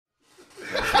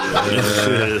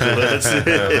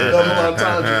Double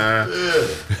entendre.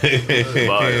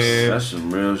 That's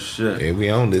some real shit. Yeah, we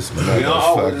on this We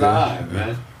all live,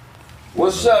 man.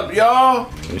 What's up,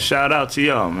 y'all? Shout out to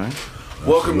y'all, man.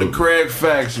 Welcome to Craig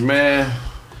Facts, man.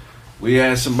 We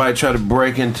had somebody try to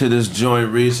break into this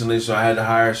joint recently, so I had to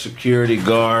hire a security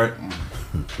guard.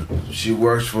 She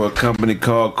works for a company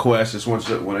called Quest. Just want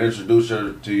to introduce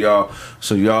her to y'all,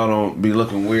 so y'all don't be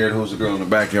looking weird. Who's the girl in the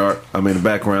the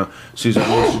background? She's a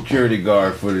new security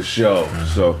guard for the show.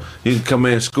 So you can come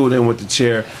in, scoot in with the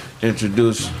chair,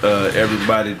 introduce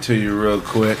everybody to you real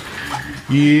quick.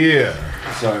 Yeah.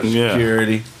 Sorry,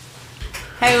 security.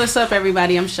 Hey, what's up,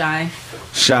 everybody? I'm Shy.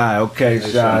 Shy, okay,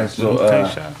 Shy. So,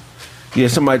 Shy. yeah,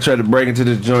 somebody tried to break into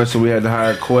the joint, so we had to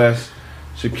hire Quest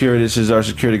Security. This is our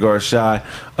security guard, Shy.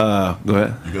 Go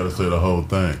ahead. You gotta say the whole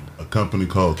thing. A company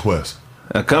called Quest.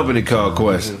 A company called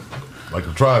Quest. Like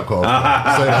a tribe called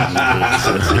Quest. Say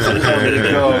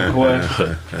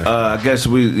that. I guess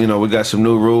we got some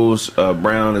new rules.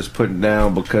 Brown is putting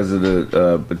down because of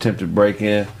the attempted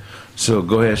break-in. So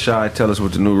go ahead, Shy. Tell us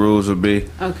what the new rules will be.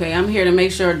 Okay, I'm here to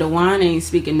make sure Dewan ain't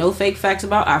speaking no fake facts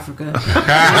about Africa.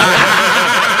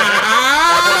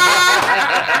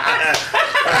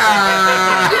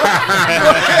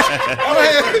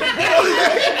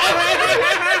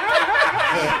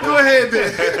 Go ahead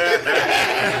then.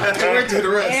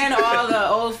 And all the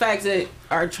old facts that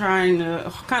are kind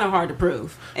of hard to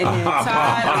prove. And then Todd,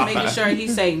 I'm making sure he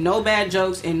say no bad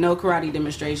jokes and no karate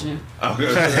demonstration. I'm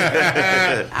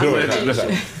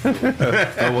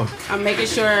making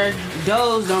sure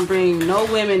Doze don't bring no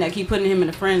women that keep putting him in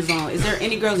the friend zone. Is there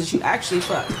any girls that you actually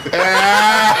fuck?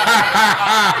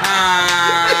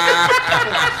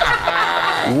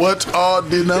 What are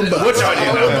the numbers?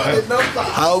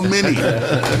 How many?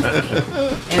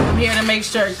 And I'm here to make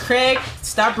sure Craig,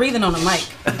 stop breathing on the mic.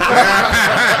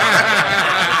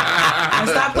 And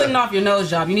stop putting off your nose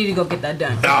job. You need to go get that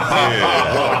done.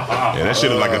 Yeah, that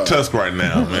shit is like a tusk right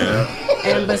now, man.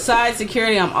 And besides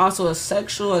security, I'm also a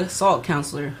sexual assault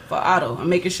counselor for Otto. I'm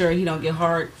making sure he don't get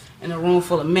hard in a room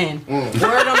full of men.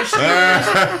 Word on the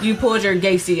street, you pulled your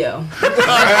gay CL.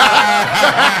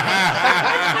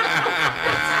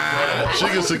 She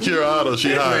can secure Otto.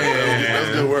 She hired.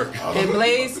 That's good work. And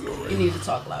Blaze, you need to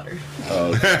talk louder.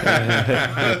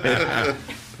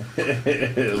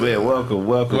 Man, welcome.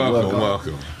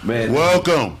 Man,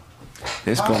 Welcome.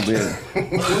 it's gonna be.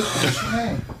 What's your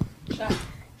name?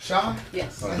 Sean?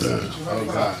 Yes. Nice to meet you. Oh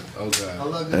God. I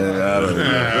love you.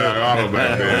 Auto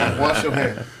back there. Wash your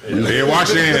hands. Yeah,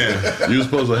 wash your hands. You were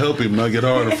supposed to help him not get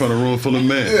hard in front of a room full of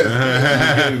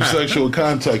men. Sexual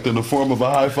contact in the form of a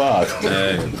high five.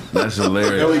 Hey, that's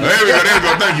hilarious. There we go.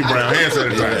 Thank you, Brown. Hand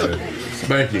sanitizer.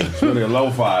 Thank you. It's really a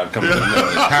low five coming in.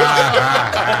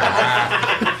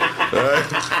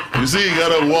 You see, he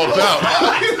got up and walked out.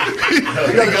 He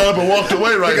got up and walked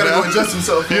away right now. He gotta go adjust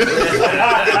himself. He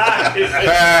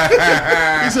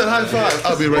said high five.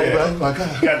 I'll be right back. My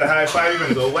God. Got the high five, you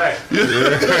gonna go whack.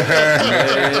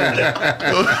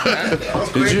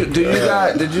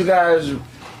 Did you guys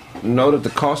know that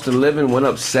the cost of living went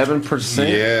up 7%?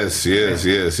 Yes.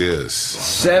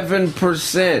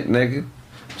 7%, nigga.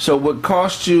 So what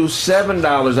cost you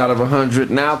 $7 out of 100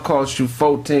 now costs you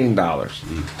 $14.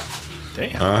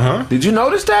 Damn. Did you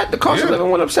notice that the cost of living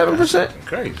went up 7%?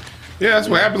 Great. Yeah, that's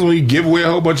what happens when you give away a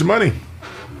whole bunch of money.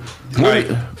 Like,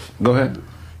 Go ahead.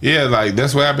 yeah, like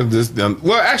that's what happens.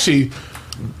 Well, actually,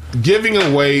 giving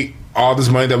away all this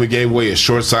money that we gave away is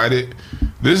short-sighted.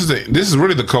 This is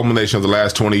really the culmination of the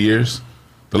last 20 years.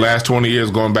 The last 20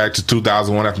 years going back to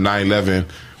 2001 after 9/11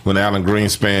 when Alan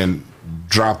Greenspan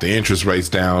dropped the interest rates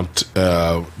down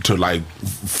to like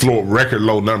record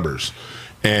low numbers.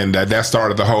 And that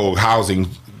started the whole housing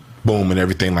boom and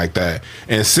everything like that.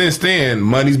 And since then,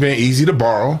 money's been easy to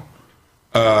borrow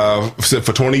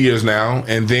for 20 years now.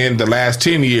 And then the last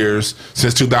 10 years,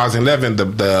 since 2011,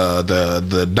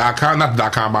 the dot-com, not the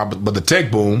dot-com bomb, but the tech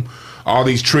boom, all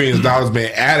these trillions of dollars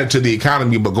been added to the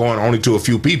economy, but going only to a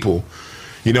few people.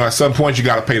 You know, at some point, you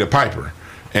got to pay the piper.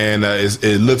 And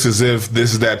it looks as if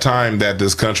this is that time that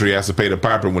this country has to pay the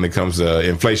piper when it comes to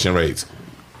inflation rates.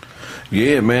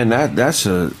 Yeah, man, that's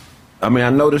a. I mean, I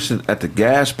noticed it at the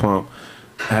gas pump.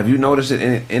 Have you noticed it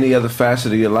in any other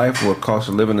facet of your life where cost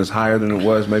of living is higher than it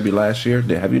was maybe last year?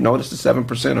 Have you noticed the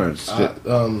 7% or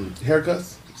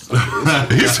Haircuts.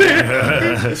 He said,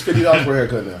 It's $50 for a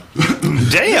haircut now.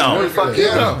 Damn. Fuck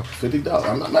Yeah, $50.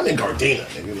 I'm not in Gardena,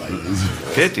 nigga. Like,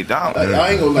 $50. like,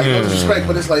 I ain't gonna like no disrespect,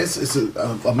 but it's like it's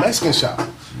a Mexican shop.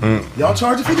 Y'all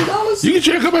charging $50? you can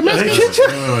check up at Mexican.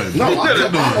 No,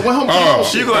 I went home.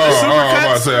 You go to I'm Supercuts?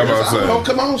 about to say. Oh,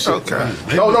 come on, shit.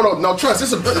 No.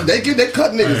 Trust. They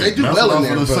cut niggas. They do That's well what in I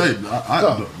there. was gonna say.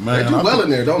 They do well in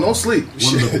there. Don't sleep. One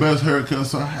of the best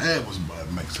haircuts I had was by a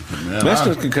Mexican man.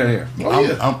 Mexicans can cut hair. Oh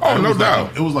yeah. It no was doubt.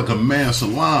 Like it was like a man's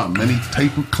salon, man. He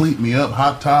tapered, cleaned me up,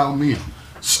 hot towel me,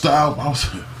 style. I was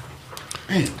like,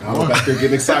 man, I was back there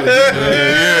getting excited.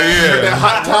 Yeah. That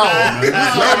hot towel.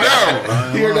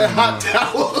 No Hear that hot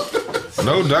towel. doubt.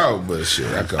 No doubt, but shit,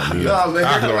 I come here. Nah, man, I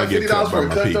I can got only like get $50 cut for by a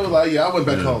my cut though. people. Like, yeah, I went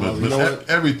back home. I was, you know what?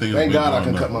 everything. Thank God I going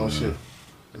can up, cut my own man. shit.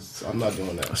 I'm not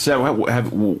doing that. Sam,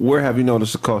 where have you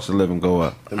noticed the cost of living go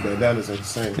up? Them bandanas ain't the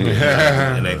same.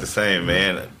 It ain't the same,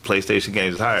 man. PlayStation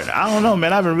games is higher. I don't know,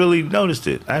 man. I haven't really noticed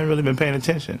it. I haven't really been paying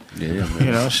attention. Yeah, man.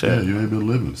 You know, Yeah, shit. you ain't been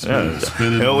living. Spending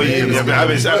Hell, I've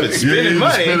been spending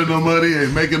money. Spending no money,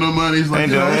 ain't making no money. It's like,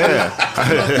 Ain't you know, doing-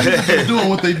 yeah. they're doing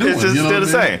what they doing. It's just you know still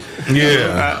the what I mean? same.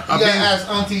 Yeah. You gotta ask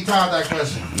Auntie Todd that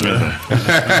question.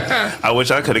 I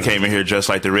wish I could have came in here dressed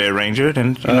like the Red Ranger.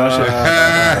 Then you know,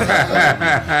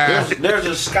 There's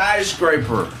a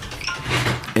skyscraper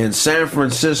in San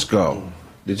Francisco.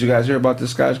 Did you guys hear about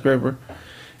this skyscraper?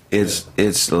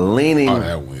 It's leaning Oh,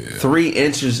 that one, yeah. 3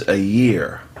 inches a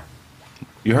year.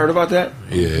 You heard about that?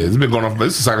 Yeah, it's been going on.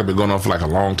 This has been going on for like a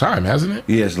long time, hasn't it?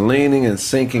 Yeah, it's leaning and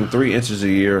sinking 3 inches a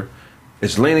year.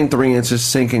 It's leaning 3 inches,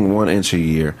 sinking 1 inch a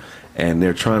year, and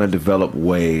they're trying to develop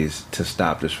ways to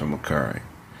stop this from occurring.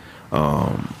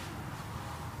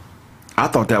 I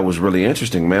thought that was really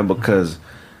interesting, man, because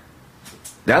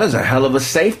that is a hell of a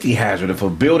safety hazard if a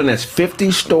building that's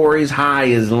 50 stories high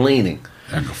is leaning.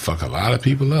 That could fuck a lot of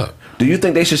people up. Do you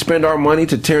think they should spend our money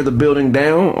to tear the building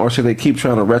down, or should they keep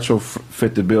trying to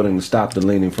retrofit the building to stop the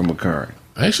leaning from occurring?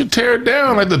 They should tear it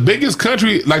down. Like the biggest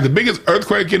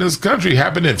earthquake in this country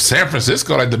happened in San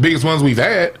Francisco, like the biggest ones we've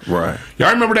had. Right.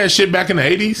 Y'all remember that shit back in the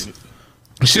 80s?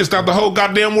 Shit stopped the whole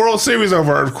goddamn World Series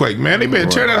over earthquake, man. They better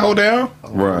tear that whole down.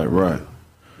 Right.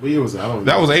 What year was that? I don't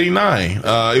That was '89.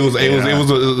 It was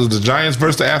the Giants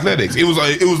versus the Athletics. It was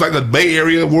like a Bay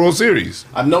Area World Series.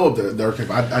 I know of the earthquake,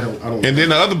 but I don't. And then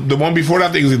the one before that,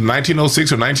 I think it was in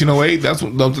 1906 or 1908. That's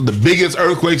when the biggest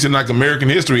earthquakes in like American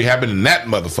history happened in that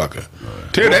motherfucker.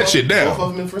 Tear that shit Both of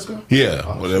down. them in Frisco? Yeah,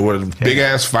 where there were big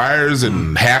ass fires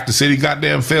and half the city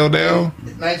goddamn fell down.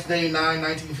 1989,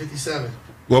 1957.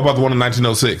 What about the one in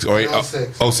 1906 or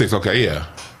 06? 06? Okay, yeah.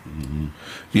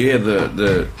 Yeah,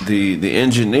 the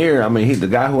engineer, I mean, the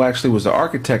guy who actually was the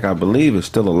architect, I believe, is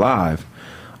still alive.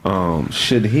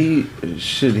 Should he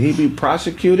be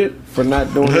prosecuted for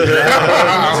not doing his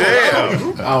job?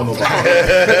 damn. I don't know about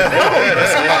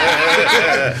that.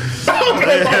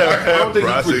 I don't think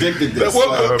he predicted this.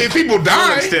 Well, if people Full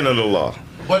die, extent of the law.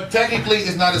 But technically,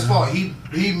 it's not his fault.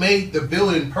 He made the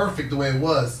building perfect the way it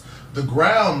was. The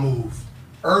ground moved.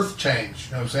 Earth changed.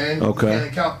 You know what I'm saying? Okay. You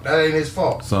can't account. That ain't his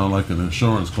fault. Sound like an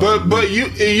insurance claim. but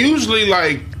it usually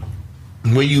like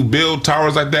when you build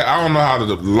towers like that, I don't know how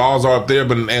the laws are up there,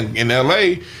 but in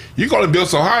LA, you're gonna build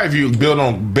so high if you build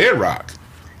on bedrock.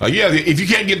 Like if you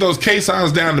can't get those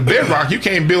caissons down to bedrock, you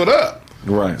can't build up.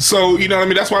 Right. So you know what I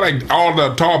mean. That's why like all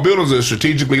the tall buildings are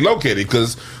strategically located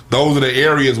because those are the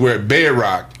areas where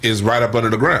bedrock is right up under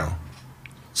the ground.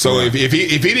 So if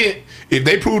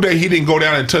they prove that he didn't go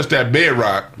down and touch that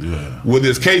bedrock with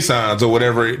his caissons or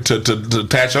whatever to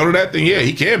attach onto that, then yeah,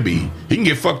 he can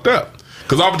get fucked up.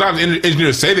 Because oftentimes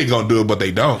engineers say they're gonna do it, but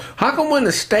they don't. How come when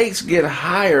the stakes get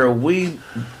higher, we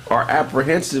are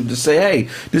apprehensive to say, hey,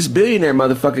 this billionaire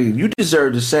motherfucker, you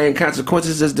deserve the same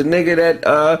consequences as the nigga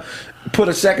that put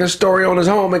a second story on his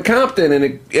home in Compton and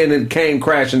it came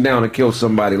crashing down and killed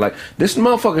somebody? Like, this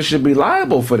motherfucker should be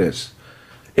liable for this.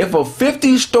 If a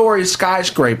 50-story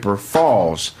skyscraper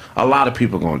falls, a lot of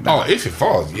people gonna die. Oh, if it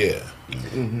falls, yeah.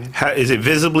 How, is it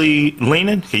visibly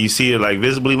leaning? Can you see it like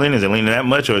visibly leaning? Is it leaning that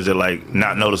much, or is it like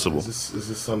not noticeable? Is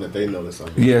this something that they notice?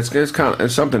 Yeah,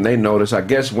 it's something they notice. I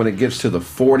guess when it gets to the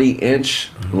 40-inch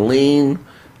lean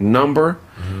number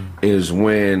is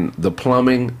when the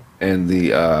plumbing and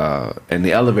the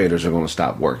elevators are going to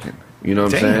stop working. You know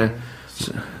what I'm saying?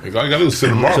 All you gotta do is sit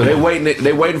So tomorrow. they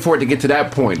waiting for it to get to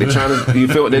that point. They're trying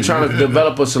to they're trying to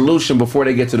develop a solution before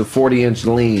they get to the 40-inch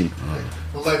lean.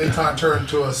 Looks like they're trying to turn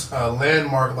into a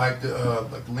landmark like the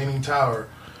Leaning Tower,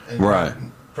 and Right.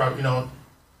 Probably have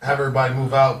everybody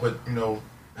move out, but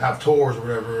have tours or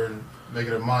whatever and make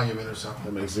it a monument or something.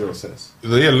 That makes 0 sense.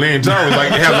 Yeah, Leaning Tower was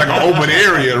like it has like an open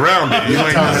area around it. You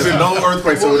ain't There's sitting no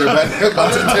earthquakes over there.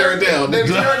 About to tear it down. They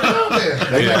tear it down there.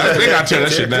 They got to tear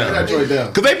that shit They got to tear it down. down.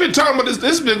 Because they've been talking about this.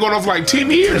 This has been going on for like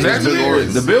 10 years. Actually.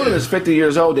 The building is 50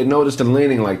 years old. They noticed the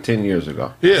leaning like 10 years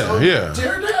ago. Yeah, yeah.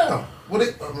 Tear it down.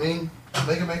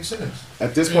 Make it make sense.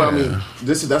 At this point, I mean,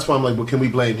 that's why I'm like, well, can we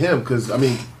blame him? Because I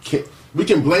mean, we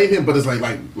can blame him, but it's like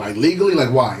legally,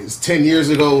 like why? It's 10 years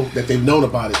ago that they've known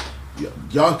about it.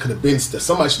 Y'all could have been.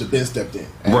 Somebody should have been stepped in.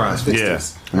 Right. Let's fix Yeah.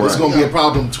 this. It's going to be a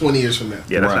problem 20 years from now.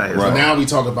 Yeah, that's Right, not his right. So fault. now we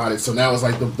talk about it. So now it's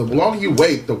like the longer you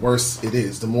wait, the worse it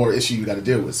is. The more issue you got to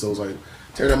deal with. So it's like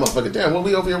tear that motherfucker down. What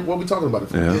we over here? What we talking about it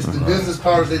for? Yeah. It's the business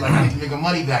partners. They like, I need to make my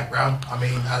money back, bro. I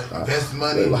mean, I invest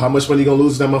money. How much money you gonna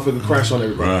lose? That motherfucker crash on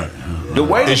everybody. Right. The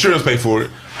way to, Insurance pay for it.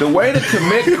 the way to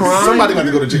commit crime. Somebody got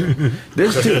to go to jail.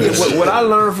 What I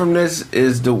learned from this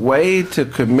is the way to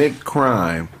commit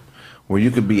crime where you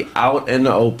could be out in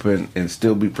the open and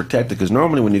still be protected. Because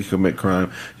normally when you commit crime,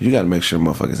 you got to make sure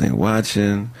motherfuckers ain't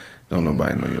watching. Don't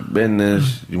nobody know your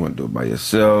business. You want to do it by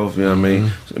yourself. You know what I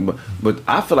mean? So, but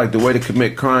I feel like the way to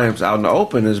commit crimes out in the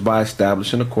open is by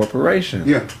establishing a corporation.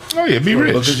 Yeah. Oh yeah, be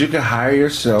rich. Because you can hire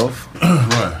yourself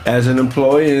Right. as an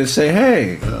employee and say,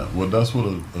 hey, Yeah, well, that's what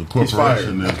a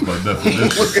corporation is by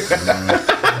definition.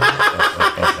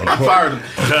 I fired him.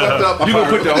 Fucked up. you gonna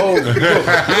put the whole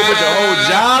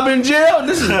job in jail?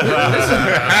 This was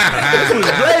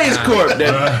Blaze Corp.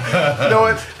 That, You know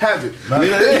what? Have it. You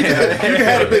can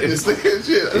have a business.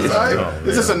 Shit. It's all right.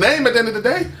 It's just a name at the end of the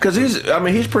day. because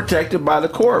he's protected by the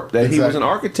corp that he was an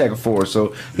architect for,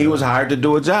 so he was hired to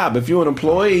do a job. If you're an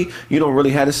employee, you don't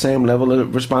really have the same level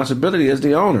of responsibility as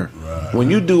the owner. Right. When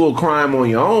you do a crime on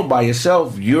your own by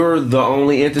yourself, you're the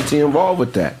only entity involved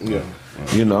with that. Yeah.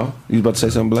 You know, you about to say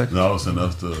something, Blake? No, I was saying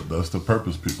that's the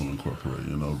purpose people incorporate.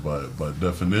 You know, by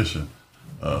definition,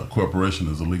 corporation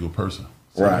is a legal person.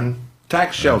 Right.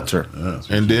 Tax shelter. Yeah, that's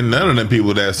And then none of them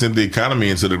people that sent the economy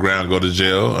into the ground go to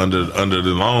jail under the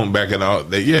loan back and all.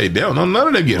 They don't. None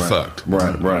of them get fucked.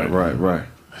 Right.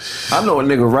 I know a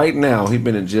nigga right now, he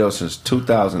been in jail since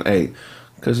 2008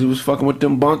 because he was fucking with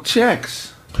them bunk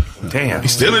checks. Damn.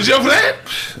 He's still in jail for that?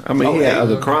 I mean, he had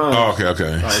other crimes. Oh,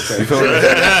 okay. You feel what I'm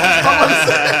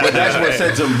saying? But that's what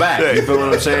sent him back. You feel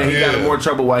what I'm saying? He got in more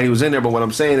trouble while he was in there. But what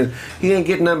I'm saying is, he ain't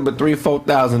getting nothing but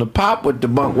 $3,000-$4,000 a pop with the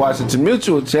Bunk Washington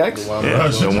Mutual checks. Yeah,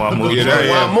 the one move.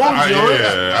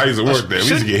 I used to work there. We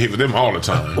used to get hit with them all the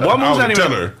time. One I move's was not a even.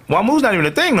 teller. One move's not even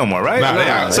a thing no more, right?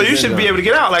 Nah. So you should be able to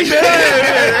get out like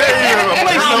that.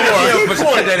 Place no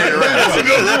more. That's a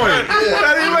good point.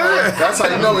 That's how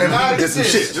you know he did some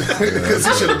shit. Because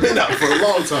he should have been out for a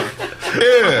long time.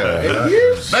 Yeah.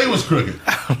 They was crooked.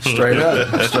 Straight up.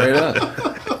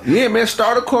 Yeah, man,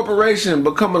 start a corporation,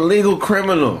 become a legal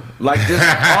criminal like this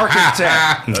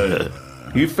architect.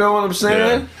 You feel what I'm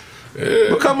saying?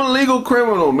 Become a legal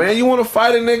criminal, man. You want to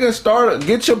fight a nigga?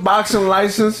 Get your boxing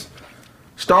license,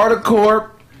 start a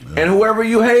corp, and whoever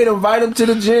you hate, invite them to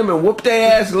the gym and whoop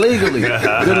their ass legally.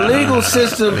 The legal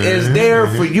system is there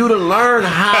for you to learn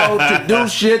how to do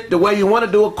shit the way you want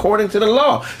to do according to the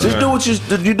law. Just do what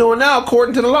you're doing now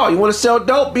according to the law. You want to sell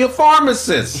dope? Be a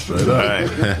pharmacist. You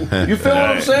feel what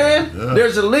I'm saying?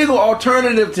 There's a legal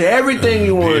alternative to everything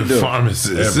you want to do.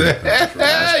 Pharmacist. Yeah,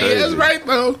 that's right,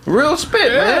 though. Real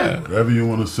spit, man. Whatever you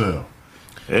want to sell.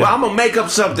 Well, I'm gonna make up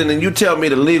something, and you tell me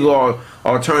the legal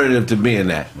alternative to being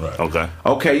that. Right.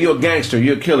 Okay, you're a gangster.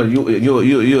 You're a killer.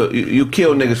 You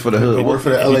kill niggas for the hood. Work for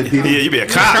the LAPD. Yeah, you be a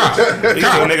cop. You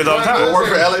kill niggas all the time. Work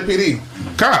for LAPD.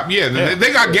 Cop,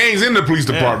 they got gangs in the police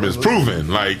departments, proven.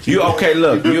 Like You okay?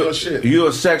 Look, shit. you're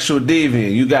a sexual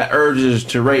deviant. You got urges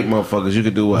to rape motherfuckers. You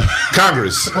could do what?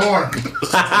 Congress. Porn.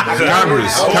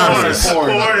 Congress. Porn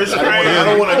is crazy. I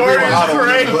don't want to agree with Otto.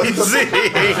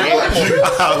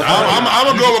 I'm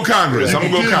gonna go with Congress. I'm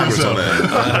gonna go with Congress on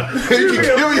that. You can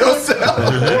kill yourself.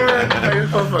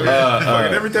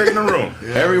 Fucking everything in the room.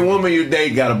 Every woman you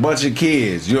date got a bunch of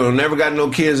kids. You don't never got no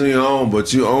kids on your own,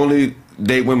 but you only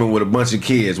date women with a bunch of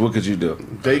kids. What could you do?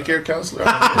 Daycare counselor.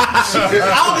 I don't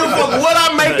give a fuck what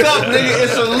I make up, nigga.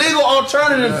 It's a legal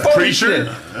alternative for Preacher?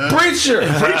 Preacher.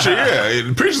 Preacher,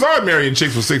 yeah. Preachers are marrying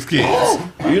chicks with 6 kids.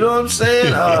 You know what I'm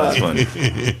saying? That's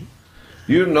funny.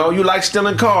 You know, you like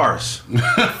stealing cars.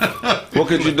 What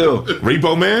could you do?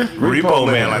 Repo Man? Repo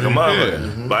man like a mother.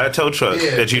 Yeah. Buy a tow truck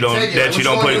Yeah, that you don't take it. Which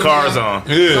put one cars is it? on.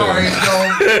 Yeah. Sorry,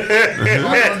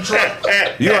 right on the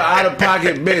truck. You're an out of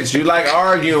pocket bitch. You like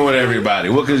arguing with everybody.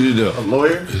 What could you do? A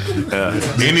lawyer?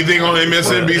 Anything on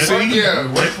MSNBC? Yeah,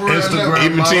 wait for Instagram,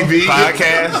 Even model. TV?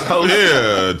 Podcast host.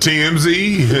 Yeah,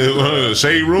 TMZ,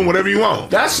 Shade Room, whatever you want.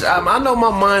 That's I know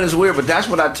my mind is weird, but that's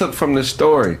what I took from this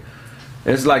story.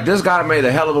 It's like this guy made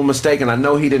a hell of a mistake, and I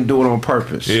know he didn't do it on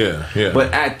purpose. Yeah, yeah.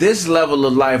 But at this level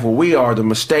of life where we are, the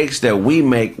mistakes that we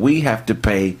make, we have to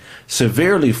pay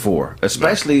severely for,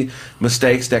 especially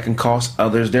mistakes that can cost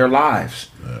others their lives.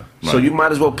 So you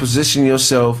might as well position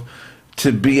yourself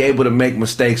to be able to make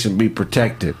mistakes and be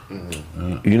protected.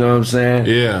 You know what I'm saying?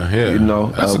 Yeah, yeah. You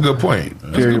know, that's a good point.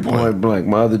 That's a Period, good point. point blank.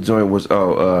 My other joint was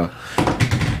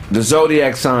the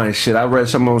zodiac signs shit. I read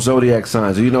some on zodiac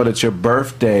signs. You know that your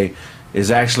birthday is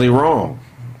actually wrong.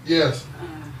 Yes.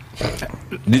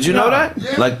 Did you know that?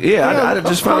 Yeah. Like, I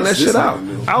just found that shit out.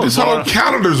 This whole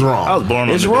calendar's wrong. I was born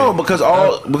on It's the wrong day.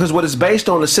 because what it's based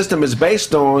on, the system is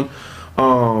based on,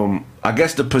 I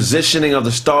guess the positioning of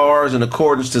the stars in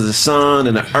accordance to the sun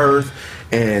and the earth.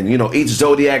 And, you know, each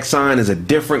zodiac sign is a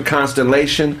different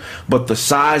constellation, but the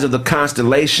size of the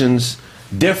constellations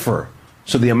differ.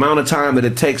 So the amount of time that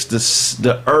it takes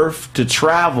the earth to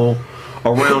travel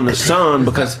around the sun,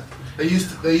 because They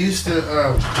used to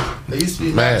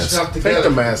be Mask. matched up Take together.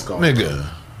 the mask off. Nigga.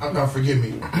 No, forgive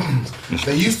me.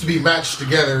 They used to be matched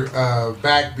together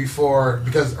back before,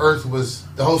 because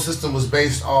the whole system was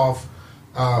based off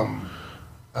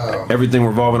everything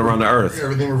revolving around the earth.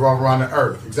 everything revolved around the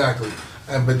Earth, exactly.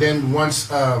 But then once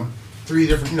three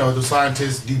different, the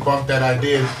scientists debunked that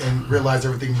idea and realized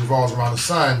everything revolves around the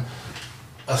sun,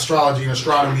 astrology and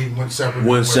astronomy went separate.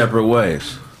 Went separate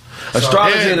ways.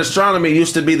 Astrology and astronomy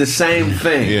used to be the same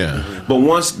thing. Yeah. But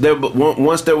once there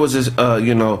was this,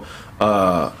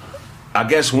 I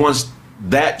guess once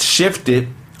that shifted,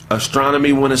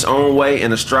 astronomy went its own way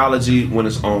and astrology went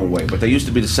its own way. But they used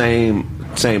to be the same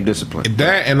discipline.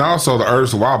 That and also the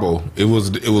Earth's wobble. It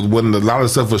was when a lot of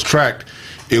stuff was tracked.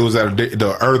 It was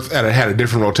the Earth had a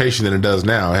different rotation than it does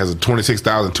now. It has a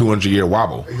 26,200 year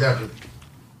wobble. Exactly.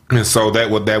 And so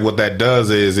what that does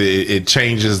is it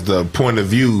changes the point of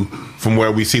view from where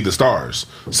we see the stars.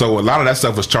 So a lot of that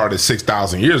stuff was charted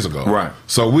 6,000 years ago. Right.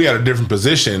 So we had a different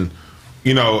position,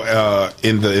 in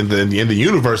the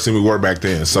universe than we were back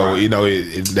then. So Right.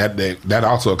 that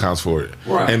also accounts for it.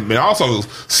 Right. And also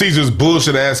Caesar's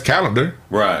bullshit ass calendar.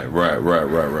 Right.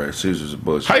 Caesar's a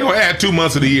bullshit. How you gonna add 2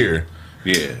 months of the year?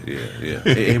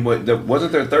 Yeah.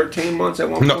 Wasn't there 13 months at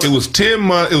one No, point? it was 10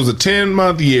 month. It was a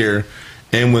 10-month year.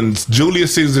 And when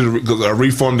Julius Caesar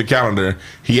reformed the calendar,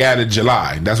 he added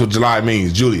July. That's what July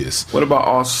means, Julius. What about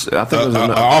August? I think it was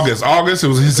another. August. It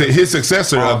was his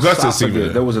successor, Augustus. I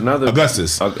forget. There was another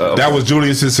Augustus. Okay. That was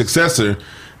Julius's successor,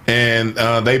 and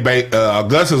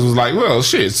Augustus was like, "Well,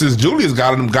 shit. Since Julius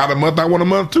got a month, I want a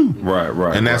month too." Right.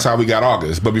 And that's how we got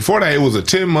August. But before that, it was a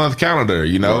 10-month calendar.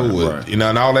 Right.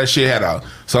 And all that shit had out.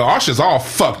 So our shit's all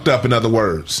fucked up. In other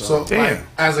words, So,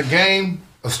 as a game,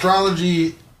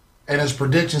 astrology and its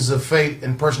predictions of fate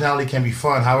and personality can be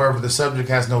fun. However, the subject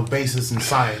has no basis in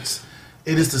science.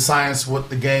 It is to science what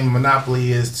the game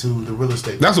Monopoly is to the real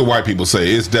estate. that's what white people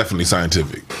say. It's definitely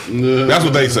scientific. That's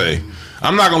what they say.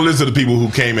 I'm not gonna listen to people who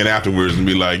came in afterwards and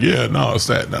be like, "Yeah, no, it's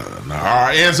that." No. Our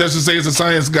ancestors say it's a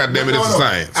science. God damn it, it's a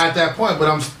science. At that point,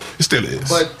 but It still is.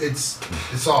 but it's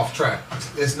off track.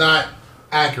 It's not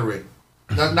accurate.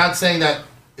 Not saying that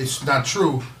it's not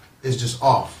true. It's just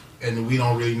off, and we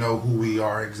don't really know who we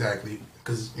are exactly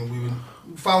because we were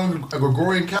following a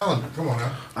Gregorian calendar. Come on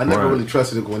now. I never Right. really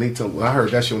trusted it when I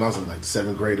heard that shit when I was in like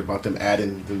 7th grade about them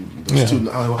adding the student.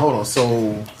 I was like, hold on,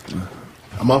 so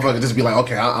a motherfucker just be like,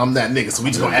 okay, I'm that nigga, so we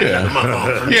just gonna add that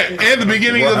motherfucker. Yeah, and the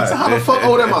beginning of So how the fuck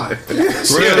old am I?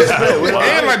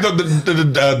 and like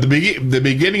the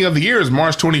beginning of the year is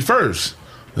March 21st.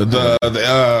 The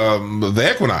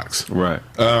equinox, Right.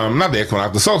 Not the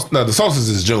equinox. The solstice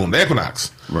is June. The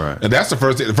equinox, Right. And that's the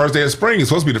first day of spring. Is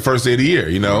supposed to be the first day of the year,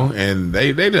 And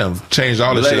they done changed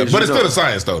all this shit, Ladies, but you it's know- still a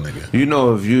science, though, nigga. You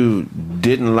know, if you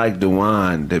didn't like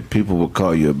DeWine, that people would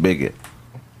call you a bigot.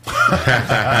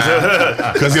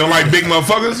 Because you don't like big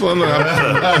motherfuckers. Well, no, I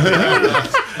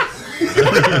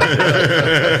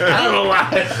don't know why.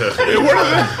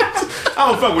 I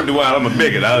don't fuck with DeWine. I'm a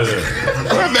bigot.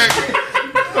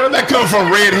 Where did that come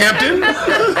from, Red Hampton?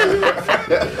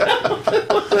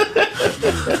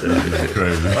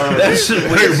 That shit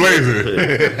was- Hey, Blazer.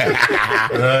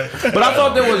 But I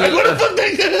thought there was.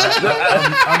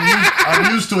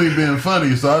 I'm used to him being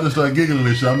funny, so I just started giggling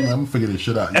and shit. I'm gonna figure this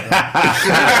shit out. You know?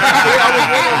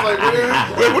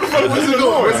 Wait, what the fuck? Where's it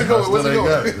going? Where's it going? Where's it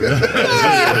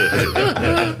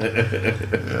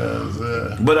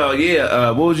going? But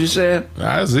what was you saying?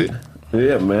 That's it.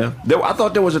 Yeah, man. I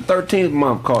thought there was a 13th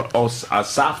month called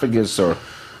esophagus or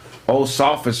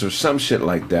Osophus or some shit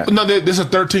like that. No, there's a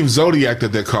 13th zodiac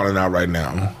that they're calling out right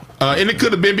now. And it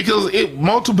could have been because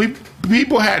multiple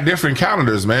people had different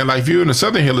calendars, man. Like if you're in the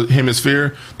southern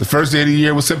hemisphere, the first day of the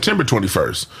year was September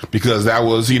 21st because that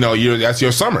was, that's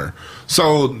your summer.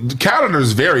 So the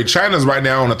calendars vary. China's right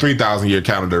now on a 3,000 year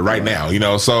calendar right now,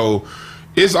 so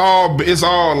it's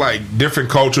all like different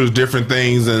cultures, different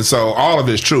things, and so all of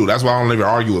it's true. That's why I don't even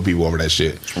argue with people over that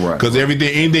shit. Right. Because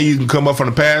anything you can come up from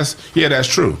the past, yeah, that's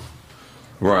true.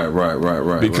 Right.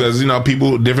 Because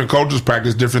people, different cultures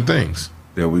practice different things.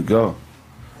 There we go.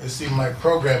 It seemed like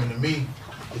programming to me.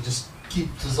 It just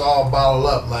keeps us all bottled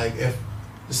up. Like if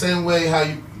the same way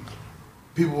how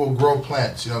people will grow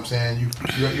plants. You know what I'm saying?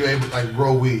 You're able to like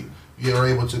grow weed. You're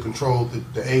able to control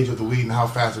the age of the weed and how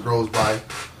fast it grows by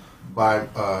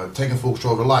taking full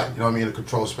control of the light. You know what I mean? To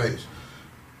control space.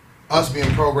 Us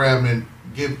being programmed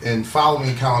and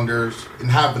following calendars and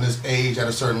having this age at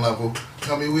a certain level.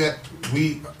 I mean, we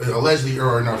allegedly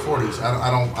are in our 40s.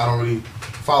 I don't really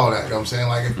follow that. You know what I'm saying?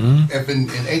 Like if in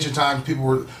ancient times people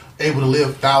were able to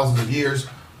live thousands of years, you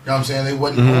know what I'm saying? They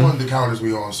wasn't on the calendars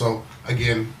we on. So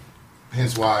again,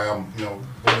 hence why I'm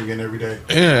born again every day.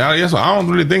 Yeah, I guess I don't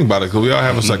really think about it because we all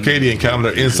have a circadian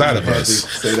calendar inside of us.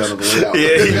 Stay down on the way out.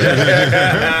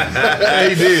 Yeah,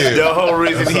 he did. The whole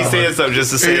reason he said something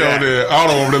just to say that. All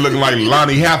over there looking like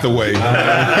Lonnie Hathaway.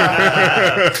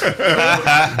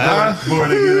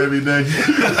 Born again every day.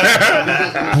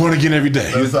 Born again every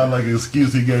day. That sounds like an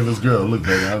excuse he gave his girl. Look,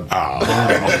 baby,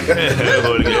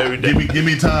 Born again every day. give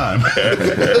me time. Oh,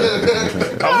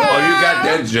 you got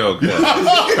that joke. When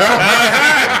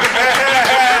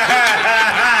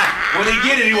he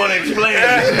get it, he want to explain it.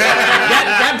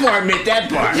 that part meant that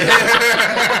part.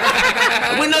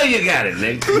 We know you got it,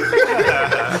 Nick.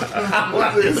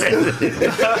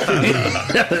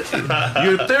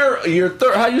 Your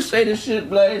how you say this shit,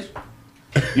 Blaze?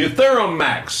 Your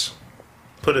Theramex.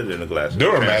 Put it in a glass.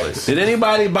 Duramax. Did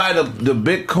anybody buy the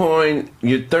Bitcoin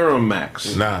your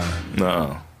Theramex? Nah.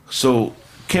 No. So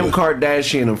Kim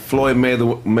Kardashian and Floyd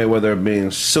Mayweather are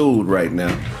being sued right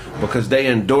now because they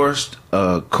endorsed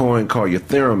a coin called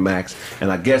Ethereum,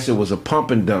 and I guess it was a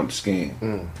pump and dump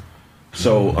scheme.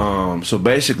 So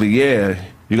basically, yeah,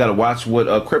 you got to watch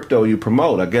what crypto you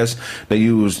promote. I guess they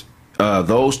used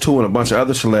those two and a bunch of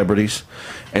other celebrities,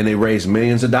 and they raised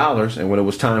millions of dollars. And when it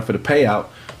was time for the payout,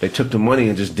 they took the money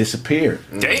and just disappeared.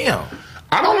 Damn.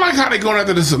 I don't like how they going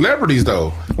after the celebrities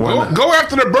though. Go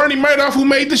after the Bernie Madoff who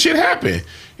made the shit happen.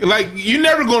 Like you're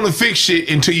never going to fix shit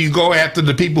until you go after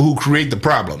the people who create the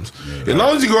problems. As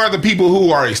long as you go after people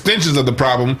who are extensions of the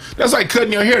problem, that's like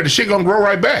cutting your hair. The shit gonna grow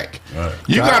right back.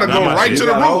 You gotta go right to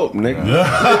the root. Nigga. You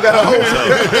gotta hope.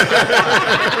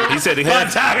 He said he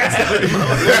had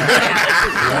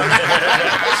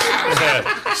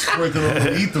Sprinkle a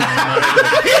little ether on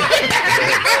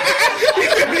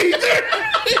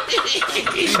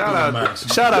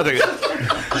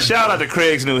Shout out to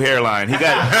Craig's new hairline. He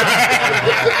got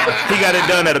it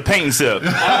done at a paint sip.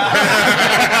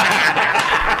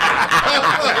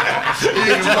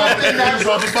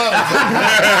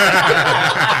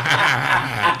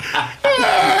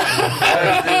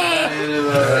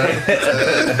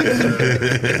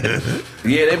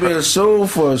 Yeah, they've been sued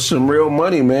for some real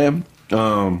money, man.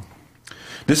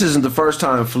 This isn't the first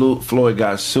time Floyd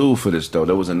got sued for this, though.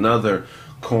 There was another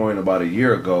coin about a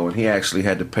year ago, and he actually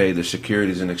had to pay the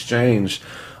Securities and Exchange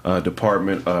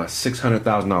Department a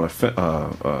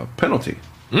 $600,000 penalty.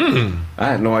 I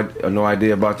had no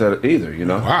idea about that either.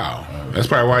 Wow, that's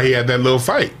probably why he had that little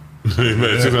fight.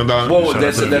 Well,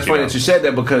 that's funny that you said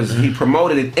that because he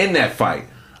promoted it in that fight.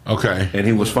 Okay, and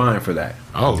he was fined for that.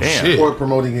 Oh, damn. Shit! For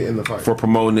promoting it in the fight. For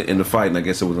promoting it in the fight, and I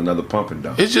guess it was another pump and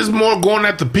dump. It's just more going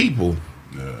at the people.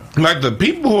 Yeah. Like the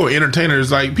people who are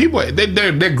entertainers, like people,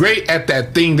 they're great at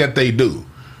that thing that they do,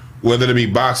 whether it be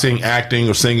boxing, acting,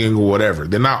 or singing, or whatever.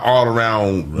 They're not all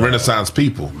around Renaissance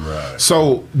people. Right.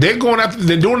 So they're going after,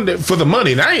 they're doing it for the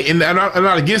money. And I'm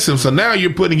not against them. So now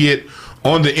you're putting it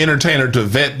on the entertainer to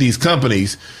vet these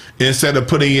companies instead of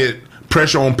putting it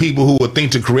pressure on people who would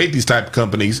think to create these type of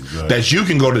companies that you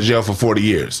can go to jail for 40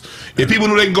 years. If people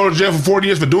knew they can go to jail for 40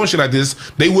 years for doing shit like this,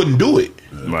 they wouldn't do it.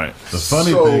 Right. The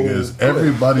funny thing is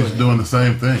everybody's doing the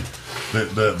same thing.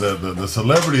 The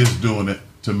celebrity is doing it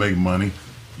to make money.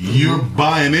 You're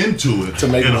buying into it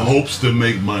in hopes to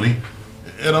make money.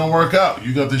 it don't work out.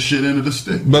 You got this shit into the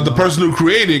stick. But the person who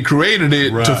created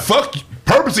it Right. to fuck you,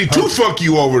 purposely to fuck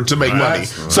you over to make money.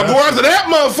 So go after that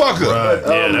motherfucker. Right.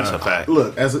 Yeah, that's a fact.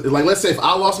 Look, like let's say if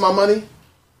I lost my money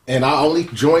and I only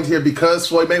joined here because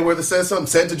Floyd Mayweather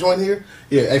said to join here.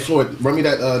 Yeah, hey Floyd, run me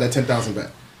that 10,000 back.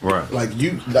 Right. Like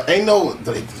ain't no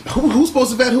who's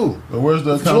supposed to vet who? But where's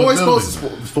the accountability?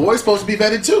 Floyd's supposed to be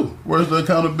vetted too. Where's the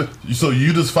accountability? So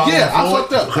you just follow Yeah, I Floyd?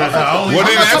 fucked up. Well, Well,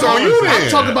 then that's on you then. I'm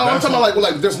talking about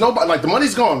like there's nobody, like the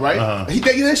money's gone, right?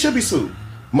 They should be sued.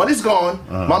 Money's gone.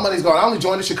 My money's gone. I only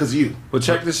joined this shit because of you. Well,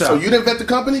 check this out. So you didn't vet the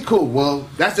company? Cool. Well,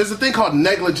 there's a thing called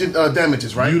negligent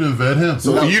damages, right? You didn't vet him.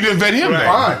 Well, you didn't vet him,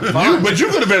 Fine, then. fine. But you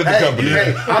could have vetted the company.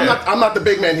 Hey, I'm not the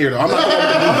big man here, though. I'm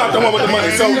not the one with the money.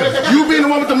 So you being the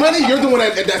one with the money, you're the one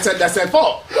that's at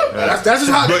fault. That's just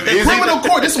how. But In is criminal it-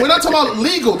 court, we're not talking about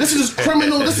legal. This is just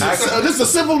criminal. This is a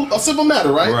civil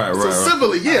matter, right? Right, So right.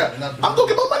 civilly, yeah. I'm gonna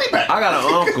get my money back. I got an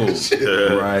uncle,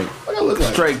 right? What I look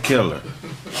like? Straight killer.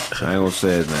 I ain't gonna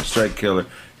say his name. Straight killer.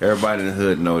 Everybody in the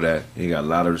hood know that. He got a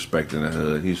lot of respect in the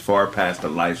hood. He's far past the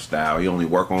lifestyle. He only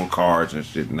work on cars and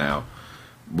shit now.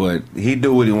 But he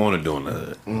do what he want to do in the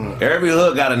hood. Every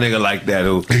hood got a nigga like that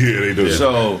who. Yeah, they do.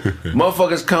 So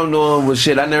motherfuckers come to him with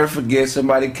shit. I never forget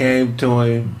somebody came to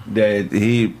him that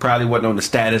he probably wasn't on the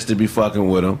status to be fucking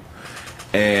with him.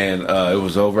 And it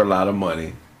was over a lot of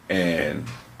money. And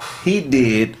he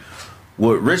did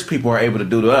what rich people are able to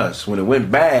do to us. When it went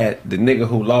bad, the nigga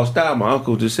who lost out, my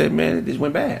uncle, just said, man, it just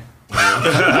went bad. He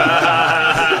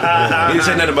didn't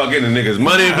say nothing about getting the niggas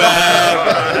money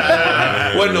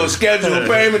back. Wasn't no scheduled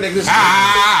payment. Niggas,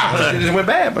 it just went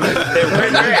bad. But it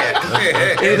went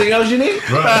bad. Anything else you need? You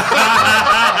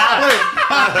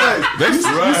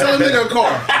sell a nigga a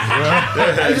car.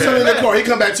 You sell a nigga a car. He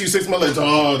come back to you 6 months later.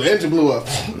 Oh, the engine blew up.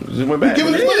 It just went bad. Give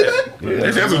him his money back.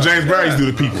 That's what James Brown used to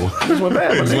do to people. It just went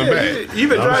bad. It just went bad. You've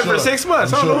been driving for 6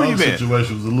 months. I don't know where you been.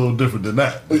 Situation was a little different than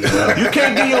that. You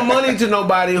can't give your money to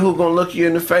nobody who gonna look you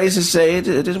in the face and say it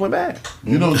just went bad.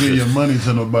 You don't give your money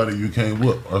to nobody you can't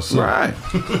whoop or sue. Right.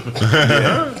 You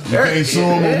can't sue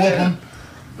them or whoop them.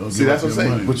 See, that's what I'm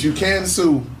saying. But you can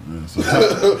sue. So,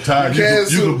 Ty, you can't can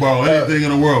sue. borrow anything in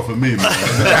the world from me, man.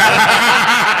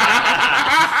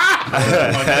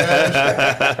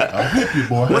 I'll whip you,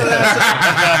 boy.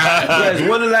 Yes,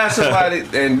 when the last somebody,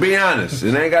 and be honest,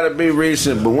 it ain't gotta be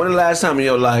recent, but when the last time in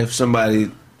your life somebody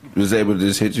was able to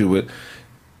just hit you with,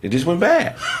 it just went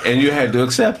bad, and you had to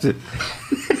accept it.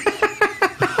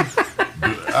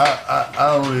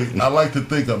 I like to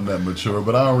think I'm that mature,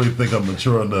 but I don't really think I'm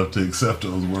mature enough to accept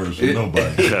those words from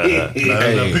nobody.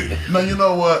 Now, you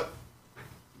know what?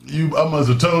 I must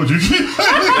have told you.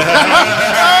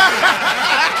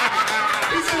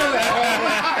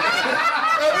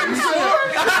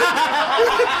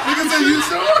 You can say you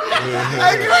sure?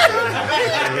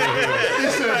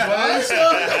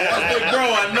 Bro,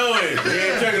 I know it. You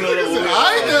ain't checking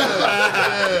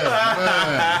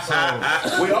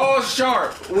we all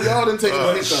sharp. We all didn't take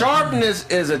money. Sharpness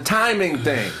is a timing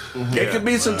thing. It could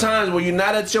be some times where you're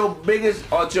not at your biggest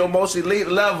or at your most elite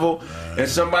level, and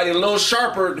somebody a little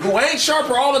sharper who ain't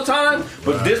sharper all the time,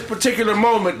 but this particular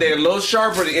moment they're a little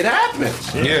sharper. It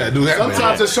happens. Yeah, do that.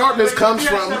 Sometimes the sharpness comes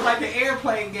from. like the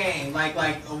airplane game, like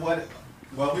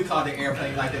what we call the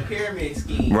airplane, like the pyramid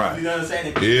scheme. Right. You know what I'm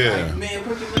saying? Yeah. Like, man,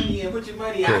 put your money in, put your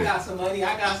money. I got some money.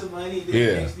 Then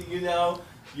Yeah. next thing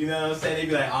you know what I'm saying? They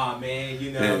be like, oh man, it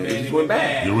it just went went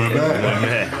bad. You went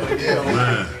back.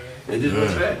 Man. It just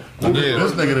went bad.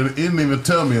 This nigga didn't even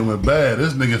tell me it went bad.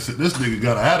 This nigga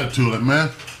got an attitude like, man,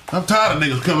 I'm tired of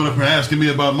niggas coming up here asking me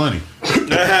about money.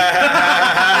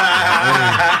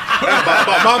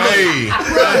 My money.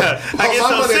 I get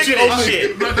so sick of this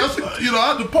shit. But that's,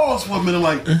 I had to pause for a minute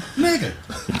like, nigga,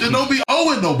 just don't be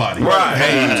owing nobody. Right.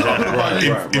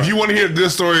 If you want to hear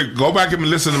this story, go back and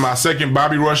listen to my second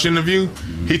Bobby Rush interview.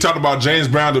 He talked about James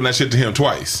Brown doing that shit to him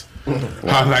twice.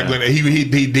 How like when he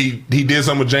did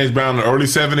something with James Brown in the early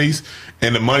 70s,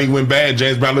 and the money went bad.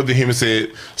 James Brown looked at him and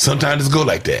said, "Sometimes it's go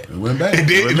like that." It went bad. And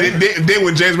then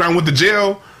when James Brown went to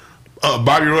jail,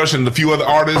 Bobby Rush and a few other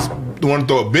artists wanted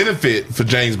to throw a benefit for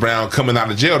James Brown coming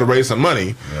out of jail to raise some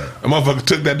money. A motherfucker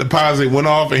took that deposit, went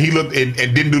off, and he looked and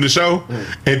didn't do the show,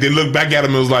 and then looked back at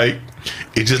him and was like,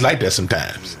 "It's just like that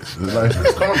sometimes." Go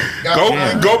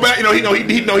back.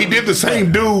 He did the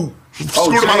same dude.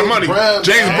 Screwed him out of money.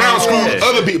 James Brown screwed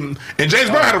other people, and James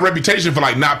Brown had a reputation for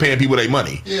like not paying people their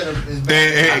money.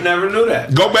 I never knew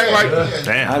that. Go back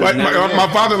Damn. like my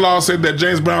father-in-law said that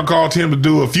James Brown called him to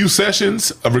do a few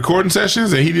sessions of recording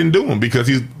sessions, and he didn't do them because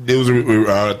it was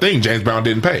a thing James Brown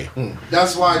didn't pay.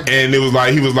 That's why. And it was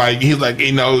like he was like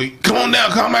come on now,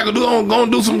 come back and go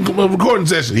and do some recording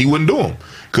sessions. He wouldn't do them.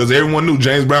 because everyone knew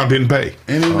James Brown didn't pay.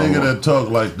 Any nigga that talk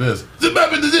like this,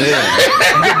 That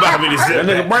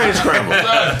nigga brain scramble.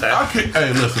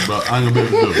 hey, listen, bro, I ain't gonna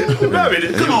be able to do it.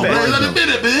 Come on, bro, let it be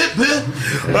it, man.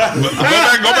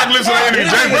 Go back and listen to that interview.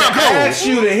 James Brown, come on. Ask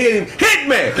you to hit him. Hit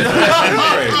me. I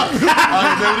ain't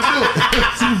gonna be able to do it.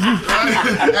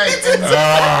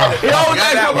 He always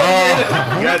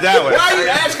asks You got that one. why are you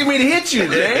asking me to hit you,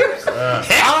 James?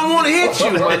 I don't want to hit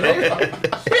you, my nigga.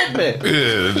 Hit me.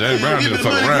 Yeah, James Brown didn't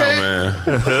fuck around, man.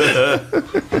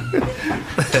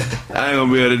 I ain't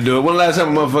gonna be able to do it. When the last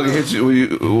time a motherfucker hit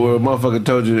you, or a motherfucker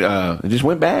told you it just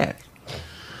went bad?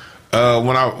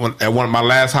 When at one of my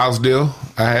last house deal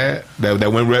I had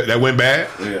that went bad.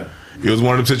 Yeah. It was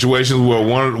one of the situations where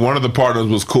one of the partners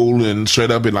was cool and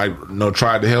straight up and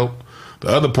tried to help. The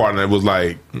other partner was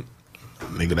like,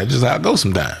 nigga, that's just how it goes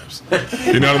sometimes.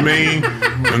 You know what I mean?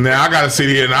 And now I gotta sit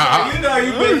here and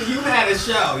you had a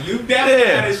show. You definitely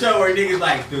had a show where niggas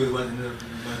like, dude, wasn't enough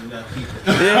people.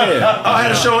 Yeah. I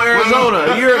had a show in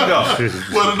Arizona a year ago.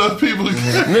 What enough people?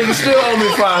 Niggas still owe me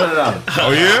 $500.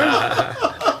 oh yeah?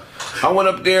 I went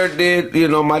up there,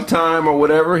 did my time or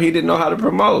whatever. He didn't know how to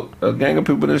promote. A gang of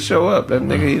people didn't show up. That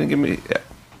nigga, he didn't give me.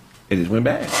 It just went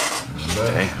bad.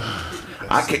 Damn.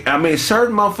 I mean,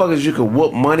 certain motherfuckers you could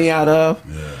whoop money out of,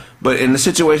 but in the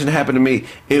situation that happened to me,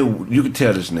 you could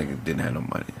tell this nigga didn't have no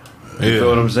money. You feel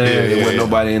what I'm saying? There wasn't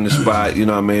nobody in the spot. You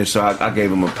know what I mean? So I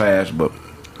gave him a pass, but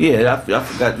I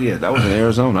forgot. Yeah, that was in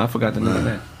Arizona. I forgot the name of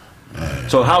that.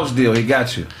 So house deal, he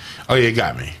got you. Oh yeah, it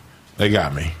got me. They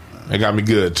got me. They got me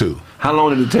good too. How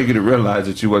long did it take you to realize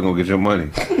that you wasn't gonna get your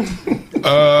money?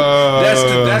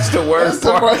 That's the worst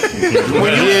part.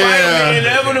 When you fight the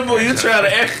inevitable, you try to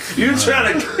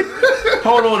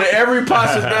hold on to every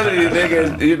possibility,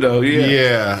 nigga.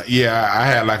 Yeah. I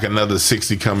had like another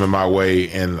 60 coming my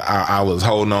way, and I was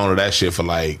holding on to that shit for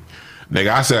like. Nigga,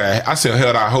 I still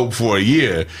held out hope for a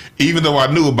year, even though I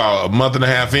knew about a month and a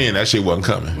half in that shit wasn't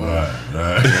coming. Right.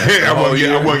 I wasn't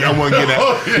getting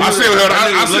that. I still held out.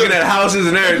 I was looking at houses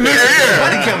and everything.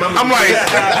 Nigga, I'm like,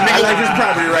 nigga, like this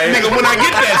property right here. Nigga, when I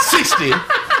get that 60.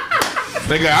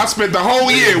 Nigga, I spent the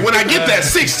whole year. When I get that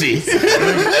 60,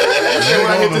 when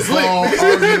I hit this phone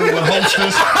arguing with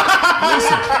hostess.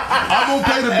 Listen, I'm gonna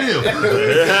pay the bill.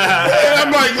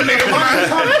 I'm like, nigga, the money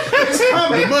coming.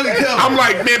 I'm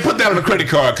like, man, put that on the credit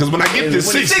card because when I get this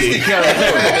 60,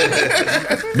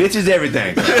 bitch is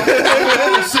everything. 6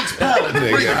 pallets.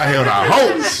 Nigga, I held out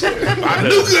hopes. I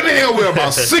knew good and hell well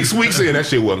about 6 weeks in that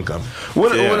shit wasn't coming.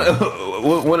 When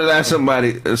did that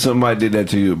somebody did that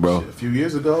to you, bro? A few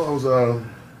years ago, I was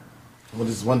with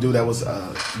this one dude that was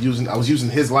using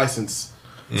his license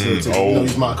to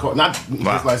use my car, not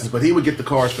his license, but he would get the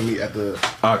cars for me at the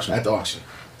auction.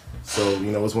 So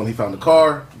it was when he found the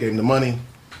car, gave him the money.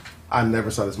 I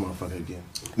never saw this motherfucker again.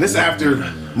 And this after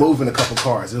moving a couple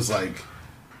cars. It was like,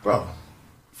 bro,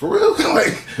 for real?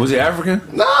 Like, was he African?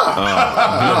 Nah.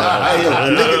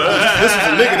 This is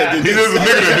a nigga that did this. This is a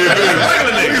nigga that did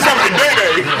this. He's talking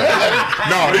Day-Day.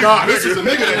 No, this is a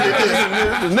nigga that did this.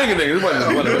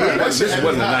 This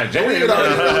wasn't a Nigerian.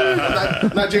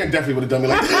 Nigerian definitely would have done me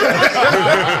like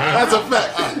that. That's a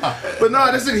fact. But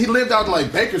no, this nigga, he lived out in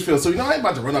like Bakersfield, so I ain't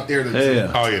about to run up there to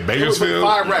Oh yeah, Bakersfield.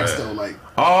 5 racks though, like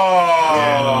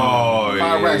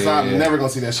 5 racks. I'm never gonna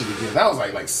see that shit again. That was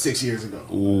like 6 years ago.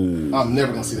 Ooh. I'm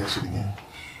never gonna see that shit again.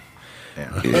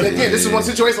 And again, this is one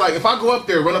situation. Like if I go up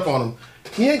there, run up on him,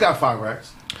 he ain't got 5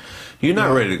 racks. You're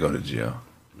not ready to go to jail.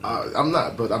 I'm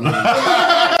not, but I'm.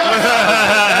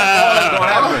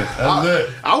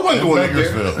 I wasn't going up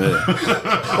there.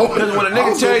 Because when a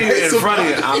nigga tell you in front of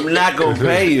you, I'm not gonna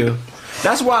pay you.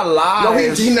 That's why lies. No,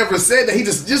 he never said that. He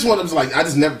just wanted to like, I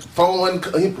just never phone.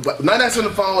 Not answering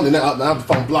the phone, and now the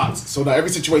phone blocked. So now every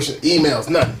situation, emails,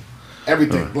 nothing.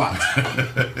 Everything blocked.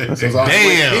 So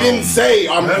damn. He didn't say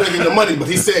I'm getting the money, but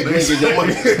he said you ain't getting your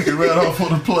money. He ran off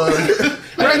on the plug.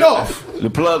 Ran off. The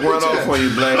plug run off for you,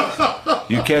 Blake.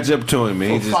 You catch up to him,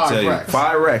 man. He just tell you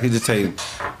 5 racks. He just tell you,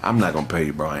 I'm not gonna pay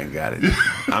you, bro. I ain't got it.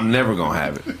 I'm never gonna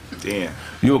have it. Damn.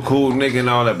 You a cool nigga and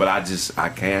all that, but I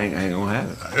ain't gonna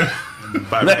have it.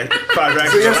 5 racks.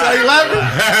 See how you laughing?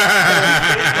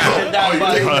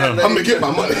 I'm gonna get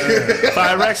my money.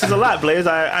 5 racks is a lot, Blaze.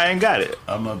 I ain't got it.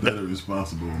 I'm not that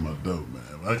irresponsible with my dope, man.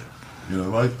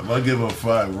 If I give up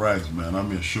 5 racks, man,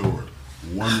 I'm insured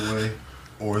one way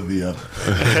or the other.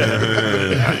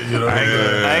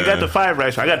 I ain't got the 5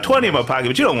 racks. I got 20 in my pocket,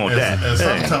 but you don't want that. And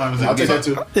sometimes I'll take that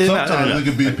too. Sometimes it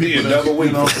could be people that double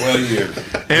week for 12 years.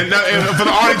 And for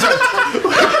the audience.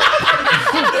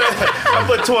 I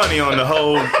put 20 on the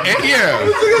whole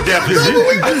deficit.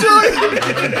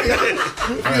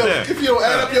 If you don't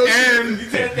add up your shit, You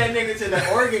took that nigga to the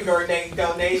organ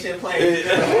donation place.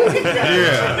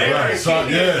 Yeah.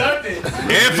 Something.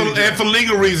 And for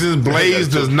legal reasons, Blaze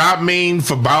does not mean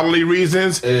for bodily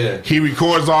reasons. He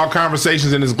records all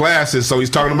conversations in his glasses, so he's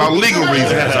talking about legal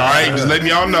reasons. All right, just letting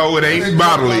y'all know it ain't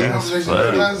bodily.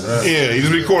 Yeah, he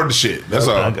just recorded the shit. That's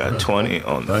all. I got 20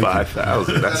 on the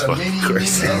 5,000. That's fucking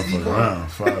crazy. Around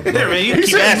 5. There, man, you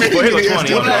keep asking for it. Here go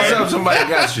 20. What else up somebody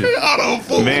got you?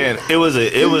 Man, it was a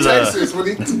Texas, when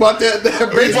he bought that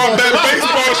baseball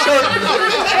shirt.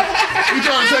 He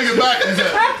trying to take it back.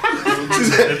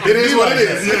 It is what it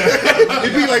is.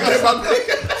 It be like that about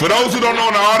For those who don't know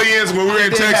in the audience, when we were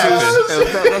in Texas,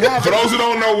 for those who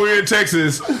don't know, we were in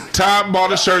Texas. Todd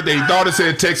bought a shirt that he thought it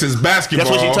said Texas basketball.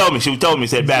 That's what she told me. She told me it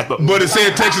said basketball. But it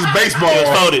said Texas baseball. It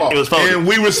was folded. It was folded. And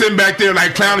we were sitting back there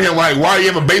like clowning him, like, why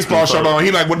you have a baseball shirt on?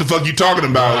 He like, what the fuck you talking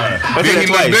about? I Then said he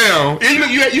that looked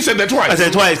twice. down. You said that twice. I said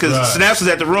it twice because Snaps was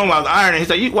at the room. I was ironing. He's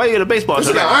like, "Why you in a baseball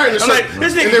shirt?" not ironing the I'm like, shirt.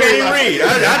 "This nigga And then can't we even like- read."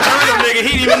 I turned him, nigga.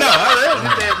 He didn't even know. I was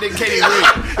like, "That nigga can't even read."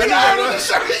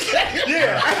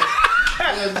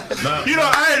 You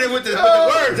don't iron it with the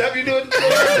words. Have you do it?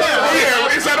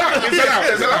 Yeah, inside out.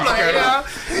 I'm like,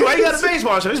 why you got a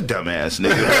baseball shirt? This dumbass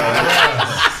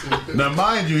nigga. Now,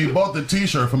 mind you, he bought the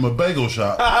T-shirt from a bagel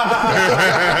shop.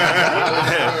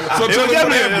 So It tell was him what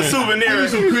definitely a happened. souvenir.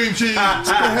 Some cream cheese.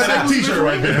 That T-shirt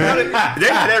right there. They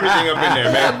had everything up in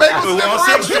there, man. It was on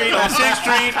 6th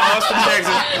Street, Austin,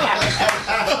 Texas.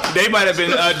 They might have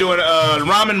been doing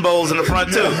ramen bowls in the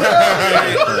front too.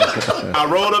 I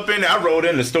rolled up in there. I rolled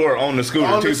in the store on the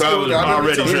scooter too, so I was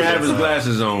already He didn't have his tripping.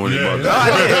 glasses on when he bought Oh, that.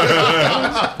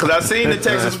 I did. Because I seen the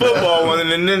Texas football one,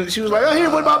 and then she was like, "Oh, here,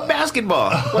 what about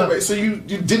basketball?" Wait, so you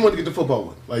didn't want to get the football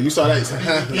one? Like you saw that? You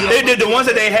said, They did the ones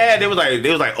that they had. They was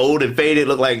like old and faded.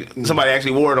 Looked like somebody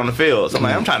actually wore it on the field. So I'm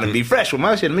like, I'm trying to be fresh with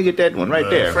my shit. Let me get that one right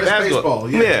there. Fresh baseball,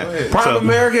 yeah, go ahead. Prime So-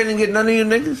 America didn't get none of you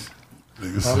niggas.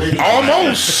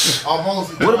 Almost.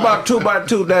 almost. What about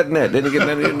 2x2.net? They didn't get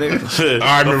none of you niggas.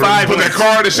 I remember you put that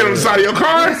card and shit on the side of your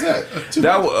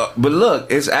car. But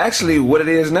look, it's actually what it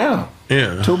is now.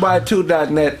 Yeah.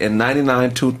 2x2.net in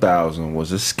 99-2000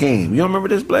 was a scheme. You don't remember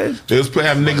this, Blaze? They was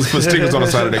having niggas put stickers on the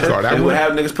side of their car. That They would was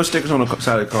have niggas put stickers on the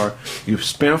side of the car. You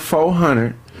spend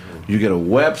 $400, you get a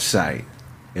website.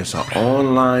 It's an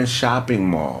online shopping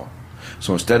mall.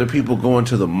 So instead of people going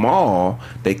to the mall,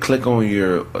 they click on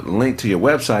your link to your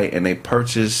website and they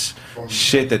purchase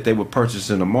shit that they would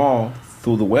purchase in the mall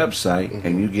through the website,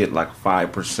 and you get like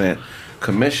 5%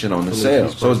 commission on the sale.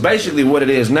 So it's basically what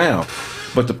it is now.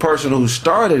 But the person who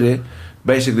started it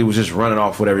basically was just running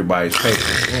off with everybody's paper.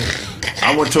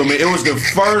 I went to him. It was the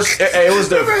first. It was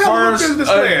the first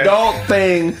adult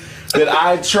thing that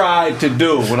I tried to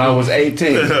do when I was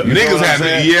 18. You know niggas what I'm had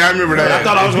saying? to. Yeah, I remember that. I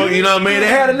thought I was going to, you know what I mean? They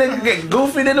had a nigga get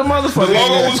goofy than the motherfucker. The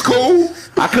logo was cool.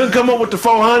 I couldn't come up with the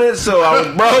 400, so I was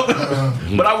broke.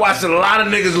 But I watched a lot of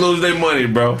niggas lose their money,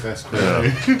 bro. That's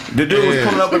crazy. The dude was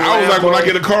pulling up in the I was like, when I Lambo.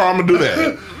 get a car, I'm gonna do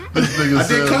that. This nigga I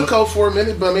did said, Cutco for a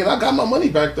minute, but I mean, I got my money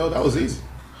back though. That was easy.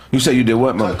 You say you did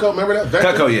what, mother? Cutco, remember that? Vector?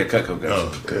 Cutco, yeah,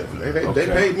 Cutco. They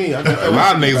paid me. I got A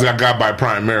lot of niggas got by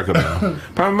Prime America now.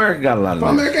 Prime America got a lot of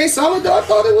Prime niggas. America ain't solid though. I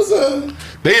thought it was a.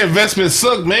 Their investments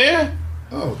suck, man.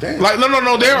 Oh damn. Like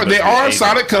no, they are a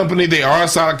solid company. They are a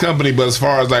solid company, but as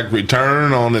far as like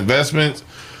return on investments,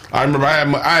 I remember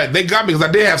they got me because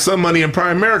I did have some money in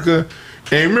Prime America.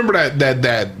 And remember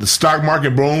that the stock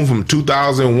market boom from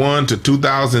 2001 to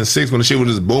 2006 when the shit was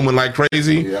just booming like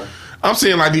crazy. Yeah. I'm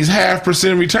seeing like these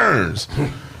 0.5% returns.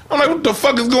 I'm like, what the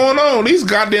fuck is going on? These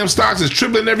goddamn stocks is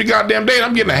tripling every goddamn day, and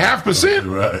I'm getting a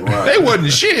 0.5%. right. They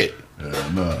wasn't shit. Yeah,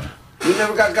 nah. You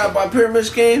never got by pyramid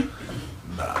scheme?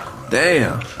 Nah.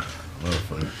 Damn.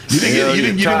 You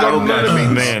didn't go to none of me.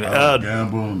 Man,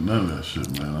 Gamble, none of that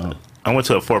shit, man. I went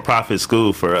to a for-profit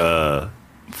school for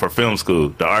film school,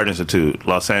 the Art Institute,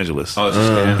 Los Angeles. Oh, it's a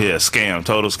scam. Yeah, scam,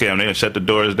 total scam. They done shut the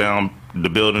doors down. The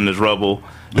building is rubble,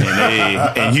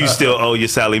 and you still owe your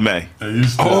Sally Mae. Hey, you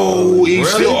still, Oh, you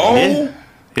still owe?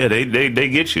 Yeah, they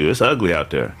get you. It's ugly out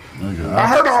there. I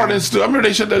heard all this stuff. I remember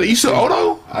they shut that. You still owe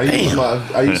though? I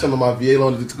used some of my VA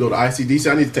loan to go to ICDC.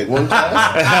 I need to take one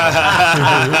class.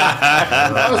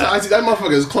 That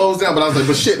motherfucker is closed down, but I was like,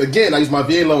 but shit, again, I used my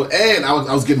VA loan and I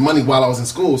was getting money while I was in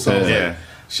school. So I was Yeah. like,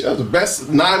 shit, that was the best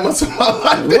 9 months of my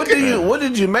life. What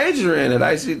did you major in at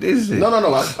ICDC? No.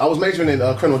 I was majoring in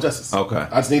criminal justice. Okay.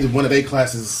 I just needed one of their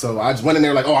classes, so I just went in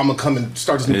there like, oh, I'm gonna come and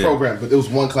start this new Yeah. program. But it was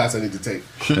one class I needed to take.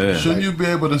 Shouldn't you be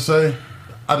able to say,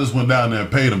 I just went down there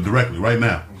and paid him directly right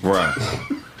now? Right.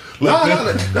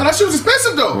 that shit was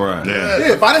expensive though. Right.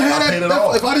 Yeah. If I didn't have paid it that,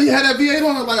 all. if I didn't have that V8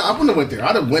 on, like I wouldn't have went there.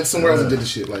 I'd have went somewhere else and did the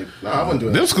shit. Like, nah, I wouldn't do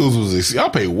Them that. schools was y'all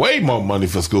paid way more money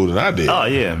for school than I did. Oh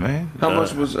yeah, man. How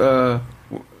much was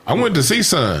I went to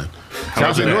CSUN, much Council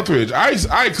was that? Northridge.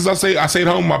 Because I stayed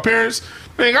home with my parents.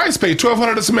 Man, I used to pay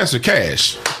 $1,200 a semester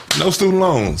cash, no student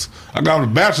loans. I got a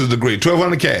bachelor's degree,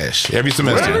 $1,200 cash every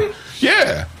semester. Really?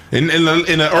 Yeah.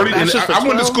 I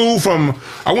went to school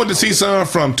I went to CSUN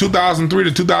from 2003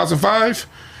 to 2005.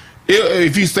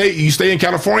 If you stay in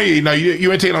California,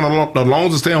 you ain't taking on the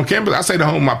loans and stay on campus. I stayed at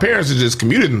home with my parents and just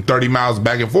commuted 30 miles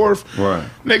back and forth. Right.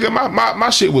 Nigga, my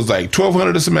shit was like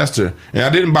 $1,200 a semester, and I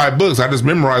didn't buy books. I just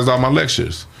memorized all my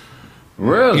lectures.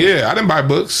 Really? Yeah, I didn't buy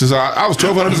books. So I was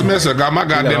 $1,200 a semester. I got my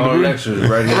goddamn All degree. lectures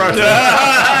right here.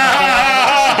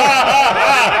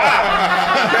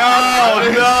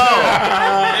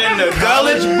 No. In the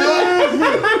college book.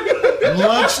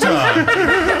 Lunchtime.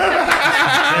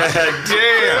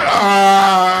 Damn.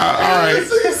 All right.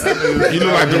 You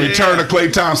look like the return of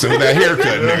Klay Thompson with that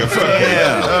haircut, nigga. Fuck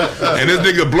yeah. And this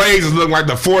nigga Blaze is looking like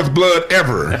the fourth blood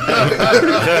ever.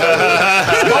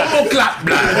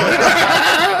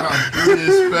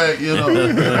 Respect,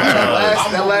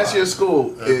 That last year of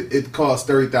school, it cost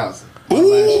 $30,000.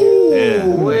 Yeah.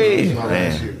 Wait. My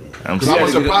last year. I'm Because I went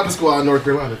to serious. private school out in North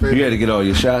Carolina. You had to get all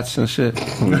your shots and shit.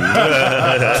 Where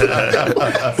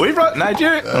you from?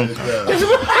 Nigeria? Y'all niggas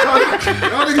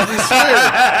be swearing.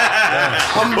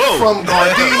 I'm from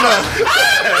Gardena.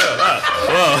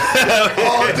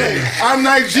 All day. I'm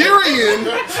Nigerian,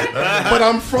 but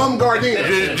I'm from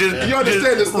Gardena. You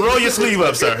understand this? Roll your sleeve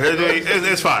up, sir.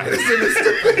 It's fine.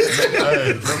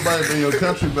 Hey, somebody in your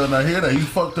country better not hear that. You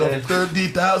fucked up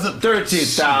 30,000.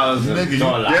 $13,000. Nigga,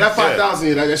 Yeah, that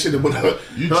 5,000, that shit went up.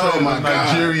 you Oh chose my a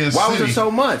God. Nigerian Why was city. it so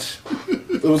much?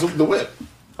 It was the whip.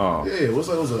 Oh, Yeah, it was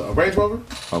a Range Rover.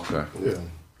 okay. Yeah.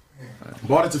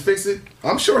 Bought it to fix it.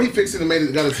 I'm sure he fixed it and made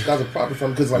it. Got a profit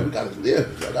from it because like we got it. Yeah,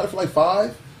 I got it for like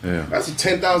 $5,000. Yeah. That's a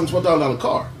 $10,000, $12,000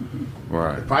 car.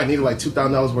 Right. Probably needed like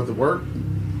 $2,000 worth of work.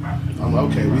 I'm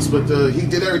like, okay, we split he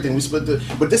did everything. We split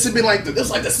but this had been like this was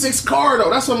like the 6th car though.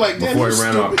 That's what I'm like, damn, Before you he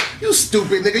ran stupid. off. You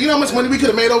stupid nigga. You know how much money we could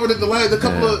have made over the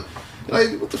couple of,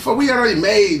 like, what the fuck? We had already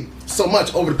made so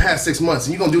much over the past 6 months,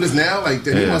 and you gonna do this now? Like,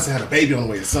 he must have had a baby on the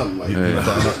way or something. Like,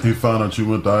 He found out you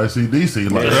went to ICDC.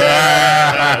 Like, what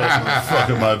the fuck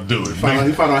am I doing? he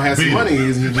found out I had some money.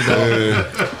 He just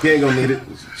he ain't gonna need it.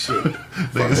 Shit.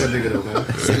 Fuck that nigga though, man.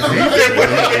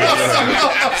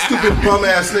 Stupid bum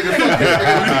ass nigga. Fuck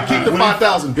that nigga. Keep the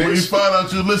 5,000, When you bitch. find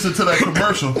out you listen to that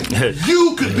commercial,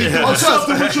 you could be doing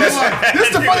something with your life. This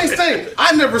is the funniest thing.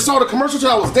 I never saw the commercial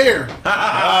till I was there.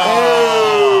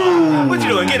 What you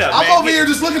doing? Get up, I'm man. over here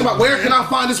just looking about where can I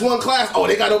find this one class? Oh,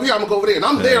 they got over here. I'm gonna go over there, and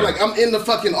I'm there like I'm in the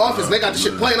fucking office. And they got the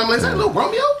shit playing. I'm like, is that little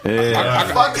Romeo? Yeah.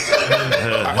 Fuck.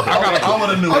 I would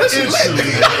have knew Oh, this shit instantly.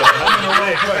 lit. I'm in the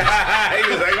wrong place. He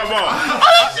was like, come on.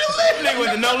 Nigga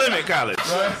went to No Limit College.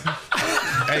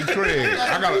 Hey, Craig,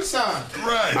 I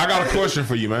got a question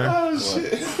for you, man. Oh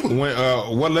shit.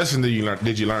 What lesson did you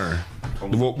learn?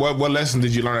 What lesson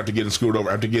did you learn after getting screwed over?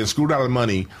 After getting screwed out of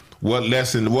money, what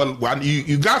lesson?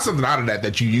 You got something out of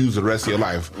that you use the rest of your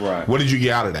life? Right. What did you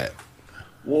get out of that?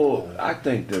 Well, I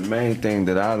think the main thing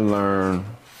that I learned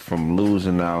from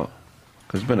losing out,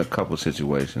 because it's been a couple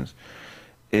situations,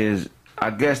 is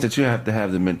I guess that you have to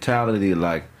have the mentality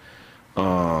like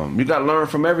you got to learn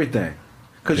from everything.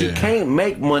 Because you can't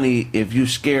make money if you're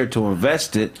scared to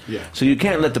invest it. Yeah. So you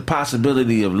can't let the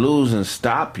possibility of losing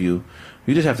stop you.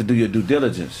 You just have to do your due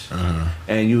diligence,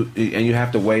 and you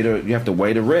have to weigh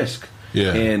the risk.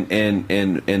 Yeah. And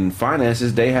in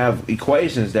finances, they have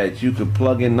equations that you could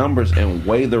plug in numbers and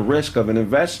weigh the risk of an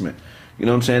investment. You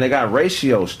know what I'm saying? They got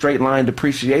ratios, straight line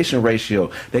depreciation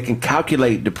ratio. They can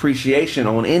calculate depreciation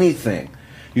on anything.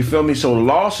 You feel me? So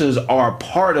losses are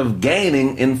part of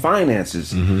gaining in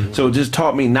finances. So it just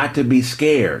taught me not to be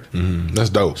scared. That's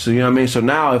dope. So you know what I mean? So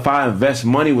now if I invest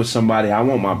money with somebody, I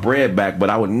want my bread back, but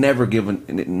I would never give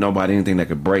nobody anything that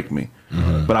could break me.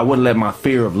 But I wouldn't let my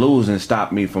fear of losing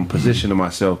stop me from positioning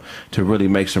myself to really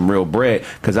make some real bread.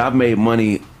 Because I've made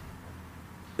money.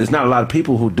 There's not a lot of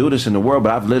people who do this in the world,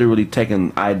 but I've literally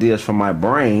taken ideas from my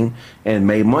brain and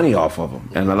made money off of them.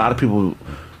 And a lot of people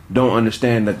don't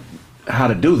understand that how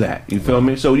to do that. You feel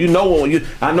me? So you know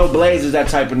I know Blaze is that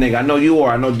type of nigga. I know you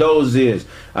are. I know Doze is.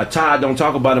 Todd don't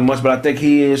talk about it much, but I think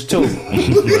he is too. Try to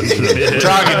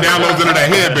get downloads into that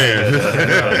headband.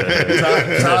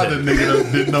 Todd, the nigga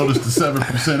didn't notice the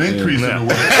 7% increase in the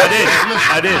world.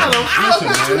 I did. Listen,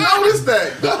 man. Notice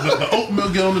that. The oatmeal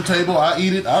get on the table. I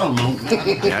eat it. I don't know.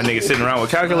 Yeah, niggas sitting around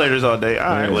with calculators all day. All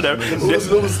right, whatever. It was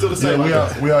still the same.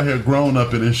 We out here grown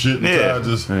up in this shit. And Yeah. Todd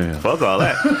just Fuck all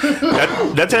that.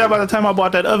 Did I tell you about the time I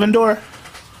bought that oven door?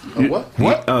 What?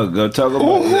 Oh, go talk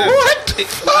about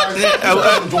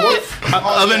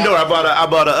Oven door. I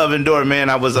bought an oven door,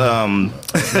 man. I was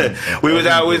we was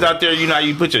out there. You know how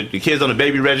you put your kids on the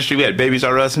baby registry. We had Babies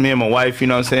R Us, me and my wife. You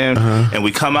know what I'm saying? And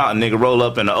we come out and nigga roll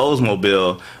up in the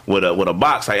Oldsmobile with a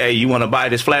box like, hey, you want to buy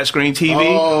this flat screen TV?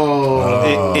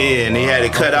 And he had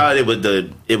it cut out. It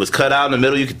was cut out in the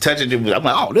middle. You could touch it. I'm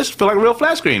like, oh, this feel like a real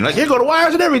flat screen. Like, here go the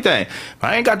wires and everything.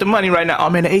 I ain't got the money right now. Oh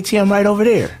man, the ATM right over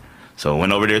there. So I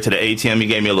went over there to the ATM. He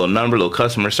gave me a little number, a little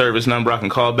customer service number I can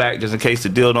call back just in case the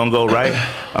deal don't go right.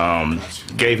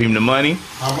 Gave him the money.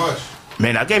 How much?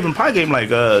 Man, I probably gave him like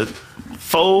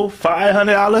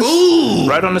 $400-$500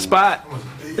 right on the spot.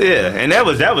 Yeah, and that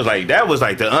was like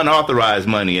the unauthorized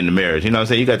money in the marriage. You know what I'm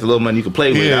saying? You got the little money you could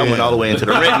play with. Yeah. I went all the way into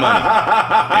the rent money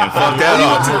and fucked that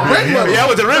off. Yeah, I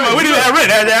went to rent money. We didn't have rent.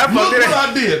 I look fucked it what up.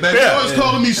 I did, man. Yeah. You always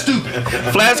calling me stupid.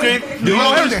 Flat screen. You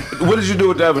know everything. What did you do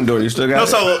with the oven door? You still got No, it?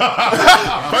 so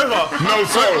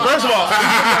first of all,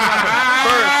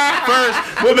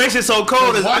 what makes it so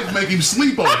cold His is wife make him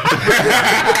sleep on it.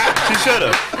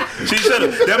 She should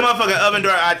have. That motherfucking oven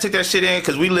door, I took that shit in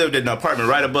because we lived in an apartment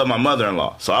right above my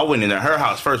mother-in-law. So I went into her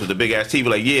house first with the big ass TV,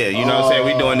 like, yeah, you know what I'm saying?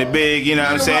 We doing it big, you know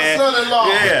what I'm saying?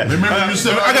 Yeah. Remember you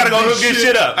said I gotta go hook this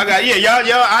shit up. Y'all,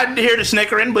 I hear the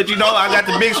snickering, but you know, I got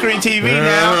the big screen TV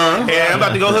now, and I'm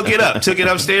about to go hook it up. Took it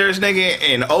upstairs, nigga,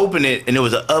 and opened it, and it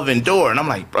was an oven door. And I'm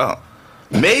like, bro,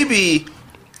 maybe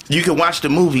you can watch the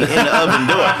movie in the oven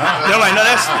door. They're like, no,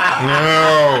 that's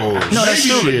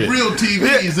stupid. Real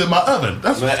TVs in my oven.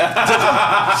 That's So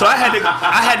I had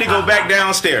to go back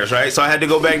downstairs, right? So I had to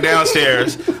go back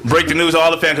downstairs, break the news to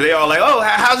all the fans because they all like, oh,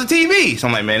 how's the TV? So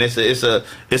I'm like, man, it's a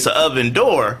oven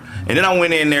door. And then I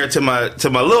went in there to my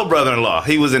little brother-in-law.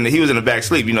 He was in the back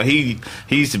sleep. You know, he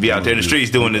used to be out there in the streets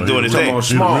doing his thing.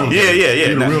 Small. Yeah.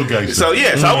 He the real gangster. So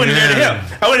I went in there to him.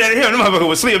 The motherfucker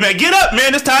was sleeping. Man, get up,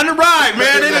 man. It's time to ride,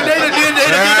 man. They did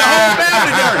the whole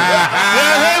family dirty.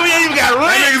 We ain't even got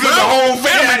rent. Niggas did the whole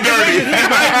family dirty. Leave me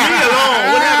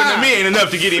alone. What happened to me ain't enough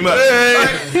to get him up.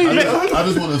 I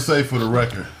just want to say for the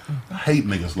record, I hate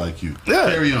niggas like you.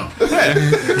 Yeah. Carry on.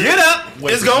 Get up.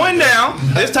 It's going down.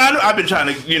 It's time I've been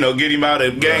trying to, get him out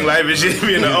of gang life and shit,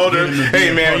 being older.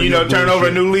 Hey, man, turn over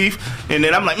a new leaf. And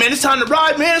then I'm like, man, it's time to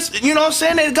ride, man. You know what I'm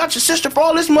saying? They got your sister for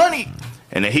all this money.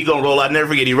 And then he gonna roll. I never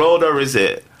forget. He rolled over and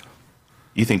said,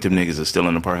 you think them niggas are still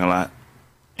in the parking lot?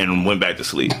 And went back to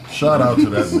sleep. Shout out to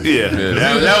that nigga. Yeah.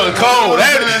 That was cold.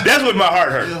 That's what my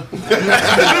heart hurt.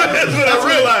 That's what I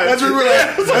realized. That's what we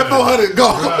realized. That 400 go.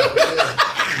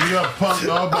 You got punked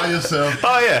all by yourself.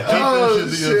 Oh, yeah. Keep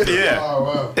that shit to yourself. Yeah. Oh,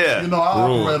 wow. Yeah. You know, I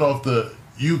operate off the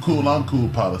you cool, I'm cool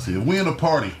policy. If we in a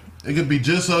party, it could be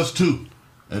just us two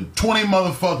and 20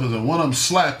 motherfuckers and one of them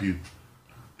slap you.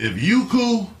 If you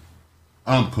cool,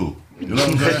 I'm cool. You know what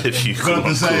I'm saying? If you but cool, at the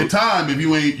I'm same cool. time, if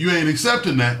you ain't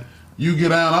accepting that, you get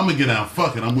down, I'm gonna get down.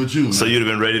 Fuck it, I'm with you. Man. So you'd have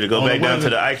been ready to go On back the down way to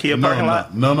the there- IKEA parking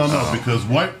lot? No, because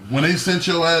when they sent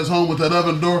your ass home with that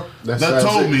oven door, That's that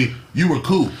told it. me you were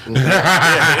cool. When you gave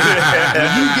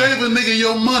a nigga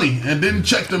your money and didn't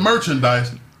check the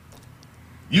merchandise,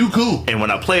 you cool. And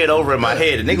when I play it over in my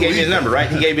head, and they gave me his number, right?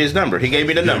 He gave me his number. He gave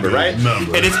me the number, right?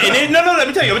 Number. And no, let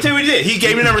me tell you what he did. He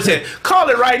gave me the number and said, call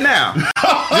it right now.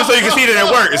 Just so you can see that it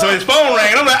worked. So his phone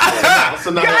rang, and I'm like,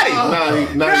 So now, got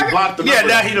him. now he blocked the number. Yeah,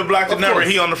 now he done blocked the Of number. course.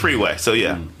 He on the freeway. So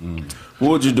yeah. What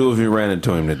would you do if you ran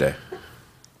into him today?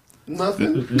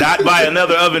 Nothing. Not by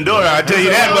another oven door, I tell you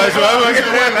that much.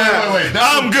 Wait.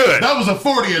 I'm good. That was a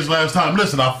 40-inch last time.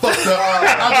 Listen, I fucked up.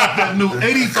 I got that new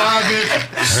 85-inch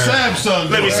Samsung.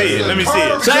 Let me see it.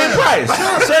 Same price.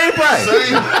 Same price.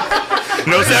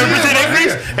 No 7%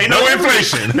 increase. Ain't no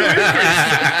inflation. Give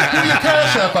your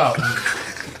cash app out.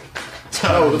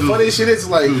 No, the funny shit is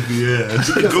like Yeah.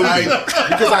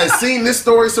 because I seen this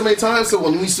story so many times. So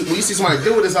when you see somebody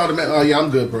do it, it's automatic. Oh yeah,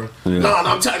 I'm good, bro. No,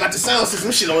 I got the sound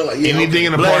system. Shit, I'm like, yeah, Anything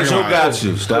in the Blaze, parking who lot. got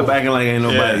you? Stop acting like ain't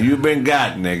nobody. Yeah. You been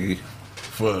got, nigga.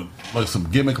 For like some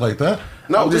gimmick like that.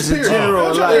 No, Just just in period. general,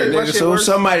 That's like, right. My nigga. shit So works.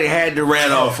 somebody had to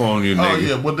rat off on you, Oh nigga.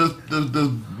 yeah, but this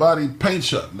body paint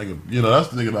shop, nigga. You know, that's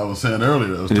the nigga that I was saying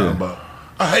earlier that was talking about.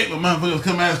 I hate when motherfuckers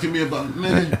come asking me about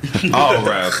nigga. All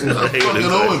right. I'm fucking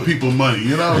owing people money,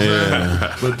 you know what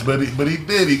I'm saying? But he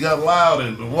did. He got loud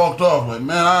and walked off. Like,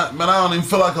 man, I don't even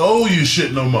feel like I owe you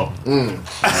shit no more.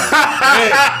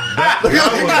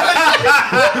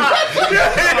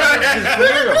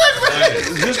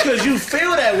 Just because you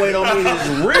feel that way don't mean it's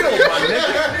real, my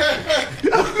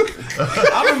nigga.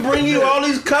 I've been bringing you all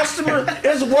these customers.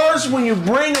 It's worse when you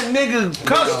bring a nigga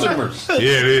customers. Yeah,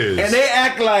 it is. And they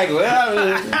act like,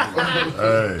 well,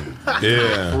 Hey,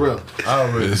 yeah. For real. I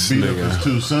already This beat nigga. up his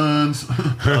 2 sons.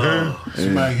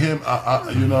 Smack him.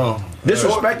 You know.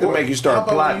 disrespect to make you How start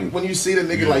about plotting. when you see the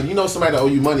nigga, like, you know somebody that owe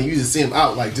you money, you just see him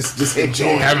out, like, just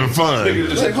enjoying. Having fun.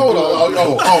 It's like, hold on.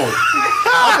 Oh.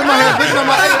 I put my hand thinking on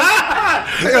my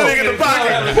That nigga in the pocket.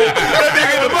 That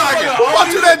nigga in the pocket.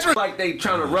 Watch you that drink. Like they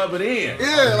trying to rub it in.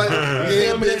 Yeah, like,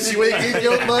 yeah, bitch, you ain't getting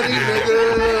your money,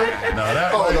 nigga. No,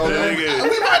 that Hold right on, there.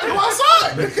 we might have to go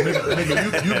outside.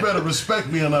 Nigga, you better respect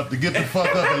me enough to get the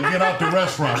fuck up and get out the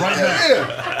restaurant right now.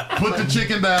 Yeah. Put the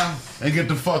chicken down and get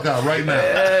the fuck out right now.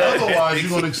 Otherwise,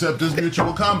 you're gonna accept this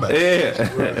mutual combat.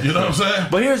 Yeah. You know what I'm saying?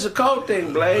 But here's the cold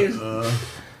thing, Blaze.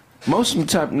 Most of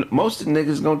the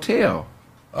niggas gonna tell.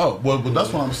 Oh, well, but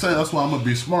that's what I'm saying. That's why I'm gonna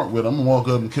be smart with it. I'm gonna walk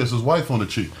up and kiss his wife on the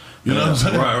cheek. You know what I'm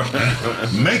saying?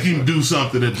 Right. Make him do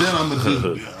something, and then I'm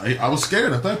gonna do. I was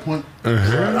scared at that point.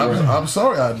 I'm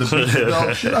sorry. I did the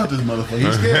dog shit out this motherfucker.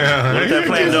 He's scared. What if that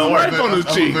plan don't work? I'm a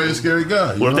very scary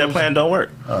guy. What if that plan don't work?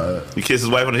 You kiss his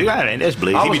wife on the cheek. Ain't that's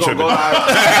Blaze. He be tripping.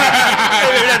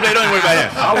 That Blaze, don't worry about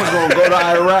him. I was gonna go to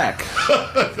Iraq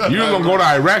You were gonna go to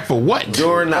Iraq for what?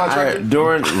 during right.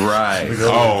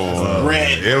 Oh,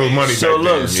 it was money. So back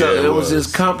look, then. so Yeah, it was this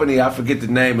company. I forget the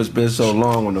name. It's been so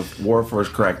long. When the war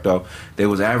first cracked off, they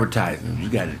was advertising. You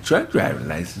got a truck driving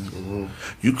license.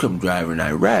 You come drive in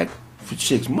Iraq for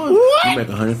 6 months. You make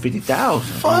 $150,000.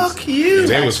 Fuck you.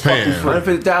 They was paying.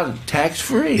 $150,000 tax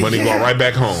free. Money going right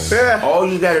back home. All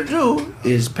you got to do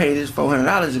is pay this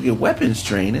 $400 to get weapons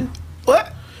training.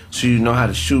 What? So you know how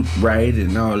to shoot right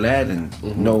and all that, and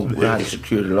know how to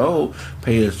secure the load.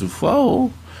 Pay us the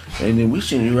 $400, and then we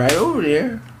send you right over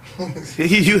there.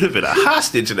 You'd have been a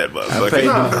hostage in that I motherfucker. paid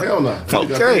Nah, hell no.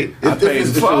 Okay. I paid If the it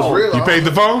was phone. real, You paid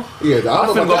the phone? Yeah, I I'm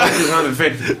don't know finna go about get this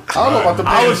that. $150. I don't know about the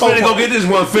I was finna go get this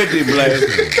 $150, Blaze.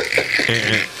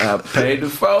 I paid the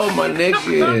phone, my Did the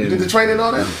nigga. training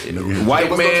on that?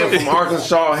 White man from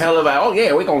Arkansas, hell of a, oh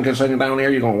yeah, we gonna get something down there.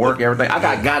 You gonna work everything. I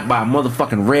got by a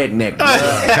motherfucking redneck. We gonna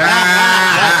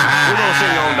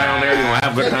send you on down there. You gonna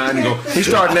have a good time. You go. He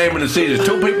started naming the cities.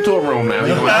 2 people to a room now.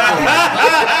 You gonna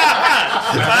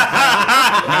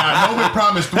Now, I know we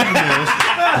promised 3 meals.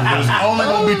 There's only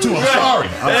gonna be 2. I'm sorry.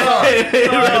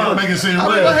 I'm making it seem I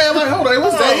real. was like, hold on, it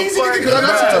was that easy?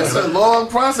 That's a long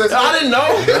process. I didn't know.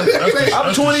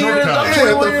 I'm 20 years old. I'm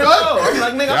 21 years old. I'm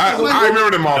like, nigga, I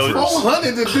remember them offers.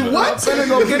 400 to do what? I'm finna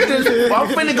go get this. I'm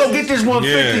finna go get this 150,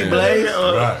 Yeah. Blaze.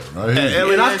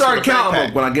 Right. And I start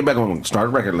counting. When I get back, I'm gonna start a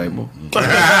record label.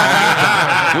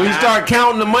 When you start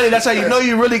counting the money, that's how you know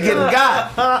you really getting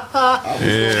got.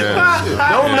 Yeah.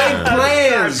 Don't make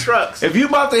plans. If you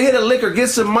about to hit a lick or get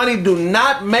some money, do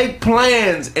not make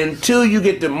plans until you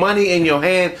get the money in your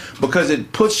hand, because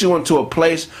it puts you into a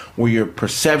place where your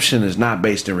perception is not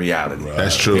based in reality.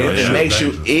 That's true. It makes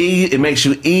you it makes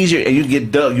you easier, and you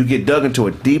get dug into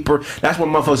a deeper. That's when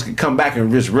motherfuckers can come back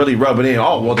and just really rub it in.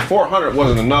 Oh well, the 400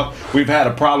 wasn't enough. We've had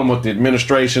a problem with the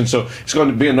administration, so it's going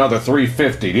to be another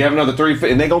 350. Do you have another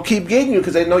 350? And they gonna keep getting you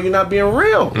because they know you're not being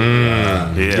real.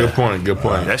 Yeah. Good point. Good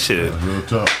point. That shit. Real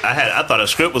tough. I thought a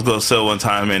script was gonna sell one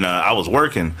time, and I was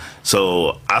working,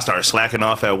 so I started slacking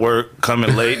off at work,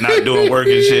 coming late, not doing work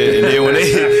and shit. And then when they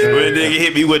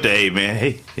hit me with the, hey man,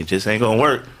 hey, it just ain't gonna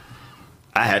work,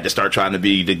 I had to start trying to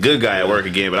be the good guy at work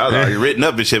again. But I was already written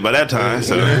up and shit by that time.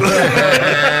 So I'm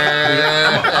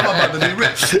about to be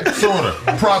rich. Sorta.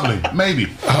 Probably. Maybe.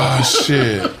 Oh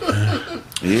shit.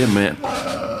 Yeah, man.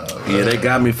 Yeah, they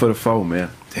got me for the phone, man.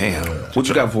 damn. What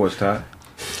you got for us, Ty?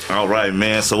 All right,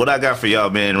 man. So what I got for y'all,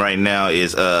 man, right now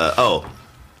is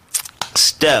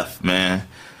Steph, man.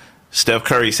 Steph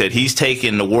Curry said he's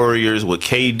taking the Warriors with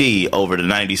KD over the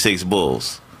 '96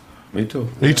 Bulls. Me too.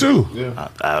 Me too.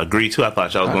 I agree too. I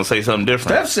thought y'all was gonna say something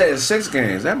different. Steph said 6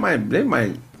 games. They might They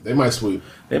might sweep.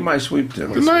 They might sweep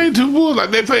them. The 92 Bulls, like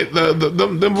they played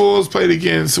them Bulls played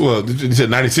against. Well, you said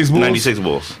 96 Bulls. 96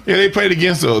 Bulls. Yeah, they played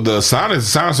against the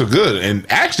Sonics. The Sonics are good, and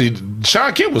actually,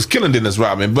 Sean Kemp was killing Dennis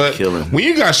Rodman. But when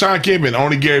you got Sean Kemp and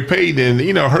only Gary Payton,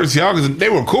 and Hersey Hawkins, they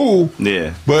were cool.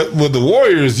 Yeah. But with the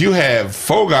Warriors, you have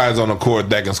 4 guys on the court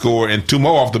that can score and 2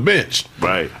 more off the bench.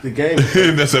 Right. The game.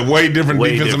 That's a way different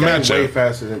defensive matchup. Way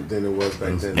faster than it was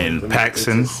back then. And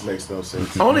Paxson. It just makes no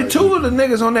sense. Only 2 of the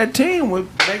niggas on that team would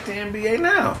make the NBA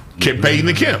now. Kemp, Payton,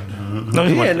 and Kemp. No,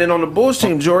 Yeah, and then on the Bulls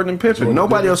team, Jordan and Pippen.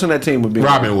 Nobody else on that team would be.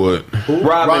 Robin would.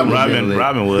 Robin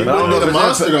would. He wouldn't be the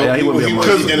monster though. Yeah, he wouldn't be a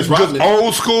monster. Because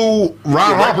old school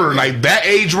Ron Harper, like that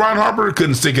age Ron Harper,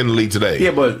 couldn't stick in the league today.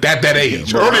 Yeah, but that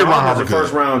age. But Earlier Ron was Harper the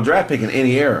first round draft pick in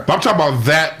any era. But I'm talking about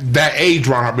that age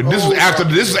Ron Harper. This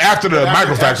is after the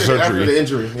microfracture surgery. After the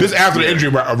injury. This is after the injury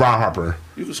Ron Harper.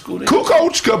 You could school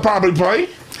Kukoc could probably play.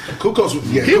 Kukoc,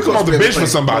 he'll come off the bench for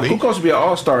somebody. Kukoc would be an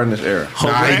all-star in this era.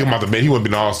 Nah, he come off the bench. He wouldn't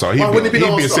be an all-star. Why wouldn't he be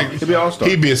an all-star? He'd be an all-star.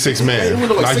 He'd be a 6-man,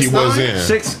 like he was in. He's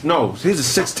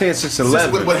a 6'10",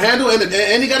 6'11". With handle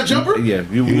and he got a jumper. Yeah,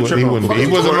 he wouldn't be. He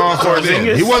wasn't an all-star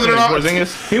then. He wasn't an all-star.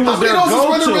 He was their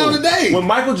go-to. When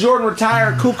Michael Jordan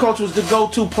retired, Kukoc was the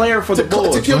go-to player for the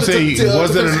Bulls. I'm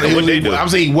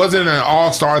saying he wasn't an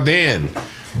all-star then.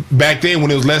 Back then, when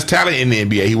there was less talent in the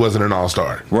NBA, he wasn't an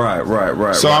all-star.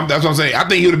 Right. So that's what I'm saying. I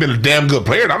think he would have been a damn good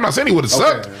player. I'm not saying he would have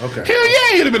sucked. Okay. Hell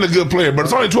yeah, he'd have been a good player. But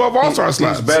it's only 12 all-star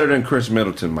slots. He's better than Chris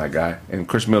Middleton, my guy. And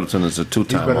Chris Middleton is a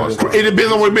 2-time all-star. It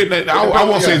depends on what I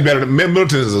won't say he's better.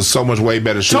 Middleton is a so much way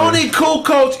better shooter. Tony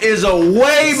Kukoc is a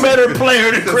way better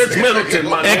player than Chris Middleton,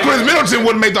 my and Chris Middleton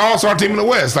wouldn't make the all-star team in the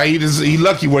West. Like he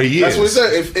lucky where he is. That's what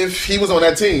he said. If he was on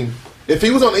that team, if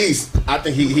he was on the East, I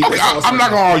think he. I'm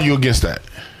not gonna argue against that.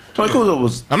 Tony Kukoc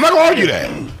was. I'm not gonna argue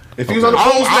that. If he was on the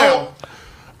Bulls now,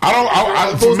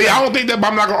 for me, I don't think that. But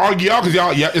I'm not gonna argue y'all because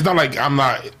y'all. Yeah, it's not like I'm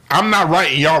not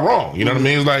right and y'all wrong. You know what I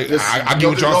mean? It's like I get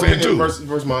what y'all saying too.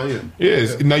 Versus mine,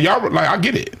 Yes. No, y'all like I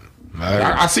get it.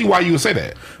 I see why you would say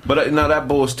that. But now that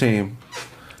Bulls team,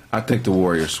 I think the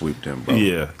Warriors sweep them, bro.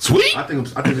 Yeah, sweep. I think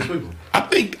they sweep them. I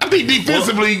think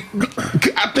defensively,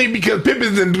 I think because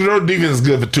Pippen's and their defense is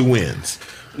good for 2 wins.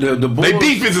 The Bulls, their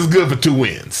defense is good for 2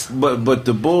 wins. But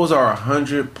the Bulls are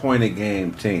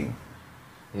 100-point-a-game team.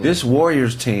 This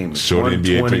Warriors team is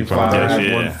 125,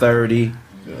 130.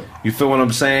 Yeah. You feel what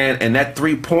I'm saying? And that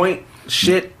 3-point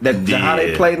shit, how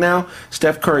they play now,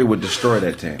 Steph Curry would destroy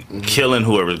that team. Killing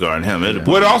whoever's guarding him.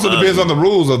 Well, it also depends on the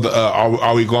rules of the.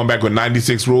 Are we going back with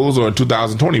 96 rules or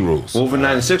 2020 rules? Well, for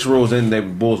 96 rules, then the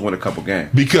Bulls win a couple games.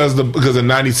 Because the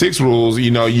 96 rules,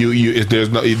 if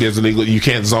there's illegal, you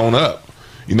can't zone up.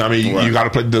 You know what I mean? Right. You got to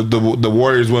play the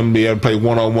Warriors wouldn't be able to play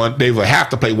 1-on-1. They would have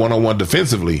to play 1-on-1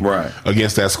 defensively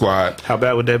against that squad. How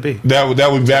bad would that be? That would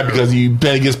be bad because you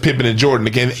play against Pippen and Jordan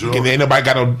again. Ain't nobody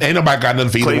got nothing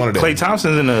for either one of them. Klay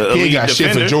Thompson's in a he ain't got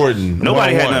defender. Shit for Jordan.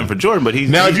 Nobody had nothing for Jordan, but he's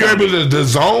now if you're able to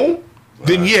zone.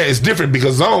 Then yeah, it's different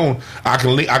because zone I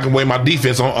can weigh my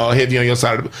defense on heavy on your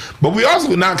side of it. But we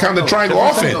also not count the triangle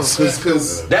offense.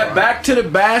 Because that back to the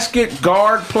basket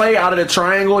guard play out of the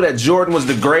triangle that Jordan was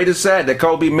the greatest at, that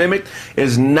Kobe mimicked,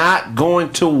 is not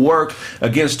going to work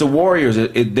against the Warriors.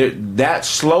 That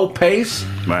slow pace,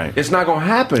 it's not going to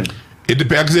happen. It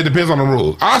depends on the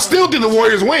rules. I still think the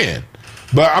Warriors win.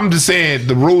 But I'm just saying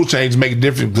the rule change make a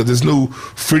difference because it's new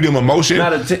freedom of motion.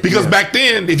 Because back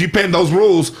then, if you pen those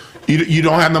rules, you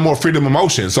don't have no more freedom of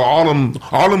motion. So all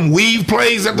them weave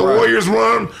plays that the Warriors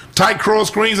run, tight cross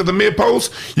screens at the mid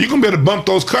post, you can be able to bump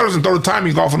those cutters and throw the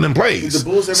timing off on them plays. The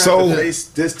Bulls ever have to face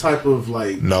this type of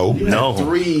no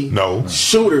 3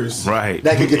 shooters that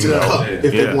can get to the cup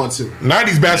if they want to.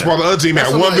 90s basketball, the other team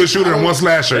had one good shooter and one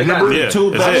slasher. Remember? The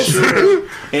 2 best shooters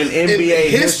in NBA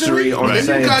history on the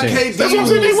same team. That's what I'm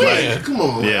saying. They win. Come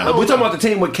on. Yeah. We're talking about the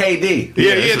team with KD.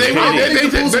 Yeah, they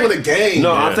win. The Bulls win a game.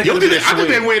 No, I think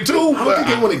they win too. I don't think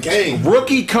they won a game.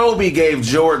 Rookie Kobe gave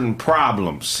Jordan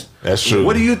problems. That's true.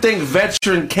 What do you think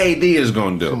veteran KD is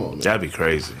going to do? Come on, man. That'd be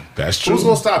crazy. That's true. Who's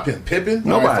going to stop him? Pippen?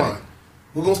 Nobody. Right,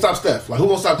 who's going to stop Steph? Who's going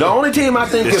to stop The only team I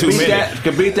think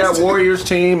could beat that Warriors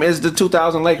team is the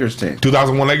 2000 Lakers team.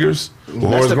 2001 Lakers?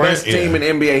 That's the best team in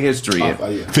NBA history.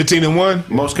 15-1?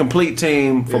 Most complete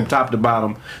team from top to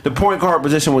bottom. The point guard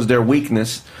position was their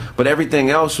weakness, but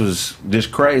everything else was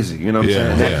just crazy. You know what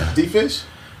I'm saying? D-Fish?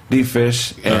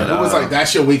 D-Fish. And it was like,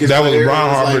 that's your weakest player. That was Ron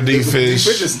Harper, D-Fish.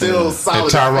 D-Fish is still solid. And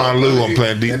Tyronn Lue on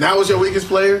playing D. And that was your weakest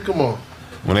player? Come on.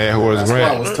 When they had Horace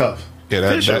Grant. That was tough. Yeah,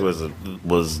 that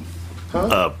was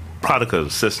a product of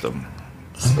the system.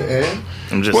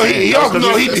 I'm just saying. He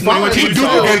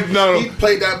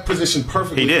played that position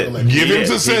perfectly. He did. Give him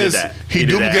success. He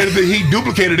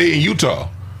duplicated it in Utah.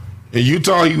 In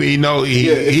Utah, he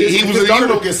was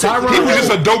just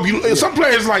a dope. Some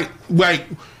players like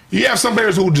you have some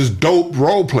players who are just dope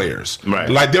role players. Right.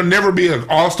 Like they'll never be an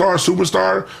all-star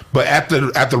superstar, but at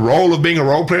the role of being a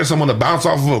role player, someone to bounce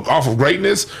off of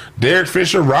greatness. Derek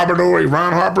Fisher, Robert Ory,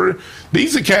 Ron Harper.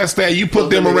 These are cats that you put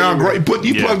them around great. Plug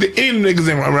the in niggas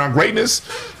in around greatness.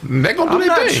 They're gonna do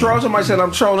their thing. Trolling. Somebody said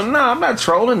I'm trolling. No, I'm not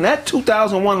trolling. That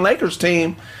 2001 Lakers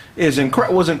team was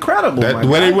incredible. That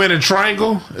way they win in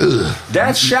triangle.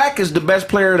 That Shaq is the best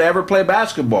player to ever play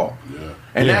basketball. Yeah.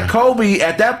 And that Kobe,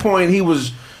 at that point, he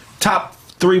was top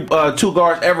 2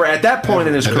 guards ever at that point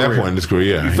in his career. At that point in his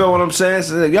career, yeah. You feel what I'm saying?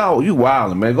 So, yo, you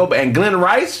wildin', man. Go back. And Glenn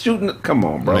Rice shooting. Come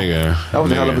on, bro. Nigga. That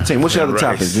was a hell of a team. What's your other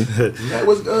topic, G? That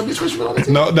was Mitch Richmond on the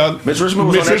team. No, Mitch Richmond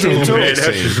was on that team too.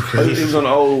 He was on the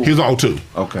old. He was on 02.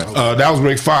 Okay. That was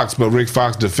Rick Fox, but Rick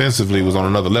Fox defensively was on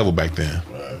another level back then.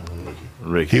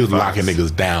 He was locking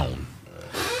niggas down.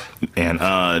 And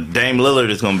Dame Lillard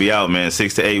is going to be out, man,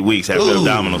 6 to 8 weeks after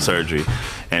abdominal surgery.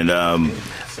 And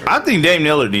I think Dame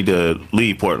Lillard need to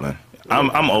leave Portland.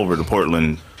 I'm over the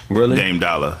Portland Dame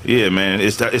Dollar. Yeah, man.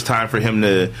 It's time for him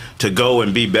to go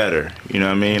and be better. You know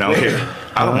what I mean?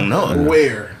 I don't know.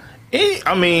 Where?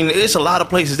 It's a lot of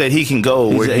places that he can go.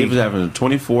 He was having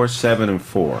 24, 7, and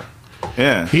 4.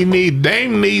 Yeah,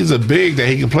 Dame needs a big that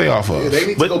he can play off of. Yeah, they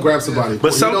need to go grab somebody.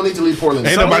 But you don't need to leave Portland.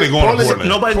 Ain't nobody going to Portland.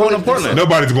 Nobody's going to Portland.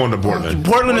 Nobody's going to Portland.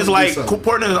 Portland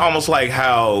is almost like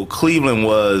how Cleveland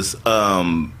was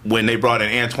when they brought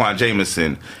in Antoine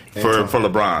Jameson for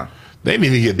LeBron. They need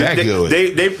to get that good.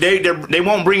 They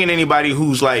won't bring in anybody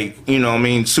who's like,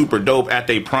 super dope at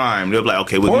their prime. They'll be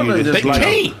like, okay, they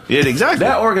can't. Yeah, exactly.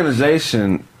 That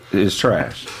organization is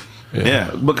trash.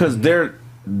 Yeah, because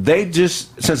they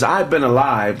just, since I've been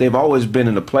alive, they've always been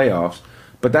in the playoffs,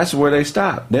 but that's where they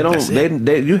stop. They don't.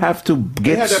 You have to get.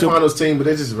 They had that finals team, but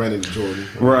they just ran into Jordan.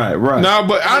 Right. No,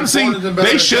 but honestly,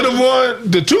 they should have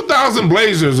won. The 2000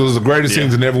 Blazers was the greatest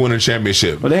team to never win a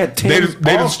championship. Well, they had 10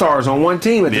 all-stars on one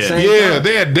team at the same time. Yeah,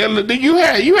 they had Deadlift. You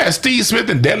had Steve Smith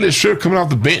and Deadlift Strip coming off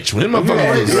the bench. When you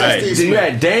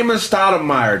had Damon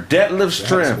Stoudemire, Deadlift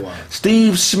Strength,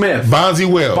 Steve Smith,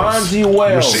 Bonzi Wells,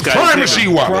 Prime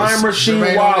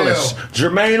Rasheed Wallace,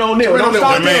 Jermaine O'Neal. Don't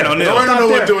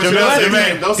say his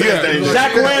name.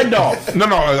 Zach Randolph. No,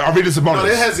 Arvidas Sabonis. No,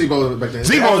 they had Zebo back then.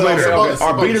 Zebo's later.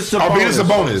 Arvidas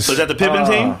Sabonis. Was that the Pippen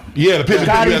team? Yeah, the Pippen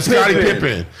team. Scottie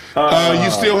Pippen.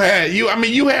 You still had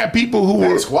you had people who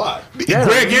were squad.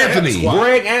 Greg Anthony.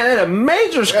 Greg Anthony, a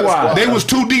major squad. They was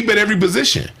too deep at every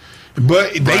position.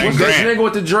 But this nigga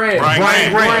with the dread,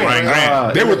 Brian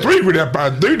Grant. They were three deep.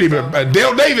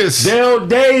 Dale Davis.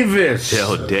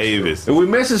 And we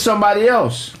missing somebody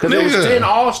else because there was 10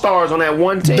 all-stars on that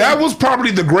one team. That was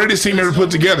probably the greatest team ever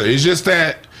put together. It's just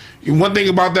that one thing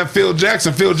about that Phil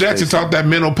Jackson taught that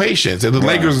mental patience, and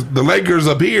the Lakers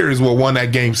up here is what won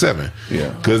that Game 7.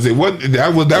 Yeah, because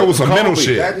that was some mental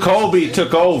shit. Kobe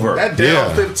took over. That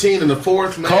down 15 in the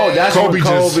fourth. Man. Kobe.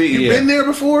 You been there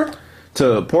before?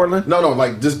 To Portland? No,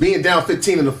 like just being down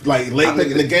 15 in the late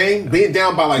in the game, being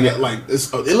down by it looked like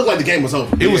the game was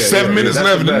over. It was 7 minutes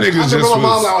left. The niggas just was. My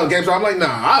mom out on the game, so I'm like,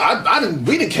 nah,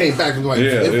 we didn't came back and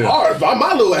if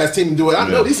my little ass team can do it, I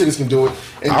know these niggas can do it.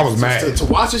 And I was mad to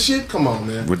watch this shit. Come on,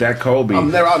 man. With that Kobe, I'll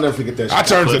never forget that shit. I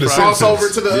turned to the Simpsons. Over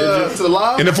to the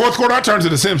live. In the fourth quarter, I turned to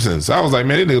the Simpsons. I was like,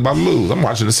 man, these niggas about to lose. I'm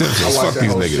watching the Simpsons. Fuck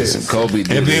these niggas. Shit. Kobe.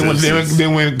 And then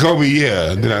when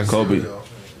Kobe, Kobe.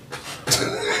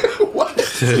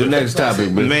 The next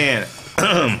topic, man.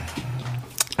 I'm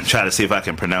trying to see if I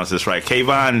can pronounce this right.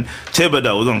 Kayvon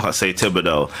Thibodeau, we're gonna say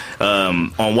Thibodeau,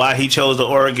 on why he chose the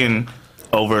Oregon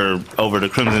over the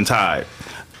Crimson Tide.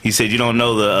 He said, "You don't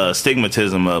know the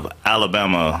stigmatism of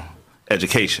Alabama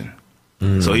education."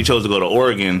 So he chose to go to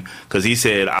Oregon because he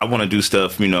said, "I want to do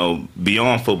stuff,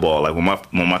 beyond football. Like when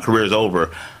my career is over,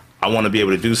 I want to be able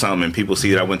to do something, and people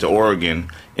see that I went to Oregon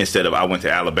instead of I went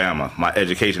to Alabama. My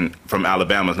education from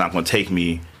Alabama is not going to take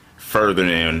me further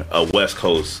than a West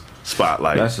Coast spot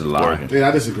like That's a lie. Oregon." Yeah,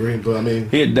 I disagree, but I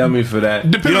mean, he a dummy for that.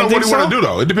 Depending on what he want to do,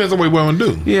 though. It depends on what he want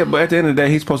to do. Yeah, but at the end of the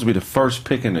day, he's supposed to be the first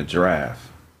pick in the draft.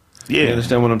 Yeah, you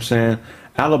understand what I'm saying?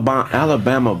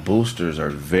 Alabama boosters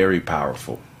are very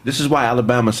powerful. This is why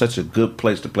Alabama is such a good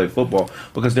place to play football,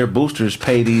 because their boosters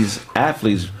pay these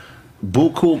athletes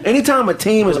buku. Anytime a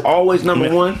team is always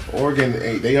number one, Oregon,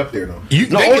 they up there though.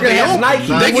 Oregon has Nike.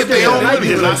 They get their own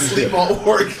money. Not sleep on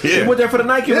Oregon. They went there for the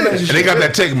Nike relationship. And they got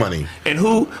that tech money. And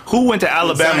who went to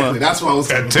Alabama? Exactly. That's what I was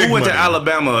saying. Who went to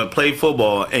Alabama and played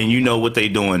football, and you know what they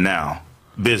doing now,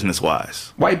 business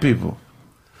wise? White people.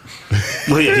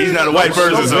 Well, yeah, he's not a white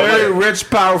person. So Very rich,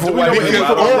 powerful white Because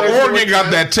people. Oregon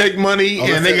got that tech money,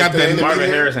 and they got that. Marvin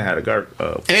Harrison had a guard.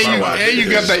 And you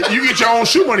got that. You get your own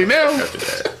shoe money now.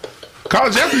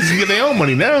 College athletes can get their own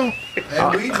money now.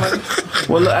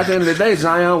 Well, look, at the end of the day,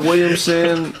 Zion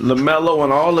Williamson, LaMelo,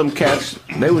 and all them cats,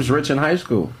 they was rich in high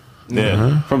school.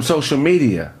 Yeah. From social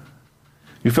media.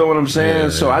 You feel what I'm saying? Yeah.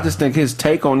 So I just think his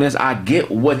take on this, I get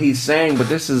what he's saying, but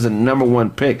this is a number one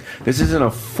pick. This isn't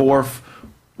a fourth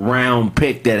round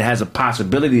pick that has a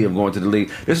possibility of going to the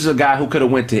league. This is a guy who could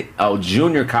have went to a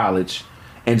junior college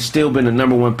and still been the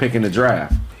number one pick in the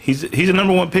draft. He's a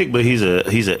number one pick, but he's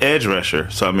an edge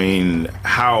rusher. So I mean,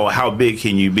 how big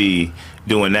can you be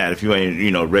doing that if you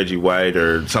ain't Reggie White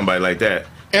or somebody like that?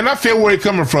 And I feel where he's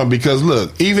coming from because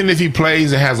look, even if he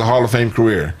plays and has a Hall of Fame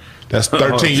career, that's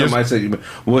 13 years. Somebody said,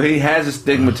 well, he has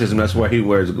astigmatism. That's why he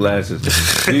wears glasses.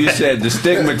 You said the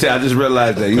stigmatism. I just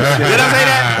realized that. Did I say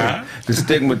that? The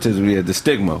stigmatism, yeah, the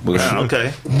stigma.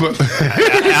 Okay.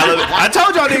 I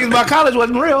told y'all niggas my college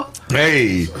wasn't real.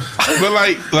 Hey,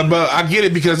 but I get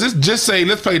it because just say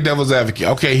let's play devil's advocate.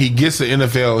 Okay, he gets the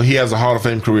NFL. He has a Hall of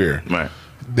Fame career. Right.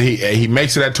 He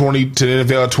makes it at 20 to the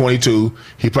NFL at 22.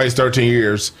 He plays 13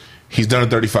 years. He's done at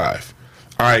 35.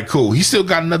 All right, cool. He still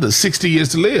got another 60 years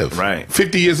to live. Right.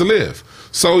 50 years to live.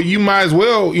 So you might as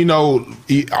well,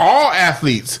 all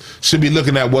athletes should be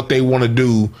looking at what they want to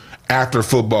do after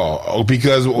football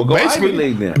because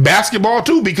basically basketball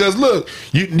too. Because look,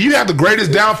 you have the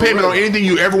greatest down payment on anything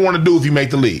you ever want to do if you make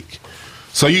the league.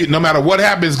 So no matter what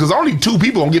happens, because only 2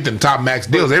 people gonna get them top max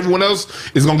deals. Everyone else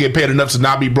is gonna get paid enough to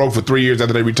not be broke for 3 years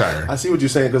after they retire. I see what you're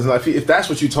saying because if that's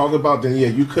what you're talking about, then yeah,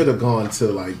 you could have gone to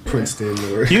like Princeton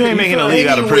or you ain't making the league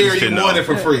out of Princeton. You won it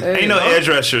for free. Ain't no edge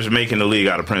rushers making the league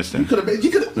out of Princeton. You could have made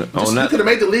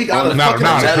the league out of fucking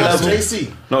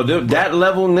JC. No, that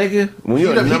level, nigga. When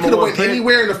you're he could have went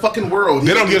anywhere in the fucking world.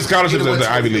 They don't give scholarships at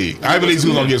the Ivy League. Ivy League's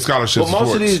who's gonna give scholarships. But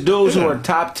most of these dudes who are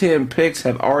top 10 picks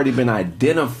have already been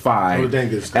identified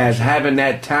as having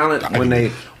that talent when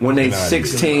they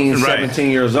 16, 17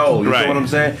 years old. You know what I'm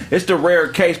saying? It's the rare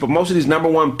case, but most of these number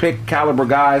one pick caliber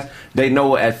guys, they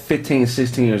know at 15,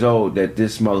 16 years old that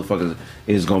this motherfucker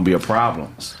is going to be a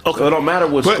problem. Okay. So it don't matter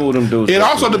what school them dudes. It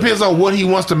also depends on what he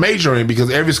wants to major in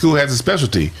because every school has a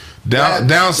specialty.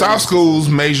 Down south schools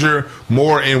major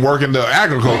more in working the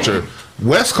agriculture.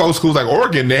 West Coast schools like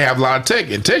Oregon, they have a lot of tech,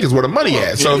 and tech is where the money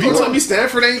at. So if you tell me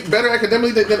Stanford ain't better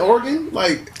academically than Oregon,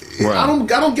 like I don't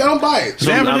buy it. He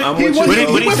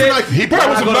probably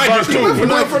wants some Nikes too.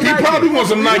 He probably wants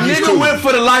some Nikes too. Nigga went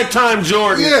for the lifetime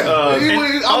Jordan. Yeah, I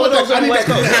need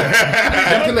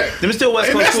that. Them still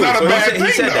West Coast schools. That's not a bad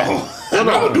thing though.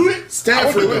 I would do it.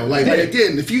 Stanford though, like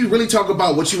again, if you really talk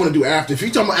about what you want to do after, if you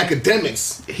talking about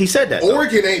academics, he said that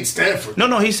Oregon ain't Stanford.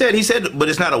 No, he said, but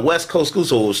it's not a West Coast school,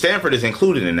 so Stanford is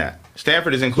included in that.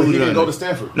 Stanford is included. But he didn't go to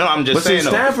Stanford. No, I'm just saying.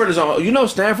 Stanford is on.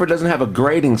 Stanford doesn't have a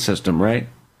grading system, right?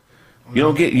 You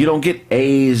don't get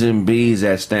A's and B's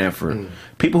at Stanford.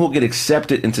 People who get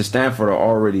accepted into Stanford are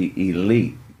already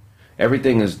elite.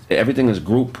 Everything is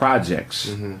group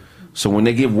projects. So when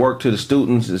they give work to the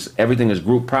students, everything is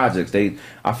group projects.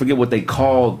 I forget what they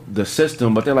call the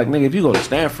system, but they're like, nigga, if you go to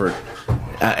Stanford,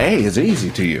 A is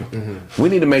easy to you. We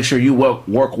need to make sure you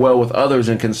work well with others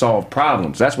and can solve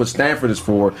problems. That's what Stanford is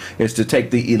for, is to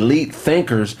take the elite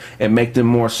thinkers and make them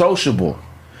more sociable.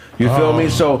 You feel me?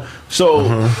 So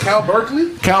Cal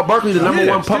Berkeley, the number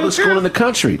one public school in the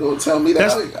country. Don't tell me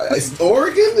that it's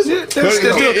Oregon.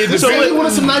 So he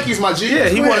wanted some Nikes, my G. Yeah,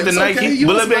 he wanted the Nike.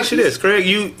 But let me ask you this, Craig.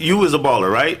 You was a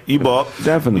baller, right? You ball.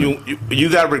 Definitely. You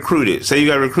got recruited. Say you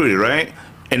got recruited, right?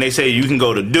 And they say you can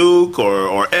go to Duke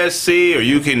or SC or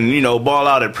you can ball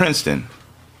out at Princeton.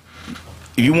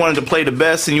 If you wanted to play the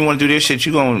best and you want to do this shit,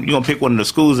 you gonna pick one of the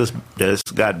schools that's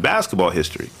got basketball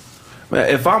history.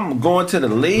 If I'm going to the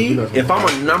league, if I'm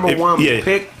a number one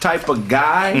pick type of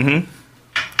guy,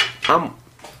 I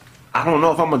don't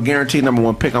know if I'm a guaranteed number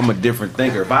one pick. I'm a different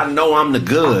thinker. If I know I'm the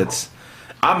goods,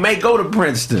 I may go to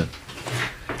Princeton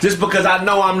just because I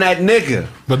know I'm that nigga.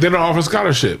 But they don't offer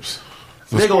scholarships.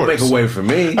 They gonna make a way for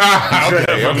me. Okay.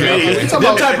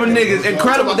 Them type of niggas,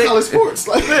 incredible. College sports,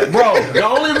 bro. The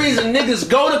only reason niggas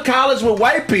go to college with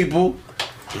white people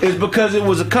is because it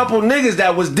was a couple niggas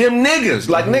that was them niggas.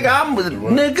 Like, nigga, I'm a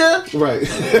nigga. Right.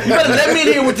 You better let me in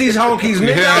here with these honkies,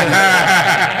 nigga.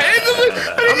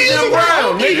 I'm Jim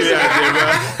Brown,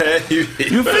 nigga.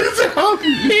 You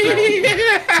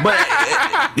But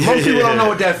most people don't know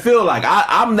what that feel like.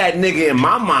 I'm that nigga in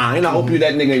my mind. I hope you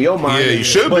that nigga in your mind. Yeah, you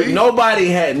should but be.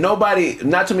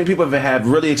 Not too many people have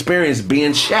really experienced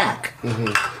being Shaq.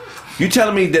 You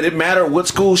telling me that it mattered what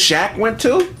school Shaq went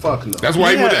to? Fuck no. That's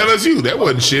why he went to LSU. That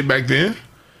wasn't shit back then.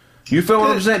 You feel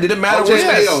what I'm saying? Did it matter OJ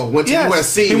what? Mayo went to Yes.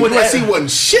 USC. He went USC wasn't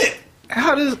shit.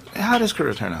 How does his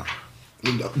career turn out?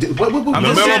 When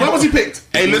saying- was he picked?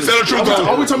 Hey, let's tell the truth.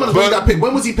 All we talking about is when he got picked.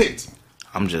 When was he picked?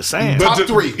 I'm just saying. But Top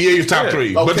three. Yeah, he's top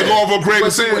three. But to go off what Craig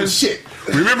was USC wasn't saying,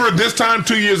 shit. remember this time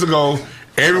 2 years ago,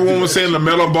 everyone was saying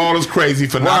LaMelo Ball is crazy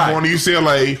for not Right. going to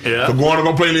UCLA, Yeah. for going to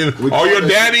go play. Oh, your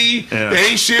daddy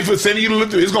ain't shit for sending you to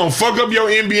Lithuania. It's going to fuck up your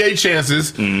NBA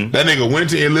chances. That nigga went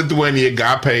to Lithuania,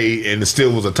 got paid, and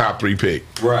still was a top 3 pick.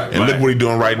 Right. And look what he's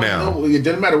doing right now. No, it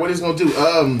doesn't matter what he's gonna do.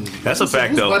 That's a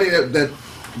fact, though. Buddy that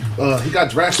he got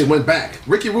drafted, went back.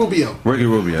 Ricky Rubio. Ricky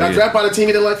Rubio Got drafted by the team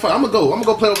he didn't like. Fuck, I'm gonna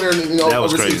go play over there. And, That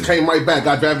was overseas. crazy. Came right back.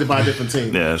 Got drafted by a different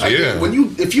team. Yeah, Like, yeah.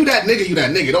 if you that nigga, you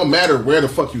that nigga. It don't matter where the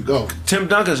fuck you go. Tim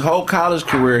Duncan's whole college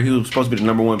career, he was supposed to be the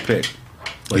 #1 pick.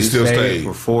 But He still stayed.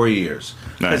 for 4 years.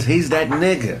 Because Nice. he's that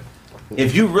nigga.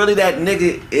 If you really that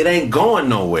nigga, it ain't going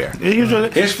nowhere.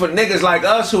 It's for niggas like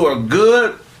us who are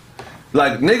good.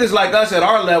 Like niggas like us at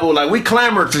our level, like we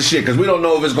clamor to shit because we don't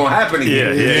know if it's gonna happen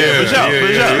again. For sure.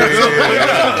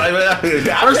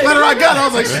 First letter I got, I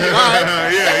was like, shit, all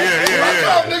right.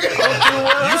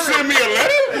 You sent me a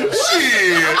letter?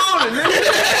 Shit.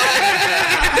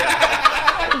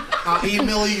 I'll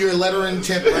email you your letter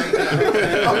intent right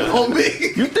now. On me.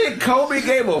 You think Kobe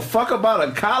gave a fuck about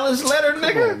a college letter,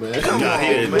 nigga? Come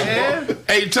on, man.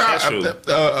 Hey, Tom, true.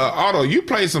 Otto, you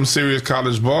played some serious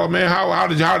college ball, man. How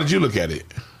did you look at it?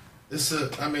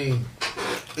 I mean,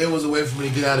 it was a way for me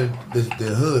to get out of the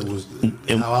hood. Was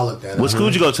how I looked at it. What school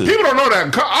did you go to? People don't know that.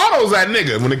 Otto's that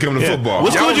nigga when it comes to football.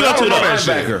 What school did you go to? Y'all don't know though? that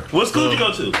shit. Linebacker. What school did you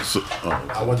go to?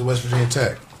 I went to West Virginia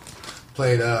Tech.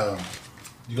 Played.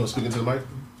 You gonna speak into the mic?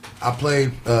 I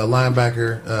played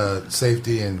linebacker,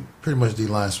 safety, and pretty much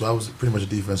D-line. So I was pretty much a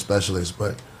defense specialist,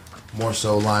 but more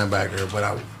so linebacker. But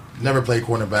I never played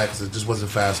cornerback because it just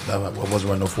wasn't fast enough. I wasn't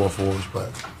running no 4.4s, but.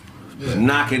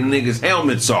 Knocking niggas'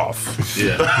 helmets off.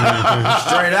 Yeah.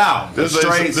 Straight out. This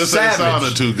Straight ain't sounding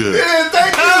savage. too good. Yeah,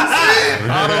 thank you.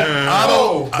 I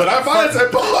don't. But I find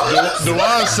that ball.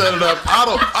 Dewan set it up.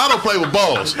 I don't play with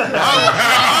balls. I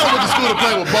went to school to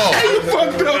play with balls.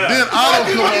 Then I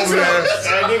don't come over there.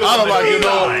 I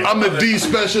don't I'm the D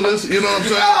specialist. You know what I'm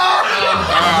saying?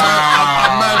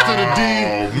 I'm master the D.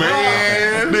 Oh,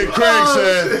 man. Then Craig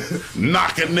said,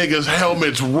 knocking niggas'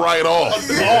 helmets right off.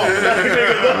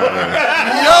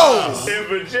 Yo! In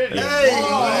Virginia.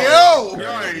 Yo!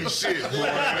 Y'all ain't shit, boy. See,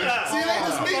 they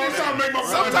just mean it. Trying to make my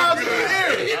Sometimes it be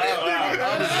there.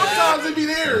 Sometimes it be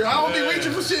there. I don't be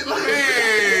reaching for shit like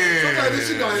that. Sometimes this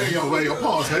shit go, hey, yo,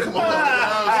 pause, man. Come on.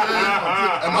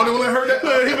 Am I the one that heard that?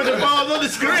 He put the balls on the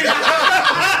screen.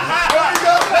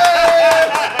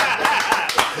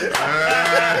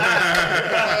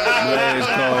 Blaze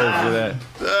cold for that.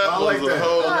 I like that.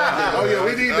 Oh, yeah,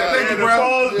 we need that. Thank you,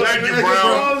 bro. Thank you,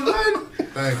 Brown.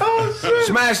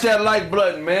 Smash that like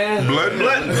button, man. Blood.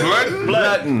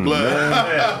 Button. You looking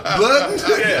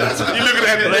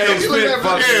at that Blaze nigga? spit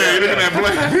fucking. Yeah, you looking at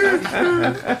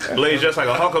Blake. Blaze just like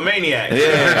a Hulkamaniac.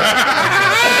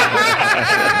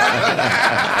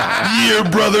 Yeah,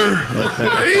 brother.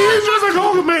 He's just like a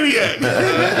Hulkamaniac.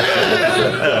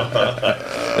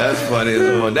 That's funny.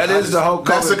 That is the whole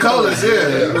That's the colors,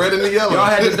 yeah. Red and the yellow. Y'all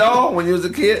had the doll when you was a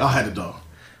kid? I had the dog.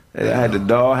 I had the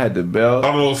doll, had the belt.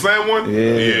 On the little same one?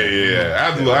 Yeah.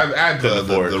 I had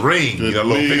the ring. You know,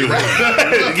 little figure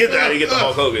ring. Get that. You get the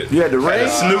Hulk Hogan. You had the ring?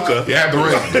 Snooker. You had the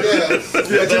ring.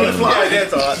 Yeah, Jimmy Fly.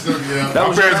 That's all. That My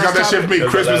was parents your got that shit for me.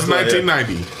 That's Christmas the last one,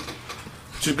 1990.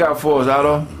 What you got for us,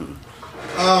 Otto?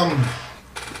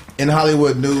 In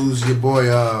Hollywood news, your boy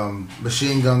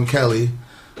Machine Gun Kelly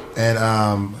and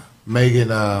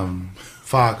Megan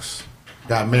Fox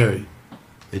got married.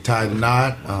 They tied the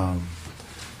knot.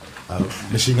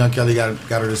 Machine Gun Kelly got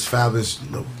her this fabulous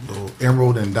little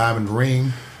emerald and diamond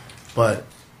ring, but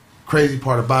crazy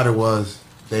part about it was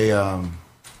they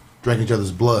drank each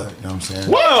other's blood. You know what I'm saying?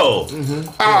 Whoa!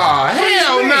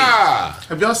 Hell nah.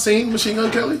 Have y'all seen Machine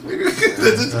Gun Kelly?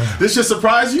 This should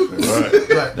surprise you?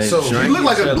 Right. So You look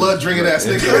like a blood drinking ass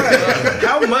nigga.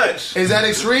 How much? is that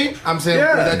extreme? I'm saying is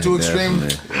that too extreme?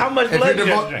 Definitely. How much If blood you're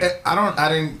did you devo- drink? I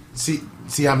didn't see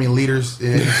how many liters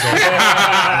it is. So.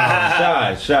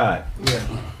 Shy. Yeah.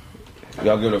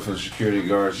 Y'all give it up for the security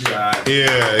guard. Shy.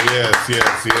 Yes.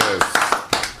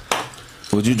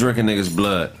 Would you drink a nigga's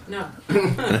blood? No.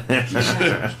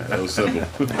 That was simple.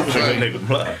 Nigga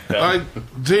blood. Like,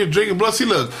 drinking blood. See,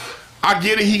 look, I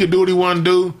get it. He can do what he want to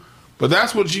do. But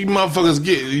that's what you motherfuckers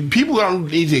get. People don't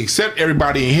need to accept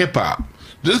everybody in hip-hop.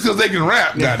 Just because they can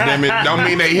rap, goddammit, don't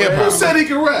mean they hip-hop. Who said he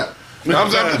can rap? I'm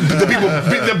saying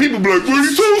the people be like, well, he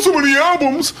sold so many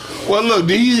albums. Well, look,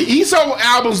 he sold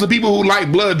albums to people who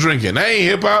like blood drinking. That ain't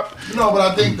hip hop. No, but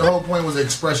I think the whole point was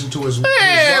expression to his wife.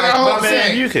 whole-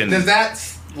 man, you can- Does that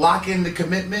lock in the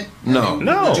commitment? No.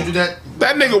 Would you do that?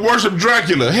 That nigga worship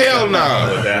Dracula. Hell no.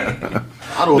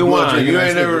 I don't blood Duane, drinking you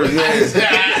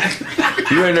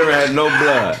ain't never had no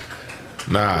blood.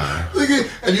 Nah.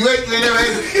 And you ain't never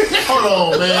had.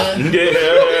 Hold on,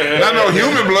 man. Not no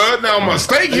human blood. Now my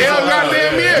steak. Hell,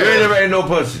 goddamn You ain't yeah. never had no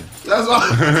pussy. That's all.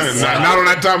 not on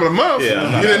that time of the month. Yeah,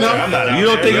 I'm not, You didn't know? I'm not You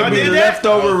don't think Y'all it'd be did that?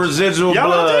 leftover residual Y'all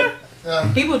blood? out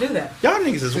there? People do that. Y'all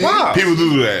niggas is wild. People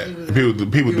do that.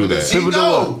 People do that. See, People do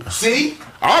no. See?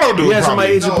 Auto do You it had somebody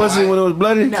probably. eat your pussy when it was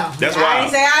bloody? No, That's I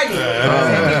wild. didn't say I did. I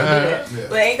said people do that.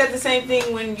 But ain't that the same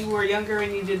thing when you were younger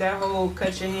and you did that whole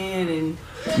cut your hand and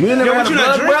You ain't never Yo, had but a you not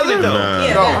blood drinking brother? it, though. Nah.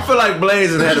 yeah, I feel like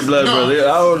Blazing had a blood brother.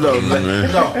 I don't know.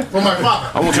 Man. No, for my father.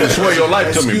 I want you to swear your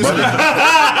life to me, Excuse brother.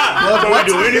 Before we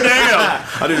do anything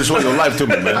else. I need to swear your life to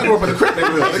me, I man. grew up in the crib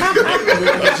neighborhood.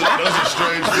 That's a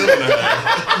strange feeling to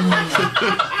have.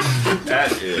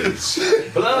 That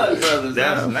is. Blood brothers.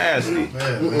 That's nasty.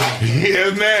 Yeah,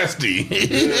 it's nasty.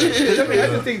 I mean, I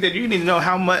just think that you need to know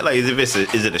how much. Like, is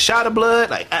it a shot of blood?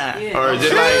 Like, Yeah. or is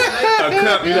it like a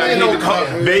cup? You like, need to call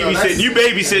babysitting. You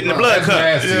babysitting the blood cup.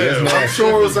 I'm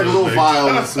sure it was like a little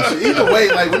vial or some shit. Either way,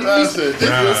 like when you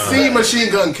see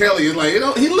Machine Gun Kelly, it's like,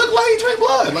 he looked like he drank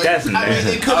blood. Like, That's I mean,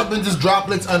 nasty. it could have been just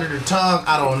droplets under the tongue.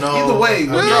 I don't know. either way,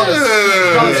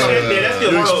 That's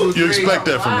still gross. You expect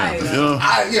that from him, you know?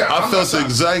 I felt the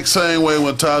exact same way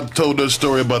when Todd told that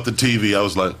story about the TV. I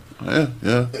was like, yeah.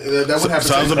 that would happen.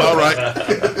 Sounds about right.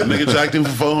 Nigga jacked him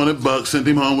for $400, sent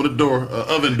him home with a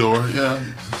oven door. Yeah,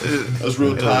 that's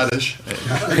real Toddish.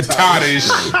 Toddish.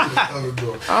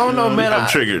 I don't know, man. I'm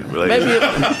triggered. Like, Maybe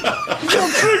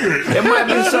it might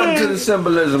be something to the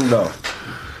symbolism, though.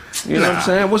 You know what I'm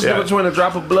saying? What's the difference between a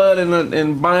drop of blood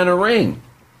and buying a ring?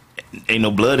 ain't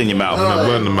no blood in your mouth. No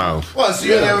blood in the mouth. Well, so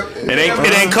you never, It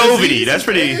ain't COVID-y. That's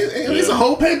pretty. It's a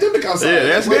whole pandemic outside. Yeah,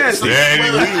 that's nasty.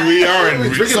 Yeah, we are in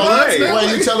Drinking So blood.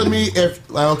 well, you telling me if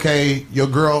like, okay, your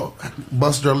girl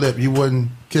busted her lip, you wouldn't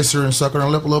kiss her and suck her on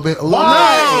her lip a little bit? No!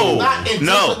 Not intentionally,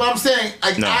 No. but I'm saying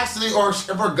like No. accidentally or if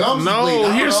her gums bleed. I No,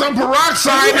 don't here's know. some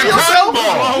peroxide and cotton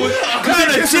ball. What kind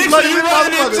of chicks are you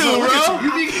running into, bro?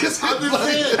 You be kissing I'm just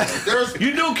saying, there's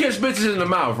You do kiss bitches in the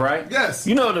mouth, right? Yes.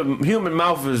 You know the human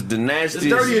mouth is the nastiest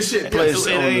dirty as shit. place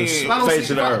Yeah, on it the ain't- I don't face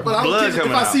see, of the earth. but I don't Blood kiss it. If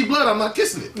coming I out. see blood, I'm not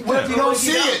kissing it. what if you don't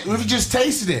see it? What if you just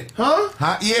tasted it? Huh?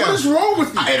 Yeah. What is wrong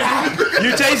with you?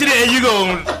 You tasted it and you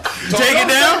gon' take it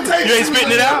down? You ain't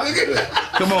spitting it out?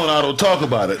 Come on, Otto, talk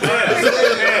about it.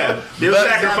 Yeah. There's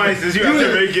sacrifices you have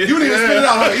to make it. You didn't even spit it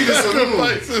out, huh? You just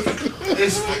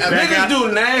Niggas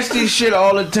do nasty shit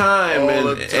all the time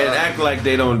and act like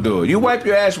they don't do it. You wipe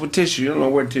your ass with tissue, you don't know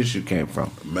where tissue came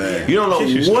from. Man. You don't know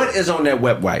what is on that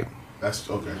wet wipe. That's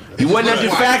okay. You wasn't at the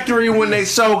factory when they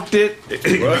soaked it. That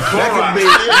could be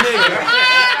nigga.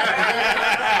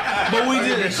 But we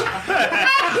just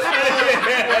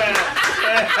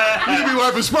You be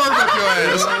wiping sperm up your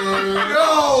ass.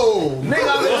 No.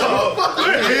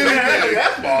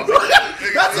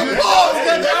 That's a pause.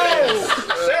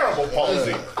 Cerebral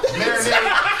palsy.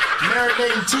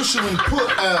 Marinating tissue and put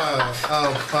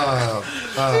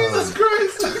Jesus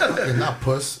Christ. okay, not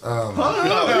puss. Not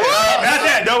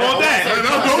that. Don't want that.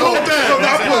 Don't want that.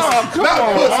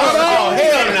 Oh,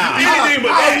 hell no. Anything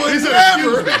but that. He said,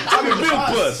 excuse me. I'm a big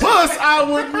puss. Puss, I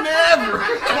would never.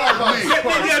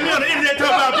 They got me on the internet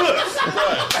talking about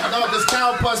puss. No, this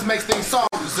cow puss makes things soft.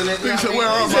 So that, He said, where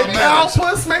are He my said manners?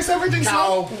 Puss makes everything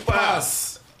cow soft. puss.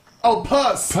 Oh,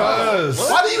 puss. Puss.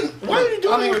 Why do you do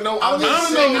I don't even know. I don't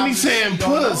know Let me saying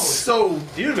puss. So,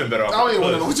 You'd have been better off. I don't even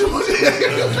want to know what you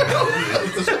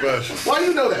Why do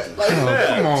you know that? Like,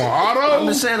 Come on, I'm Otto.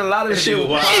 just saying a lot of shit.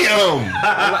 Damn.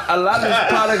 A lot of the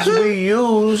products we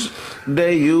use,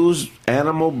 they use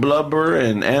animal blubber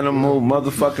and animal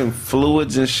motherfucking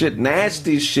fluids and shit,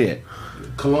 nasty shit.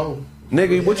 cologne.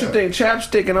 Nigga, what you think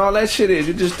chapstick and all that shit is?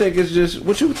 You just think it's just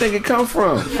what you think it come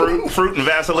from? Fruit and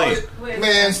Vaseline.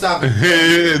 Man, stop it.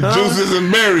 Juices and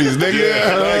berries, nigga.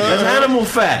 That's animal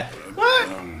fat.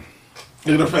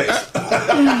 In the face.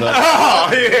 Oh,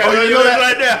 yeah. you know that?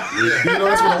 right there. You know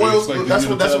that's what the oil. That's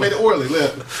what made it oily.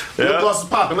 Look, lip gloss is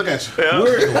popping. Look at you.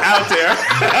 Yeah. Out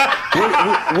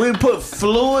there. We put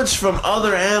fluids from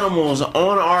other animals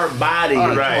on our body All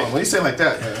right, Right. come on. When you say it like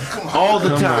that, man, come on. all the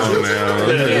time.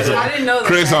 I didn't know that.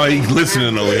 Chris, he's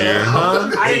listening over here.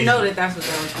 I didn't know that that's what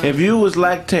that was. If you was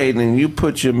lactating and you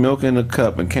put your milk in a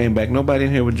cup and came back, nobody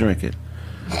in here would drink it.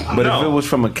 But if it was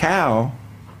from a cow,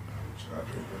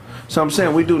 so I'm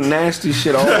saying we do nasty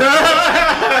shit all the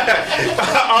time.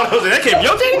 All those that came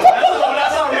your team.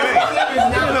 That's all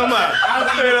No mind.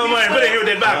 No mind. Put it here with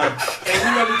that back. And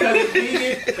you know, because it's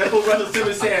vegan, that's what Russell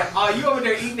Simmons said. Oh, you over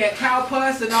there eating that cow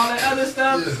pus and all that other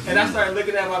stuff? And I started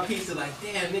looking at my pizza like,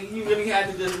 damn, nigga, you really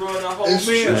had to just ruin the whole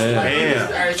meal.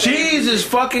 Like, Cheese is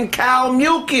fucking cow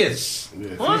mucus.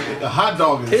 The hot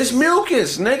dog is It's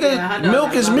mucus, nigga. Yeah, hot dog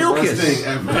Milk is got a lot the mucus. best thing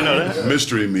ever.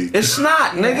 Mystery meat. It's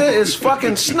snot, nigga. It's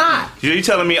fucking snot. You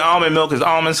telling me almond milk is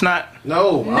almond snot?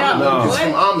 No, it's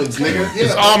from almonds, nigga.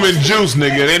 It's almond juice,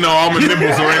 nigga. It ain't no almond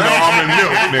nipple, so ain't no almond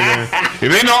milk, nigga.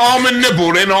 If ain't no almond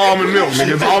nipple, there ain't no almond milk,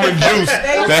 nigga. It's almond juice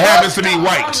that happens to be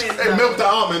white. Hey, milk the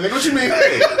almond, nigga. What you mean?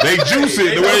 They juice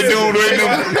it the way they do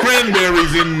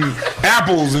cranberries and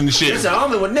apples and shit. It's an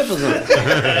almond with nipples on it.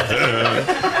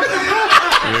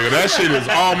 Nigga, that shit is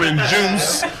almond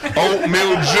juice,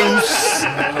 oatmeal juice.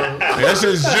 That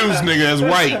shit's juice, nigga. It's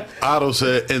white. Otto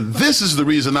said, and this is the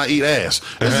reason I eat ass.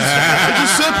 It's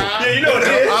just simple. Yeah, you know what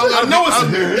it is. I know what's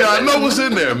in there. Yeah, I know what's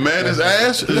in there, man. It's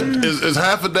ass. It's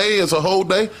half a day. It's a whole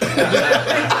day.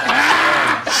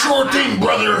 Sure thing,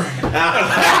 brother.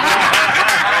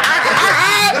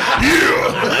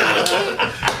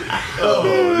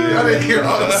 I didn't hear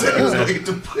all the saying. He was gonna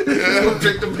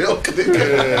drink the milk.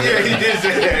 Yeah, he did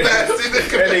say that. Nasty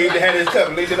nigga. And he had his cup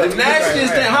and leaned it up. The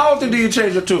nastiest thing. How often do you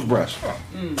change your toothbrush?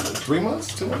 3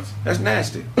 months? 2 months? That's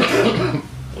nasty.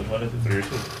 Which one is it? 3 or 2?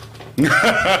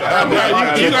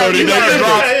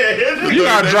 You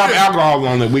gotta drop alcohol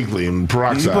on it weekly and You're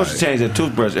peroxide. supposed to change that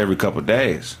toothbrush every couple of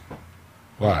days.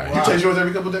 Why? You change yours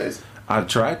every couple of days? I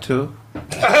try to.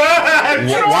 Why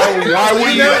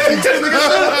would you? We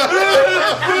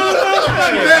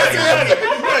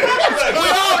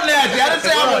all nasty. I didn't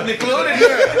say I wasn't included.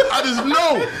 I just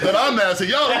know that I'm nasty.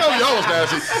 Y'all know y'all was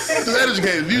nasty. Just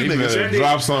educated you You niggas. better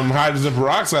drop some hydrogen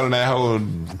peroxide on that hole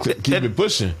and keep it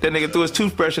pushing. That nigga threw his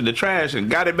toothbrush in the trash and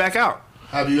got it back out.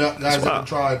 Have you guys ever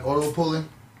tried oil pulling?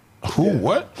 Who?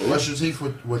 What? Brush your teeth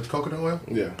with coconut oil?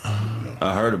 Yeah.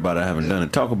 I heard about it. I haven't done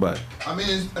it. Talk about it. I mean,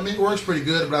 it works pretty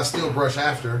good, but I still brush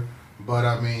after. But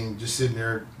I mean, just sitting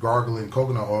there gargling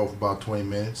coconut oil for about 20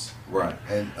 minutes. Right.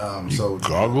 And so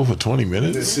Gargle for 20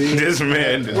 minutes? See? This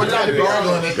man. we're not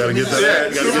gargling it. Gotta get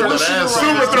that. Gotta get that ass.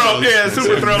 Super throat. Yeah,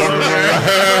 super throat. Super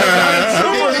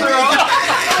throat.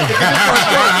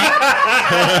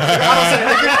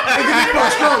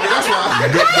 Stronger, that's why.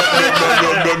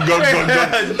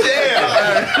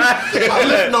 My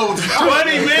lip nodes.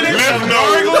 20 minutes of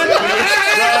gargling.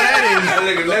 That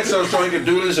nigga next time so he can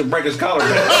do this and break his collar.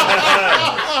 He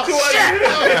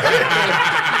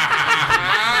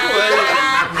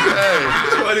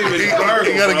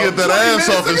gotta get that ass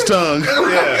off his tongue.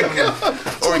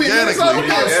 Organically.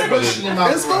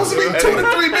 It's supposed to be 2 to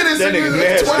 3 minutes. That nigga's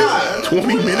nasty.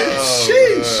 20 minutes?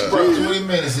 Sheesh. Bro, 20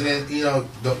 minutes, and then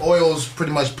the oils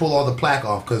pretty much pull all the plaque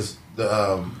off because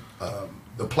the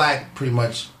plaque pretty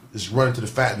much is running to the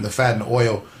fat, and the fat and the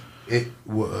oil it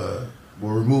will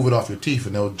remove it off your teeth,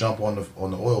 and they'll jump on the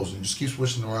oils, and just keep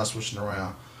swishing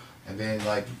around, and then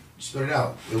like spit it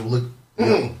out. It will look.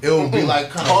 It will be like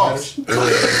kind of reddish. It'll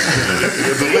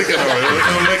lick it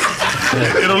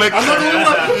It'll lick. I'm not gonna do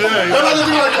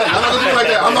like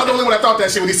that. I'm not the only one that thought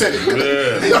that shit when he said it.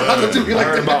 I'm not gonna do it I like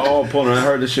heard that. about oil pulling. I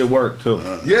heard this shit work too.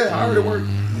 Yeah, I heard it work.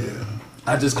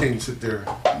 I just can't sit there.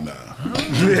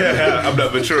 Yeah, I'm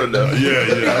not mature enough. Yeah.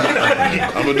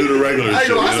 I'm gonna do the regular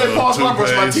shit. I said pause when I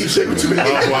brush my teeth. Shit, what you mean?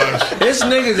 Mouthwash. It's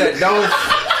niggas that don't.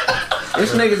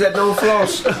 It's niggas that don't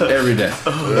floss every day.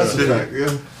 That's a fact.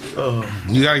 Yeah.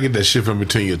 You gotta get that shit from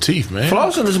between your teeth, man.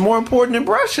 Flossing is more important than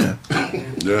brushing.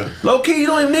 Yeah. Low key, you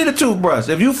don't even need a toothbrush.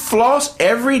 If you floss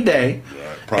every day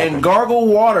and gargle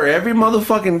water every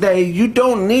motherfucking day, you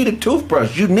don't need a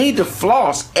toothbrush. You need to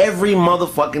floss every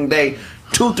motherfucking day,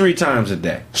 2-3 times a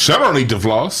day. Shut don't need to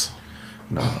floss.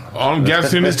 No. All them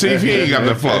gaps in his teeth, he ain't got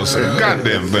the floss.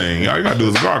 Goddamn thing. All you gotta do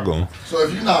is gargle. So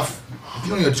if you don't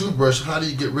need a toothbrush, how do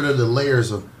you get rid of the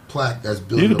layers of plaque that's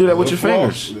built? You can do that with your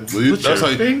fingers. Well,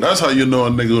 that's how you know a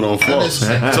nigga who don't floss.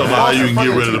 Talking about how you can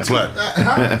get rid of the plaque.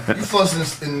 You flossing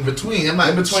in between. I'm not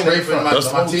in between scraping my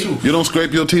teeth. You don't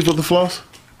scrape your teeth with the floss?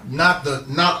 Not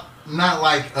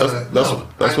like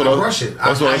That's what I brush it.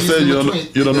 That's what I said. You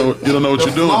don't know what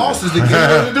you're doing. Floss is to get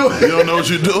rid of You don't know what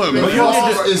you're doing, the man.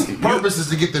 floss is purpose is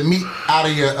to get the meat out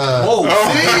of your.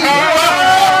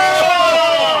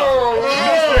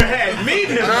 Had meat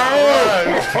in his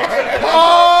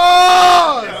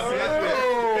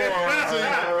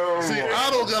See, I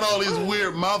don't got got all these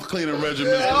weird mouth cleaning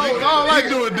regimens. I don't like he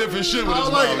doing different shit with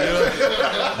his mouth. You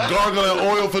know? Gargling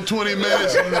oil for 20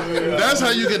 minutes. That's how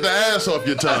you get the ass off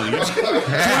your tongue. 20 minutes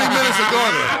of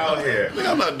gargling. Out here.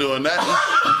 I'm not doing that.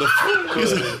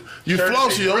 You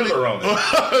floss your only.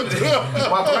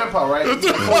 My grandpa, right?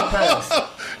 4 pounds.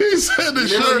 He said the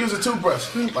He never shirt. use a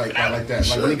toothbrush like that.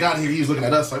 Like when he got here, he was looking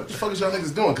at us like, "What the fuck is y'all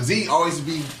niggas doing?" Because he always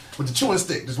be with the chewing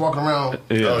stick, just walking around.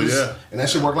 Oh yeah. And that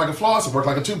shit worked like a floss. It worked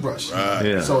like a toothbrush. Right.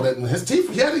 Yeah. So that his teeth,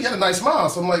 he had a nice smile.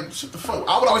 So I'm like, shit the fuck.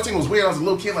 I would always think it was weird. I was a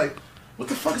little kid, like, what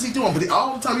the fuck is he doing? But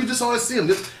all the time, you just always see him.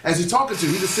 Just, as he's talking to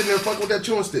you, he just sitting there fucking with that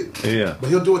chewing stick. Yeah. But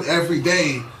he'll do it every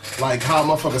day, like how a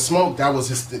motherfucker smoke. That was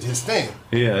his thing.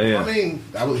 Yeah. I mean,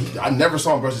 I never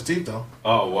saw him brush his teeth though.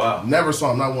 Oh wow. Never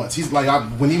saw him, not once. He's like,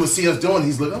 when he would see us doing,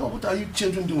 he's like, oh, what are you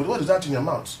children doing? What is that in your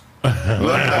mouths? I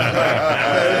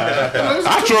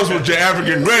trust what your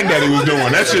African granddaddy was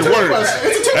doing. That shit works.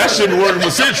 That shit been working for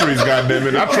centuries,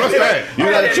 goddammit. I trust that. You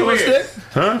got a chewing stick?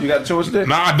 Huh? You got a chewing stick?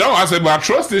 No, I don't. I said, but I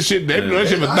trust this shit. They've been doing that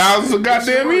shit for thousands of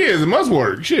goddamn years. It must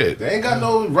work. Shit. They ain't got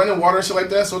no running water and shit like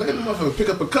that, so they don't motherfucker pick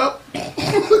up a cup.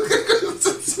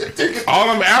 All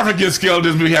them African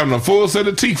skeletons be having a full set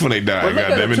of teeth when they die. But look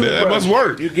at Goddammit. the That must toothbrush.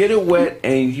 work. You get it wet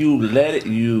and you let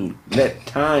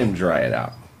time dry it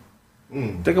out.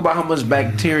 Think about how much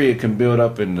bacteria can build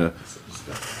up in the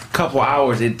couple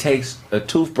hours it takes a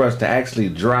toothbrush to actually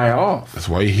dry off. That's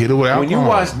why you hit it with alcohol. When you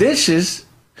wash dishes,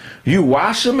 you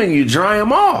wash them and you dry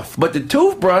them off. But the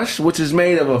toothbrush, which is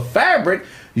made of a fabric,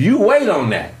 you wait on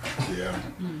that. Yeah.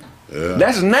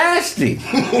 That's nasty.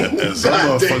 And some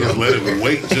motherfuckers let it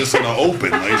wait just in the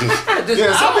open. Like just,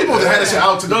 Yeah, some people had that shit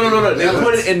out to No. They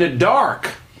put it in the dark.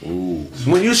 ooh.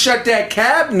 When you shut that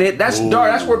cabinet, that's dark.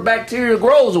 That's where bacteria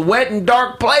grows, wet and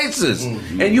dark places.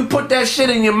 And you put that shit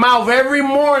in your mouth every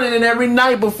morning and every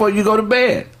night before you go to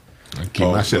bed. Keep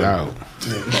my shit out.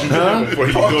 Huh?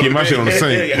 Keep my shit on the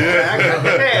sink.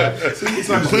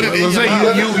 Put it in your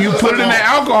mouth. You put it in the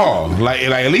alcohol. Like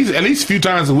at least a few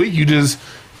times a week, you just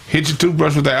hit your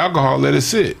toothbrush with the alcohol, let it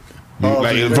sit.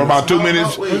 For about 2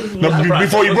 minutes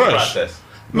before you brush.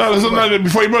 No, it's not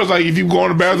before you brush. Like if you go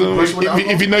in the bathroom,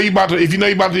 if you know you about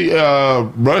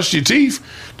to brush your teeth,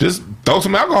 just throw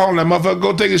some alcohol in that motherfucker.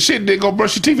 Go take a shit, then go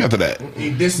brush your teeth after that.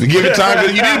 Give it time.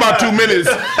 'Cause you need about 2 minutes.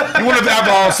 You want the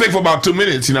alcohol sit for about 2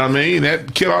 minutes. You know what I mean?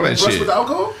 That kill all that Brush shit. with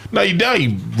alcohol? No, you don't.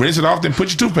 You rinse it off, then put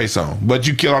your toothpaste on. But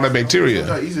you kill all that bacteria.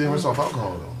 It's easy to rinse off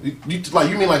alcohol though. You mean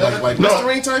like No.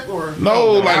 Listerine type or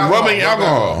No, like rubbing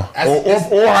alcohol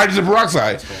or hydrogen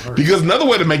peroxide. Because another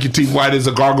way to make your teeth white is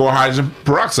to gargle hydrogen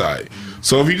peroxide.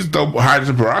 So if you just throw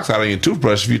hydrogen peroxide on your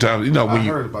toothbrush a few times, when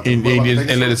you heard about that. and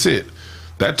let it sit,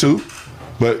 that too.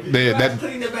 But You that guys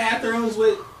clean the bathrooms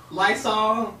with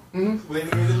Lysol when you're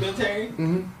in the military?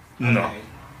 No.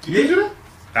 you do that?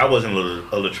 I wasn't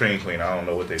a latrine cleaner. I don't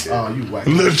know what they did. Oh, you whack.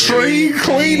 latrine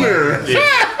cleaner.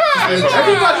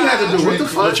 Everybody had to do. What the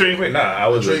fuck? Latrine cleaner? Nah, I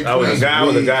was a guy. I was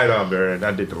a guide on there, and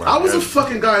I did the line. I was a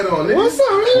fucking guy on nigga. What's up,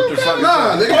 man?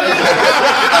 Nah, nigga. We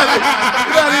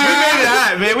made it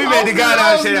hot, man. We made the guy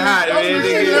down shit hot, I was in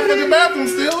man. that fucking bathroom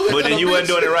still. But then you wasn't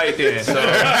doing it right then. So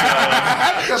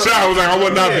Sean was like, I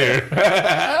wasn't out there.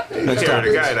 carry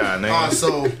the guy down, nigga.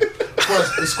 So,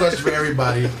 this question for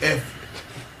everybody: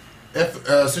 if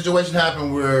a situation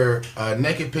happened where a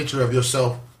naked picture of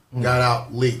yourself got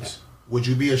out leaked, would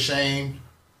you be ashamed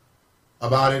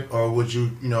about it, or would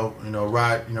you,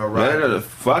 ride?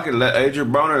 Fuck it. Let Adrian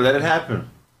Broner let it happen.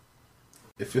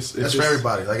 If it's That's for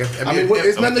everybody. Like, I mean,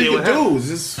 it's nothing you can do. It's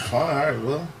just fine. All right,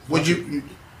 well. Would you?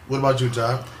 What about you,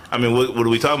 Todd? I mean, what are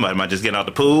we talking about? Am I just getting out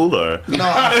the pool or? No,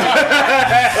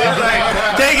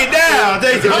 Take it down.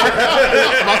 Take it down.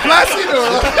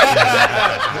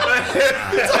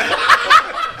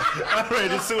 I'm ready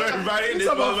to sue everybody in this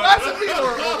motherfucker.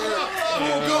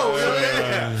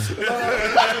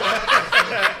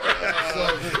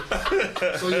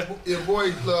 So your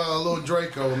boy Lil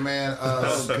Draco, man,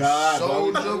 God,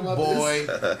 Soldier Boy,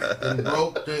 and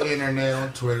broke the internet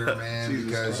on Twitter, man,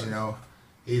 because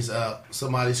he's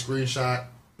somebody screenshot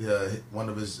one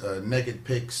of his naked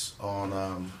pics on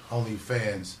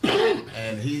OnlyFans,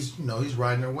 and he's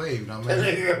riding their wave. You know what I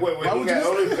mean? Why would you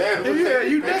OnlyFans? Yeah,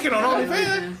 you naked on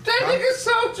OnlyFans. That nigga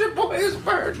Soldier Boy is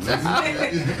burnt.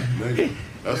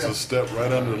 That's a step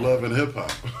right under love and hip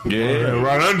hop. Yeah,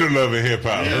 right under Love and Hip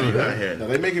Hop. No,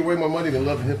 they making way more money than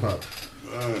Love and Hip Hop.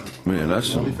 Man,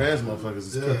 that's OnlyFans motherfuckers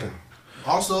is cooking.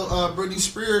 Also, Britney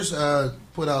Spears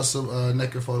put out some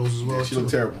naked photos as well. She look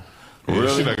terrible. Really?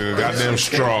 She like a goddamn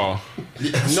straw.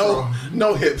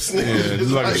 No hips. Yeah, it's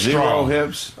like a zero straw.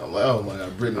 hips. I'm like, oh my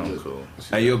god, Britney look Cool.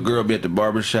 Hey, your girl be at the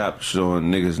barbershop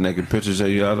showing niggas naked pictures of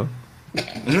you out of? What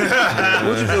you do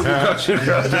if you cut your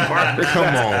girl to Mark? Come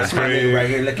on, That's my nigga Craig. right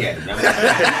here. Look at him.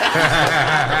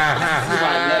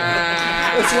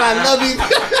 That's why I love you.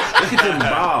 Look at them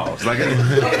balls. Like,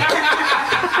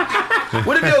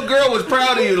 what if your girl was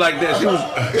proud of you like that? She was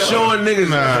showing niggas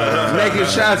naked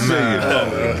shots of you.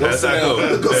 That's not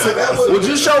cool. Go sit down. Would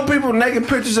you show people naked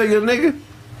pictures of your nigga?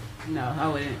 No, I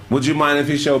wouldn't. Would you mind if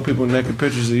he showed people naked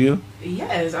pictures of you?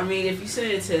 Yes, I mean, if you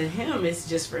send it to him, it's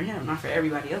just for him, not for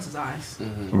everybody else's eyes.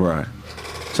 Right.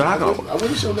 So how come? I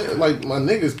wouldn't show like my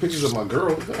niggas pictures of my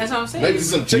girl. That's what I'm saying. Maybe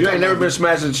some chick. You ain't never been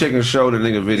smashing a chick and showed a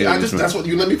nigga video. Yeah, that's what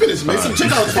you let me finish. Make some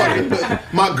chick I was fucking. But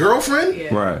my girlfriend?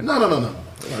 Yeah. Right. No.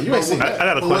 You ain't seen I that.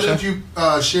 got a But what question. if you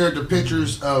shared the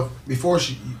pictures of before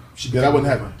she Yeah, that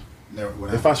wouldn't happen. Never would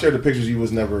If happen. I shared the pictures, you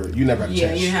never had a Yeah,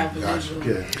 chance. you have to. Gotcha.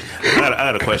 visual. Yeah. I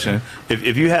got a question.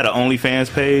 If you had an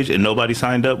OnlyFans page and nobody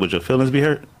signed up, would your feelings be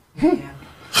hurt? Yeah.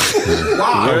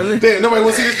 Wow. Really? Damn, nobody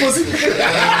wants to see this pussy?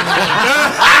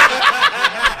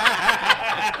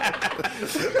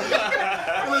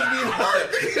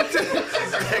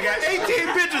 I got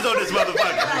 18 pictures on this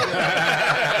motherfucker.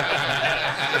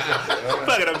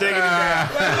 Fuck it, I'm taking it down.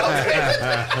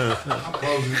 I'm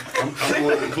closing. I'm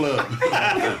going to the club.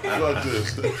 Fuck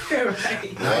this. Right.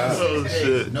 Oh, Hey,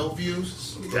 shit. no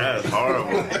views. That's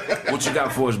horrible. What you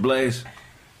got for us, Blaze?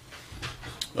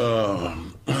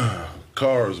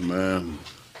 Cars, man.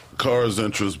 Cars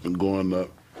interest been going up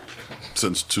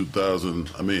since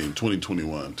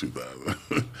 2021, 2000.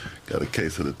 Got a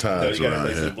case of the tides around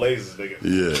here. blazes, nigga.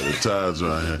 Yeah, the tides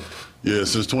around here. Yeah,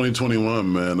 since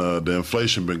 2021, man, the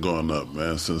inflation been going up,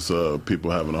 man, since people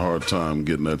having a hard time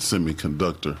getting that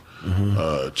semiconductor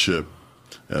chip.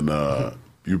 And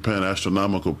you're paying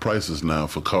astronomical prices now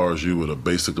for cars you would have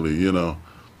basically,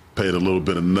 paid a little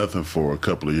bit of nothing for a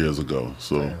couple of years ago.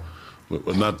 So,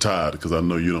 well, not Todd, because I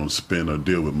know you don't spend or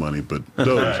deal with money, but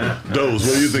Doge, what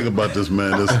do you think about this,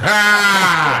 man? This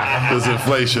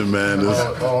inflation, man. This,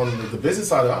 On the business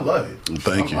side, I love it.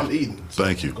 Thank you. I'm eating. So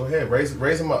Thank you. Go ahead, raise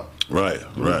them up. right.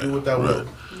 Do what that will.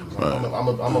 Right. I'm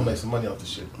gonna make some money off this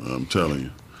shit. I'm telling you.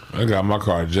 I got my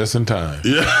car just in time.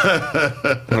 Yeah.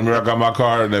 Remember, I got my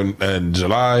car in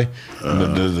July. And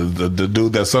the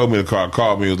dude that sold me the car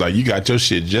called me and was like, "You got your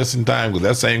shit just in time because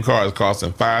that same car is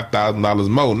costing $5,000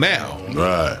 more now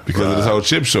Right. because of this whole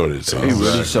chip shortage." So He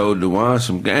really showed Dewan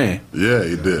some game. Yeah,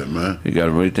 he did, man. He got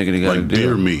him really thinking he got a Like deal.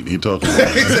 deer meat. He talking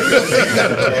about.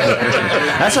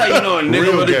 That's how you know a nigga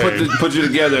Real really game. put you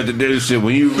together at the dealership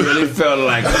when you really felt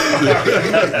like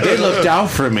they looked out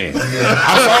for me.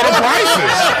 I saw the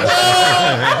prices.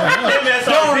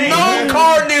 No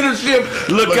car dealership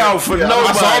look out for nobody.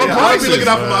 I saw the I be looking prices.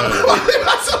 out for my.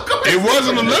 It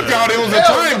wasn't a lookout. It was a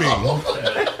timing.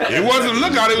 It wasn't a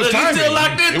lookout. It was Look, he timing. still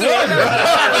locked into It wasn't.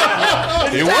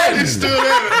 It wasn't.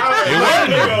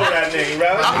 It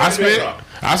wasn't.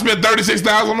 I spent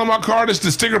 $36,000 on my car. The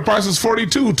sticker price was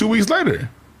 $42. 2 weeks later,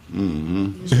 I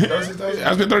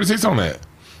spent $36 on that.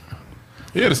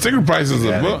 Yeah, the sticker price is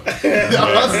a buck. He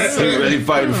really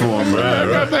fighting for him,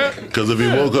 bro. Because if he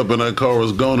woke up and that car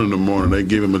was gone in the morning, they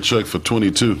give him a check for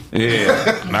 22.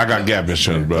 Yeah. And I got Gap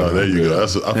insurance, bro. Oh, there you go.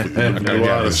 That's I got you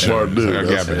Gap are a smart insurance. dude. I got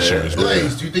That's- Gap insurance, bro.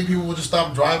 Blaze, do you think people will just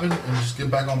stop driving and just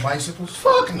get back on bicycles?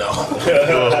 Fuck no.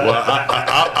 Well,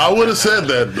 I would have said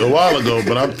that a while ago,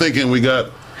 but I'm thinking we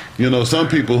got, some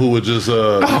people who would just.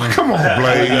 Come on,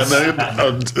 Blaze.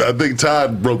 I think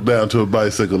Todd broke down to a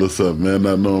bicycle or something, man,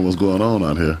 not knowing what's going on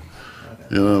out here.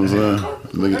 You know what I'm saying?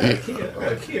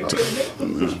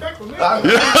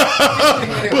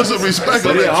 Put some respect So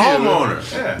on he a that kid. homeowner.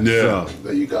 Yeah.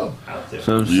 There you go. That's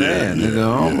what I'm saying. Nigga, He's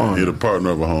homeowner. a partner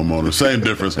of a homeowner. Same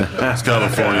difference. It's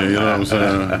California, you know what I'm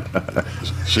saying?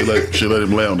 She let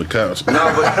him lay on the couch. No,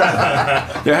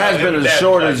 but there has been a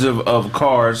shortage of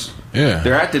cars. Yeah.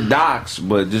 They're at the docks,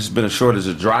 but just been a shortage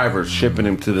of drivers shipping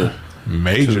them to the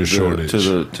Major shortage. to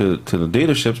the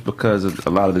dealerships because of a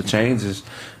lot of the changes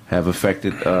have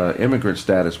affected immigrant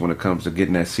status when it comes to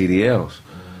getting that CDLs.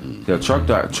 The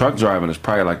truck driving is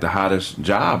probably like the hottest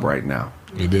job right now.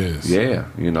 It is. Yeah,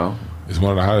 It's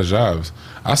one of the hottest jobs.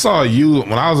 I saw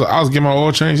when I was getting my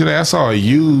oil change today. I saw a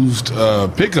used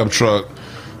pickup truck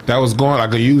that was going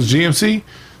like a used GMC.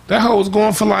 That hoe was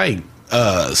going for like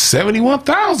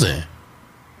 $71,000.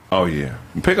 Oh yeah,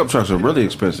 pickup trucks are really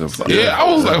expensive. Yeah, I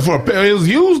was like it was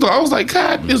used though. I was like,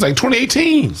 God, it was like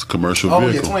 2018. It's a commercial Oh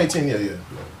yeah, vehicle. 2018. Yeah.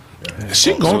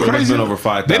 Shit going So it's crazy. been over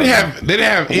 5,000. They didn't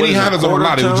have any Hondas on the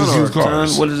lot. It was just used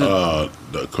cars. What is it?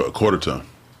 The quarter ton.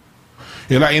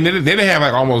 Yeah, like, and they didn't have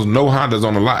like almost no Hondas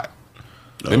on the lot.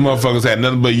 Them motherfuckers had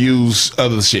nothing but used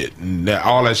other shit. And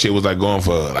all that shit was like going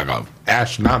for like a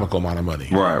astronomical amount of money.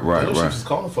 Right. Just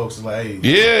calling folks like, hey,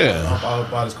 Yeah. I'll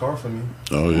buy this car from you.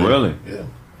 Oh yeah. Really? Yeah.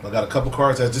 I got a couple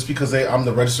cars that just because I'm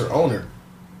the registered owner.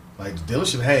 Like the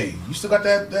dealership, hey, you still got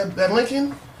that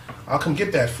Lincoln? I'll come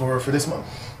get that for this month.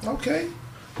 Okay.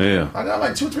 Yeah. I got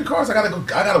like 2 or 3 cars. I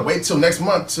gotta wait till next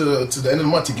month to the end of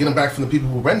the month to get them back from the people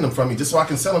who rented them from me, just so I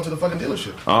can sell them to the fucking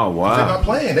dealership. Oh wow. They're not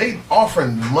playing. They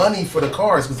offering money for the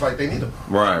cars because like they need them.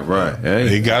 Right. Hey.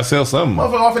 He got to sell something.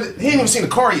 Motherfucker offered it. He ain't even seen the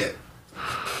car yet.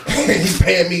 He's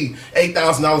paying me $8,000,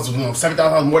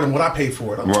 $7,000 more than what I paid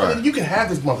for it. I'm telling you, you can have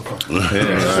this motherfucker.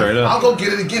 Yeah, straight up. I'll go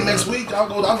get it again next week. I'll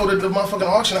go to the motherfucking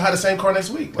auction and have the same car next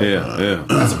week. Like, Yeah.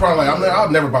 That's the problem. Like I'll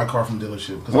never buy a car from a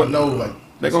dealership because I know like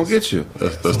They're gonna get you.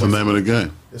 That's the name of the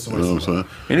game. It's You know what I'm saying?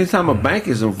 Anytime a bank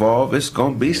is involved, it's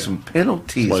gonna be some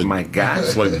penalties, my guy.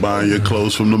 It's like buying your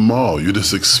clothes from the mall. You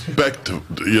just expect to,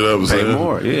 you know what I'm Pay saying?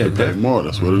 more, yeah, You pay definitely. more.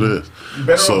 That's what it is. you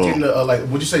better So- off getting a like.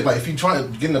 Would you say like if you try to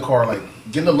get in a car like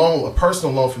getting a loan, a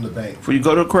personal loan from the bank, Before you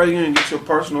go to a credit union, get your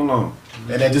personal loan.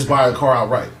 and then just buy a car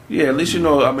outright? Yeah, at least you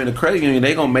know. I mean, the credit union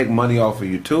they gonna make money off of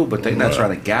you too, but they not Right.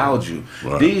 trying to gouge you.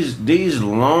 Right. These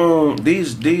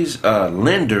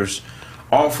lenders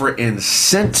offer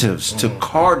incentives to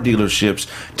car dealerships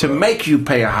to make you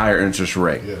pay a higher interest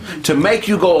rate, to make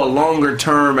you go a longer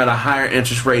term at a higher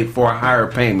interest rate for a higher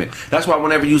payment. That's why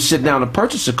whenever you sit down to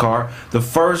purchase a car, the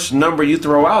first number you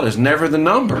throw out is never the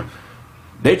number.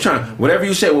 They trying whatever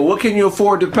you say. Well, what can you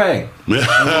afford to pay?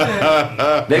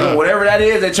 They go whatever that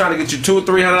is. They're trying to get you $200 or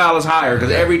 $300 higher because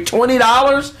every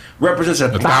 $20 represents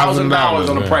 $1,000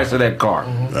 on the man. price of that car.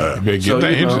 You better get So,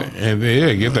 that you know. interest,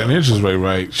 and get that interest rate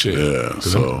right. Shit. Yeah,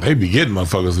 'Cause so- they be getting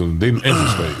motherfuckers in the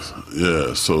interest rates.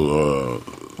 Yeah, so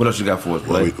What else you got for us,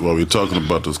 Blake? while we're talking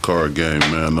about this car game,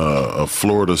 man, a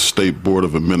Florida State Board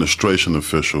of Administration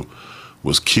official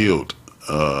was killed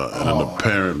in an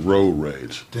apparent road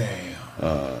rage. Damn.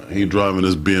 He driving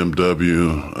his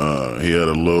BMW. He had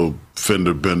a little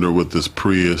fender bender with this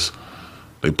Prius.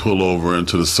 They pull over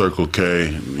into the Circle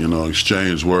K,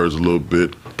 exchange words a little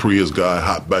bit. Prius guy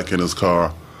hopped back in his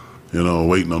car,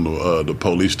 waiting on the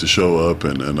police to show up,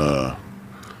 and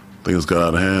things got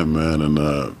out of hand, man.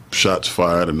 And shots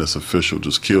fired, and this official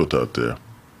just killed out there.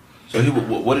 So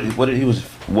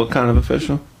what kind of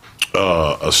official?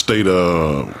 A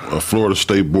Florida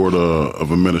State Board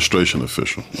of Administration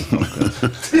official. I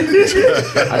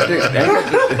think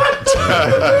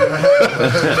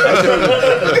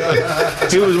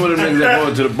he was one of the niggas that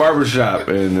go to the barber shop,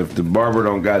 and if the barber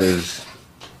don't got his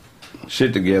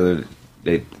shit together,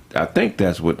 I think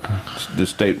that's what the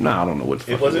state. No, I don't know what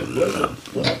the fuck it was.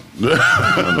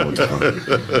 I don't know what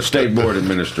the fuck. State Board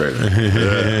Administrator.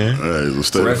 Yeah, he's a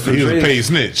state. Rest in He was a peace. paid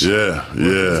snitch. Yeah.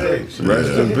 Rest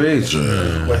in peace.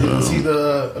 Was he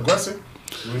the aggressor?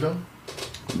 Do we know?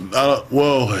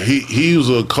 Well, he was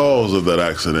a cause of that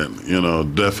accident.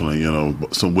 Definitely.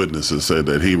 Some witnesses said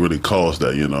that he really caused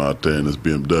that. Out there in his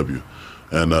BMW,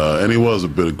 and he was a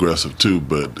bit aggressive too.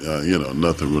 But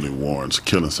nothing really warrants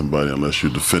killing somebody unless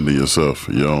you're defending yourself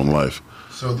for your own life.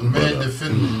 So the man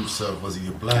defending himself, was he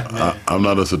a black man? I'm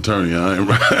not his attorney. I ain't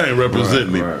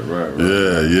representing him. Right.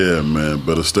 Yeah, man.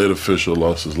 But a state official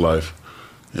lost his life,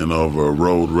 over a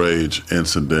road rage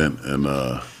incident, and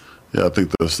I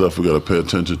think that's stuff we got to pay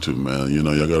attention to, man. Y'all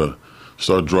got to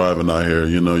start driving out here.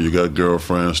 You got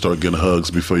girlfriends, start getting hugs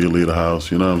before you leave the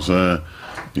house. You know what I'm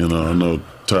saying? I know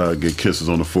Ty get kisses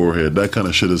on the forehead. That kind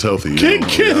of shit is healthy. Get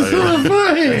kisses on the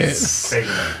forehead.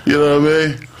 You know what I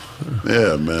mean?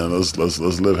 Yeah, man. Let's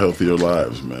live healthier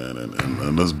lives, man,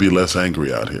 and let's be less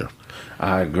angry out here.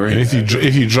 I agree. And if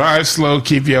you drive slow,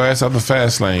 keep your ass out the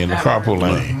fast lane, the carpool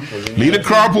lane. Leave the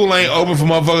carpool lane open for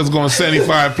motherfuckers going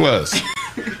 75 plus.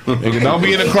 Nigga, don't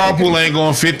be in the carpool lane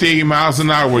going 50 miles an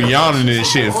hour yawning and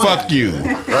shit. Fuck you.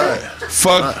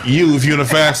 Fuck you if you're in the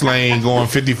fast lane going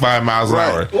 55 miles an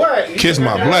hour. Kiss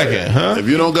my black ass, huh? If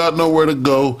you don't got nowhere to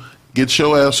go, get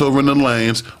your ass over in the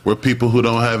lanes where people who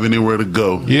don't have anywhere to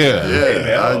go. Yeah.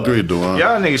 I agree, Duane.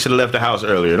 Y'all niggas should have left the house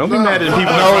earlier. Don't be mad at people.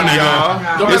 No, y'all.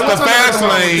 nigga. It's the fast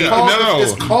lane.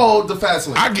 It's called the fast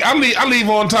lane. I leave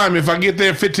on time. If I get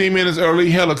there 15 minutes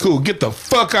early, hella cool. Get the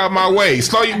fuck out my way.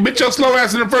 Bitch, your slow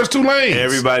ass in the first 2 lanes.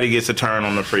 Everybody gets a turn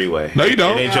on the freeway. No, you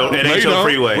don't. It ain't your, No, you don't.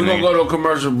 freeway. We're gonna nigga. go to a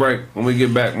commercial break. When we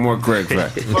get back, more Craig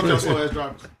Facts. Fuck your slow ass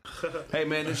drivers. Hey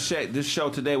man, this show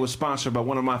today was sponsored by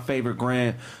one of my favorite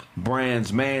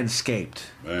brands, Manscaped.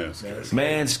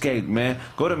 Manscaped, man.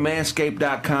 Go to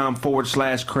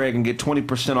manscaped.com/Craig and get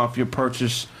 20% off your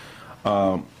purchase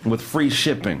with free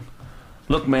shipping.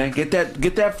 Look, man, get that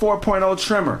 4.0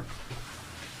 trimmer.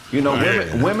 You know,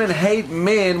 women hate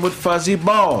men with fuzzy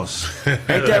balls.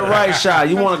 Ain't that right, Shy?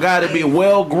 You want a guy to be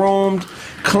well groomed,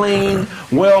 clean,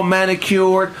 well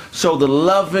manicured, so the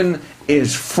loving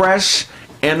is fresh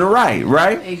and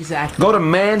right? Exactly. Go to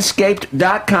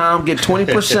manscaped.com, get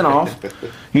 20% off,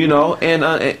 you know,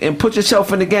 and put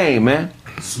yourself in the game, man.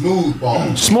 Smooth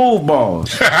balls. Smooth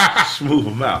balls. Smooth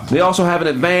them out. They also have an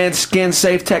advanced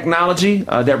skin-safe technology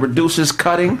that reduces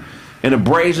cutting and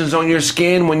abrasions on your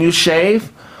skin when you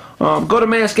shave. Go to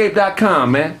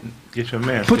manscaped.com, man. Get your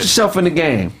man. Put yourself in the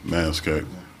game. Manscaped.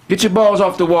 Get your balls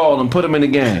off the wall and put them in the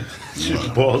game. Get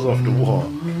your balls off the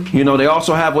wall. You know, they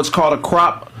also have what's called a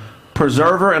crop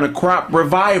preserver and a crop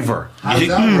reviver. Get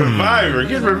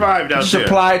revived out there.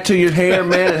 Supply it to your hair,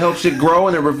 man. It helps it grow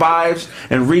and it revives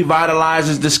and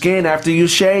revitalizes the skin after you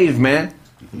shave, man.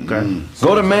 Okay.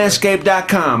 Go to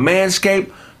manscaped.com.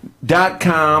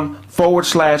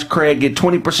 Manscaped.com/Craig. Get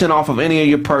 20% off of any of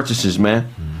your purchases, man.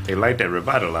 They like that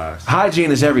revitalized.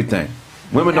 Hygiene is everything.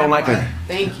 Women don't like it.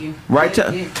 Thank you. Right?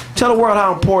 Tell the world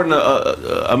how important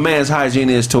a man's hygiene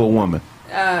is to a woman.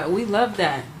 We love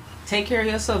that. Take care of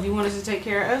yourself. You want us to take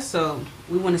care of us, so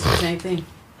we want to say the same thing.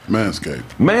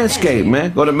 Manscaped,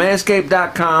 man. Go to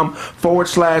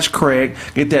manscaped.com/Craig.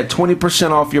 Get that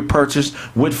 20% off your purchase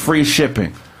with free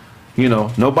shipping. You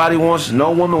know, no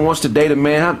woman wants to date a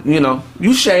man. You know,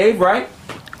 you shave, right?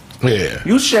 Yeah.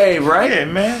 You shave, right? Yeah,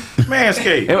 man.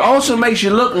 Manscaped. It also makes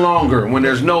you look longer when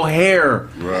there's no hair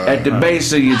at the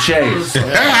base of your chest. You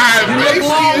look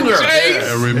longer.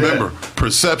 And remember,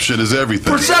 perception is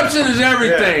everything. Perception is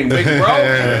everything, big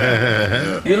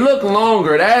bro. You look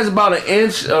longer. It adds about an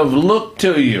inch of look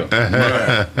to you.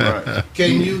 Right.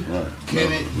 Can it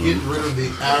get rid of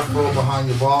the afro behind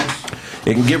your balls?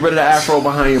 It can get rid of the afro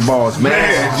behind your balls,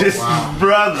 man.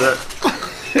 Brother.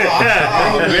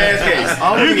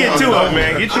 Manscaped. You get to it,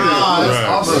 man. Get you. That's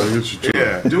awesome.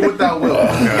 Yeah. Do what thou wilt.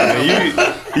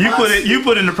 You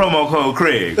put in the promo code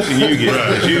Craig. And you get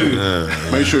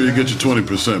Make sure you get your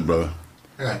 20%, brother.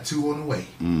 I got 2 on the way.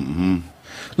 Mm-hmm.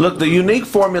 Look, the unique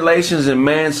formulations in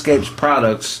Manscaped's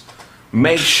products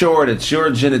make sure that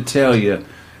your genitalia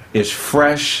is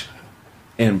fresh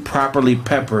and properly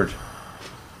peppered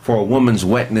for a woman's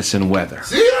wetness and weather.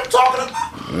 See what I'm talking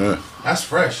about? Yeah. That's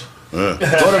fresh. Yeah.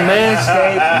 Go to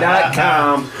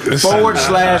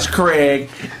manscaped.com/Craig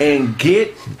and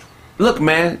get. Look,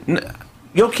 man,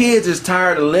 your kids is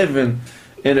tired of living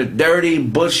in a dirty,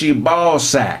 bushy ball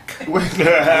sack. Your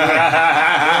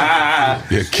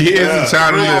kids are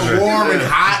tired of living. Warm and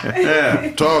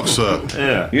hot. Talk so.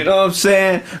 Yeah. You know what I'm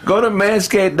saying? Go to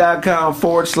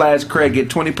manscaped.com/Craig. Get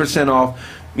 20% off.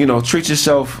 You know, treat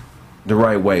yourself the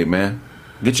right way, man.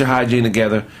 Get your hygiene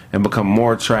together and become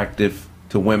more attractive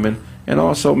to women, and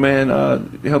also, man,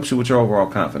 it helps you with your overall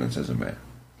confidence as a man.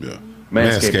 Yeah.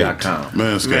 Manscaped.com.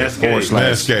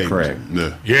 Manscaped. /Craig.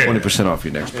 Yeah. 20% off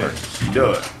your next purchase.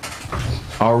 Do it.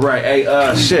 All right. Hey,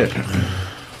 shit.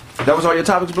 That was all your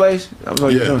topics, Blaze? That was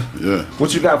all your topics? Yeah.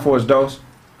 What you got for us, Dose?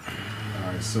 All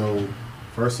right, so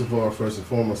first and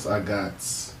foremost, I got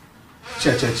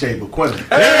Che Buquetta.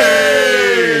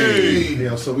 Hey! You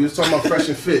know, so we was talking about fresh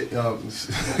and fit. So,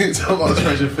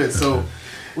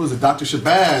 what was it? Dr.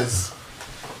 Shabazz.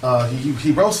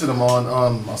 He roasted him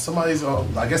on somebody's.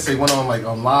 I guess they went on like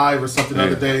on live or something the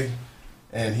other day,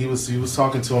 and he was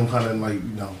talking to him kind of like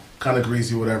kind of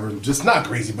greasy or whatever. Just not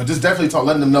greasy, but just definitely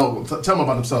letting them know, tell them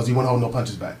about themselves. You want to hold no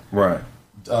punches back. Right.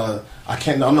 I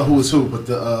don't know who is who, but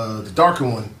the darker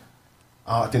one.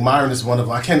 I think Myron is one of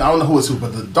them. I don't know who it's who,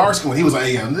 but the dark skin one, he was like,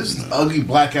 "Hey, this ugly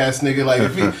black ass nigga. Like,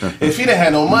 if he didn't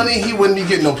have no money, he wouldn't be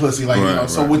getting no pussy. Like,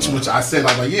 so which I said,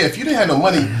 like, yeah, if you didn't have no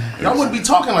money, y'all wouldn't be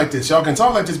talking like this. Y'all can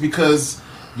talk like this because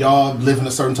y'all live in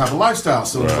a certain type of lifestyle.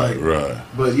 So it's like,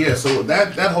 but yeah, so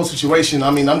that whole situation.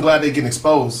 I mean, I'm glad they getting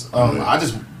exposed. I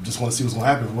just want to see what's gonna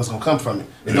happen, what's gonna come from it.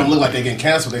 It don't look like they getting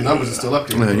canceled. Their numbers are still up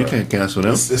there. Man, you can't cancel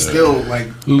them. It's still like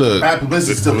bad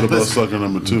publicity. Still What about publicity. sucker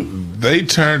number 2? They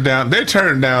turned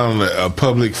down a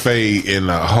public fade in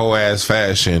a whole ass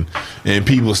fashion, and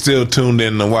people still tuned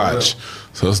in to watch.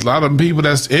 So it's a lot of people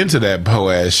that's into that whole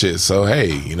ass shit. So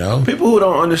hey, people who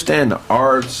don't understand the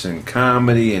arts and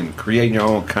comedy and creating your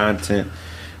own content,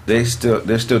 they're still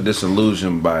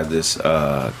disillusioned by this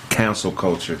cancel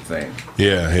culture thing.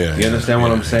 Yeah. You understand what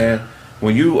I'm saying?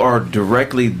 When you are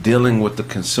directly dealing with the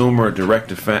consumer,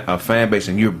 direct fan base,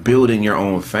 and you're building your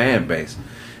own fan base,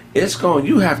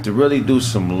 you have to really do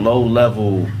some low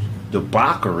level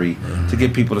debauchery to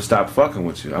get people to stop fucking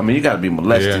with you. I mean, you got to be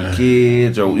molesting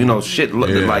kids or shit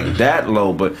like that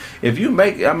low. But if you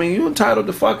you entitled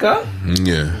to fuck up.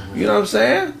 Yeah. You know what I'm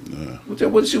saying?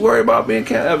 What she worry about being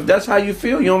if that's how you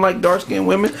feel? You don't like dark skinned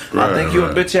women? I think you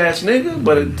a bitch ass nigga,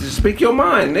 but speak your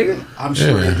mind, nigga. I'm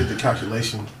sure they did the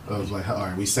calculation of like, all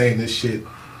right, we saying this shit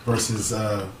versus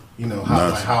how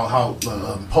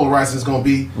polarizing it's gonna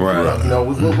be. Right.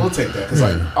 We'll take that because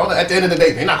at the end of the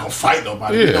day, they're not gonna fight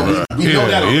nobody. We know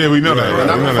that. Yeah, we know that. They're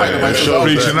not gonna fight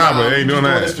nobody. Preaching out, but they ain't doing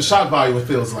that. It's for shock value. It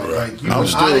feels like you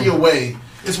went out of your way.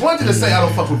 It's one thing to say I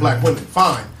don't fuck with black women,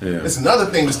 fine. Yeah. It's another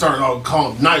thing to start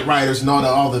calling night riders and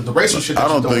all the racial shit. I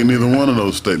don't think neither one of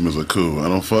those statements are cool. I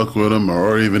don't fuck with them,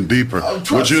 or even deeper.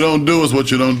 What you don't do is what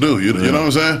you don't do. You know what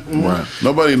I'm saying? Right.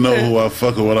 Nobody know who I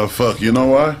fuck or what I fuck. You know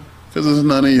why? Because it's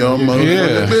none of your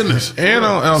motherfucking business. And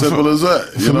simple as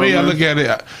that. For me, I look at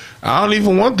it. I don't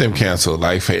even want them canceled.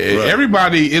 Like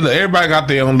everybody got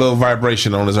their own little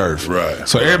vibration on this earth. Right.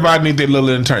 So everybody need their little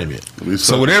entertainment.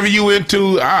 So whatever you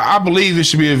into, I believe it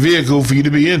should be a vehicle for you to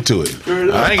be into it.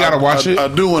 I ain't gotta watch it. I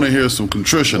do want to hear some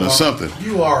contrition or something.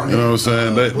 You are. You know what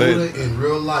I'm saying? Buddha in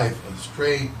real life, a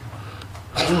straight.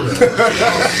 Why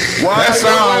that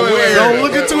sound weird? Don't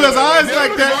look into his eyes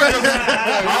like that.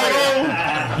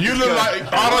 You look like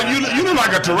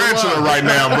a tarantula right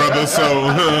now, brother. So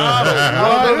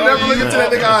never look into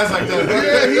that nigga eyes like that.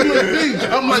 Yeah, he look deep.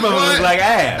 I'm like, what? Like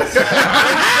ass.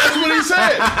 That's what he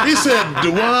said. He said,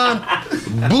 Dewan,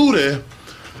 booty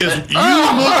is you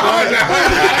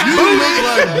look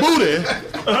like booty.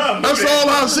 That's all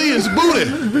I see is booty.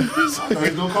 He's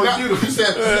gonna call you beautiful. He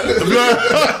said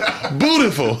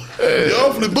beautiful. You're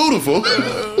awfully beautiful. I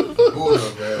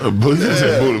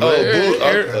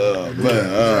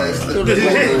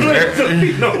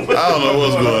don't know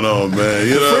what's going on, man.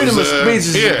 You know, freedom of speech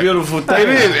is a beautiful thing. It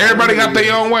is. Everybody got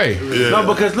their own way. Yeah.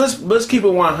 No, because let's keep it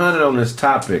 100 on this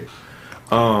topic.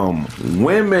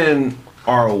 Women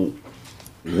are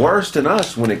worse than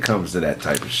us when it comes to that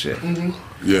type of shit. Mm-hmm.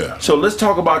 Yeah. So let's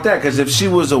talk about that, because if she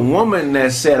was a woman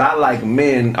that said I like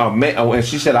men, and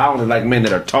she said I only like men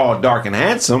that are tall, dark, and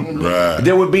handsome,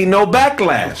 there would be no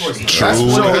backlash. So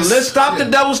let's stop the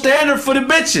double standard for the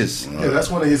bitches. Yeah, that's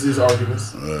one of his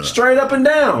arguments. Straight up and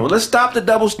down. Let's stop the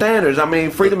double standards. I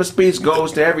mean, freedom of speech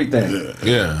goes to everything.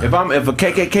 Yeah. If a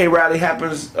KKK rally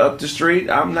happens up the street,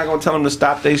 I'm not gonna tell them to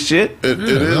stop their shit. It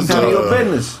is. I'm telling your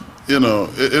business. You know,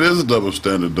 it is a double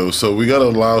standard though. So we gotta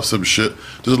allow some shit,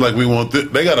 just like we want.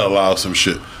 They gotta allow some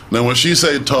shit. Now, when she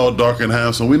say tall, dark, and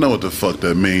handsome, we know what the fuck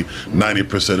that mean.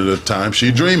 90% of the time, she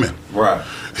dreaming. Right.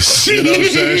 You know what I'm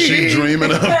saying? She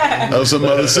dreaming of some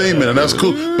other semen, and that's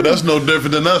cool. But that's no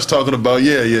different than us talking about,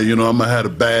 you know, I'm gonna have the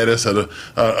baddest or the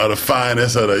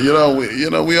finest or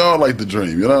the, we all like to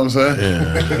dream. You know what I'm saying?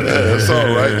 Yeah, it's all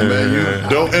right, man. You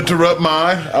don't interrupt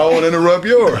mine, I won't interrupt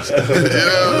yours. You know what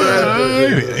I'm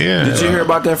saying? Yeah. Did you hear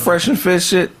about that Fresh and Fit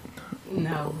shit?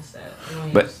 No, what's that?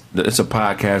 But it's a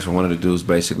podcast where one of the dudes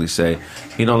basically say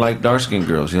he don't like dark skinned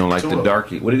girls. He don't like the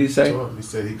darky. What did he say? He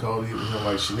said he called him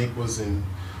like Shaniquas and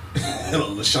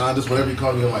LaShondas, whatever he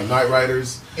called me, like night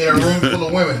riders in a room full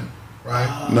of women.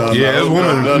 Right? No,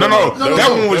 that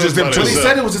one was just them two. But he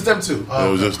said it was just them two.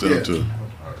 It was just them two.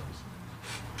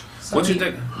 What you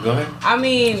think? Go ahead. I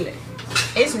mean,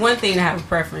 it's one thing to have a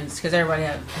preference, because everybody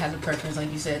has a preference.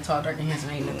 Like you said, tall, dark, and handsome.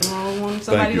 Ain't nothing wrong with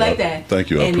somebody like that. Thank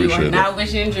you. I and appreciate it. And you are not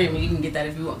wishing and dreaming. You can get that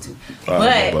if you want to. I don't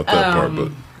know about that part,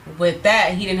 but with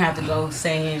that, he didn't have to go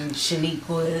saying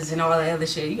Shaniquas and all that other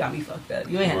shit. You got me fucked up.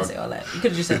 You ain't have to say all that. You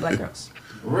could have just said black girls.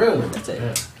 Really? That's it.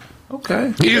 Yeah.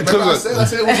 Okay. Yeah, I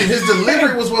said his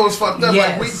delivery was what was fucked up.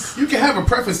 Yes. Like you can have a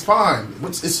preference, fine.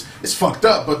 It's fucked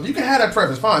up, but you can have that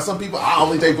preference, fine. Some people, I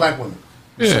only date black women.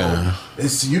 Yeah.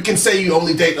 So you can say you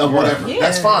only date whatever. Yeah,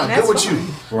 that's fine. Good with fine. you.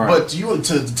 Right. But you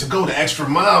to go the extra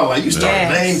mile, like you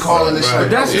start name calling this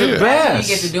shit. That's the best.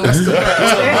 You get to do it.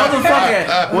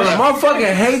 When a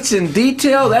motherfucker hates in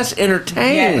detail, that's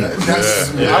entertaining. That's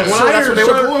what they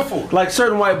were going for. Like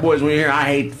certain white boys, when you hear I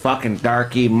hate fucking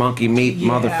darky, monkey meat,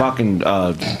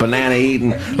 motherfucking banana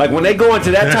eating. Like when they go into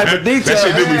that type of detail, that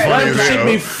should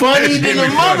be funny to the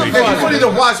motherfucker. It's funny to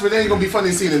watch, but it ain't gonna be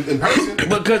funny to see it in person.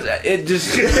 Because it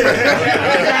just you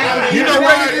know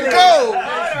ready to go.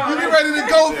 You be ready to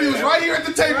go if you was right here at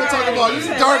the table talking about you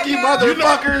darky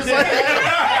motherfuckers.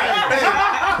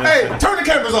 Hey, turn the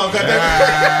cameras off, goddammit.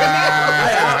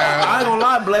 I ain't gonna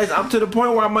lie, Blaze. I'm to the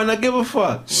point where I might not give a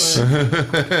fuck.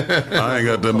 I ain't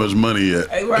got that much money yet.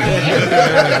 Right.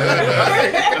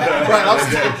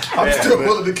 I'm still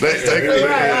willing to catch that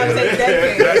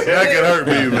can hurt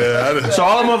me, man. So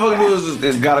all the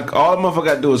motherfucker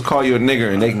got to do is call you a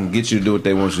nigger, and they can get you to do what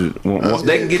they want you to.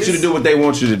 They can get you to do what they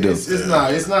want you to do. It's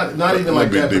not even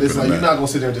like that. But it's like you're not gonna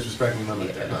sit there and disrespect me, nothing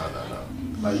like that. No.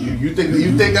 Like you think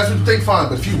that's what you think, fine.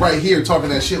 But if you right here talking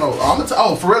that shit, for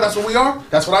real, that's what we are.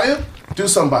 That's what I am. Do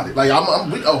somebody like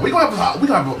we gonna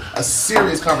have a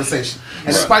serious conversation, and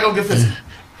it's probably gonna get physical.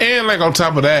 And like on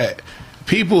top of that,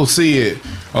 people see it.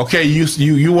 Okay,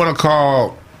 you want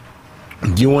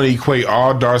to equate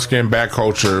all dark skin black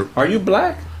culture. Are you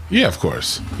black? Yeah, of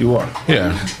course. You are.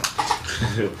 Yeah.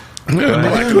 I'm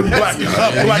black, you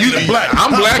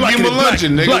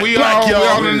Melungeon, nigga. We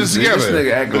all in this together. This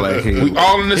nigga acting like we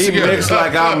all in this together. He mixed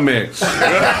like I'm mixed.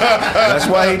 That's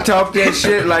why he talk that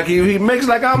shit like he mixed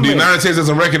like I'm mixed. The United States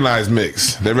doesn't recognize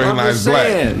mix. They recognize black.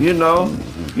 Saying, you know,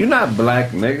 you're not black,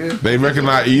 nigga. They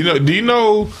recognize. Do you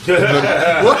know? Nigga,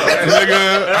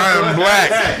 I am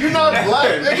black. You're not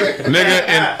black, nigga. Nigga,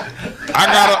 and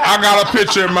I got a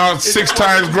picture of my 6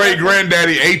 times great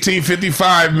granddaddy,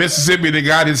 1855, Mississippi, that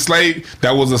got his slave.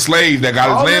 That was a slave that got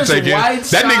his land taken.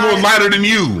 That nigga was lighter than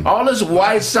you. All this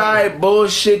white side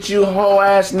bullshit you hoe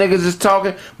ass niggas is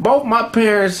talking. Both my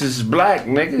parents is black,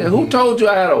 nigga. Who told you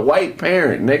I had a white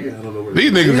parent, nigga?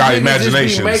 These niggas got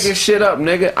imaginations. Just be making shit up,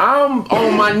 nigga. I'm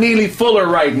on my Neely Fuller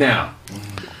right now.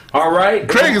 All right?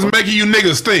 Craig is making you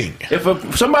niggas think.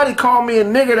 If somebody call me a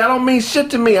nigger, that don't mean shit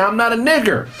to me. I'm not a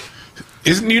nigger.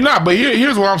 You're not, but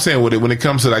here's what I'm saying with it when it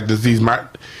comes to like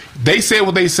they said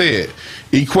what they said,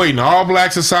 equating all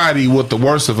black society with the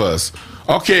worst of us.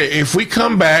 Okay, if we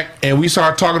come back and we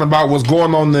start talking about what's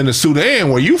going on in the Sudan,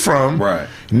 where you from, right,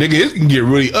 nigga, it can get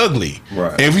really ugly.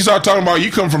 Right. And if we start talking about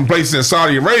you come from places in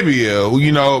Saudi Arabia,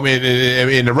 you know,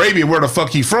 in Arabia, where the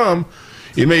fuck you from?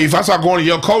 I mean, if I start going to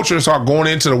your culture and start going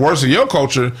into the worst of your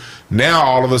culture, now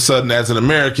all of a sudden, as an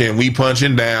American, we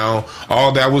punching down.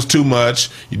 All that was too much.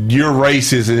 You're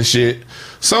racist and shit.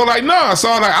 So like, no. So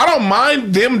like, I don't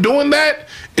mind them doing that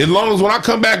as long as when I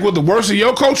come back with the worst of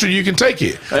your culture, you can take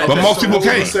it. But most people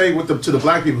can't. Say to the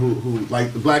black people who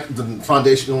like the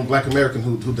foundational Black American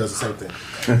who does the same thing.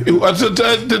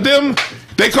 To them,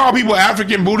 they call people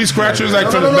African booty scratchers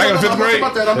back in the 5th grade.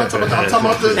 I'm not talking about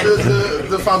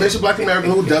the foundation Black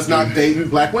American who does not date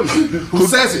black women. Who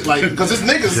says it? Like, because it's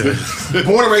niggas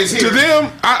born and raised here. To them,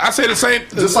 I say the same.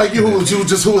 Just like you who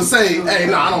would say, hey,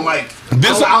 no, I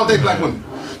don't date black women.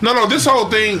 No, this whole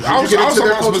thing. I was talking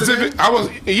about specific.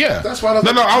 That's why.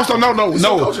 No.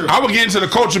 I would get into the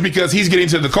culture because he's getting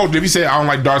into the culture. If he said I don't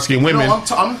like dark skinned women,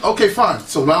 I'm okay, fine.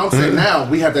 So now I'm saying now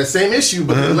we have that same issue,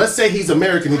 but let's say he's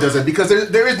American, he does that because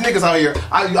there is niggas out here.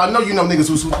 I know you know niggas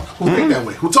who think that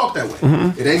way, who talk that way.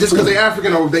 It ain't just because they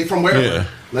African or they from wherever. Yeah.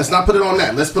 Let's not put it on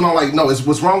that. Let's put on like no.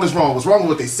 What's wrong is wrong. What's wrong with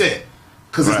what they said.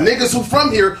 Because it's niggas who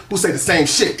from here who say the same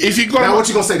shit. What you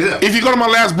gonna say to them? If you go to my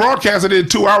last broadcast, I did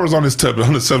 2 hours on this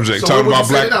subject, so talking about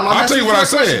black. I'll tell you what I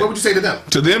said. What would you say to them?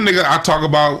 To them, nigga, I talk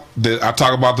about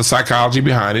the psychology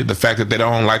behind it, the fact that they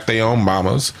don't like their own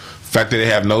mamas, the fact that they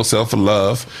have no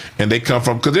self-love, and they come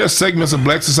from because there are segments of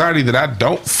black society that I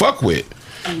don't fuck with.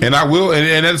 And I will,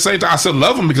 and at the same time, I still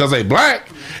love them because they black.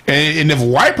 And if a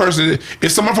white person,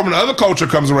 if someone from another culture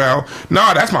comes around,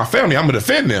 nah, that's my family. I'm gonna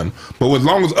defend them. But as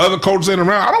long as other cultures ain't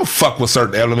around, I don't fuck with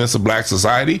certain elements of black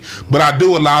society. But I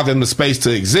do allow them the space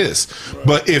to exist.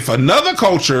 But if another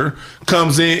culture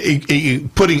comes in,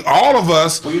 putting all of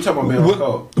us you talking about being on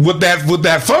code? with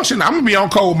that function, I'm gonna be on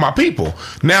code with my people.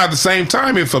 Now at the same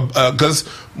time, if because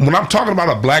when I'm talking about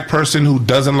a black person who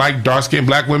doesn't like dark-skinned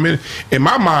black women, in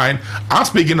my mind, I'm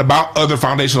speaking about other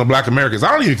foundational black Americans.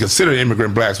 I don't even consider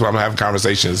immigrant blacks when I'm having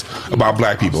conversations about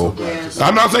black people.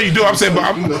 I'm not saying you do. I'm saying when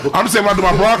I do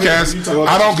my broadcast,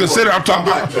 I don't consider. I'm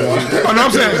talking.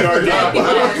 I'm saying.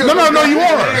 No, you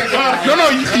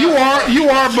are. You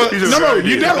are. But no,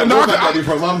 you definitely. No,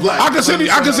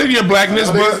 I consider your blackness,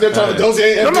 but none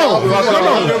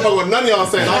of y'all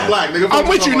saying I'm black. I'm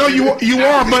with you. No, you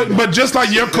are. But just like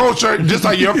your culture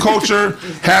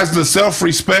has the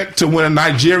self-respect to when a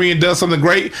Nigerian does something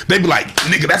great, they be like,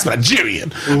 nigga, that's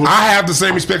Nigerian. I have the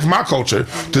same respect for my culture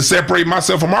to separate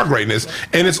myself from our greatness,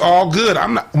 and it's all good.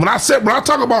 When I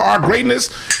talk about our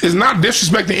greatness, it's not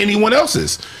disrespecting anyone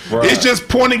else's. Right. It's just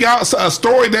pointing out a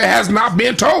story that has not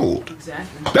been told.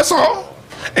 Exactly. That's all.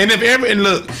 And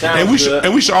we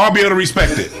should all be able to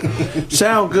respect it.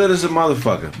 Sound good as a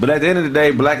motherfucker, but at the end of the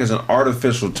day, black is an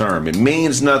artificial term. It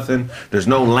means nothing. There's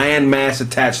no land mass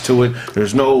attached to it.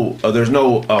 There's no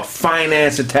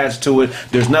finance attached to it.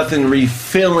 There's nothing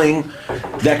refilling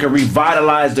that can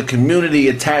revitalize the community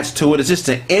attached to it. It's just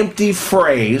an empty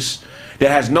phrase that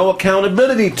has no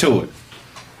accountability to it.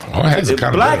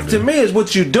 Black to me is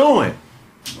what you're doing.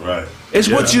 Right. It's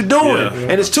what you doing.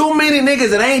 And it's too many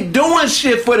niggas that ain't doing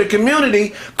shit for the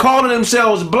community calling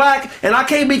themselves black, and I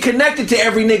can't be connected to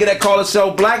every nigga that call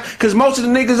himself black because most of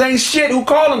the niggas ain't shit who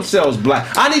call themselves black.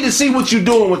 I need to see what you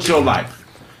doing with your life.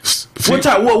 What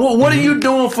are you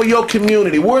doing for your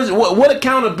community? What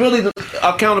accountability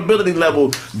accountability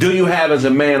level do you have as a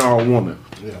man or a woman?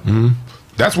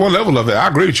 That's one level of it. I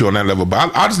agree with you on that level,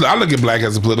 but I look at black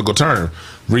as a political term.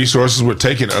 Resources were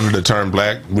taken under the term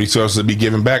black. Resources will be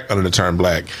given back under the term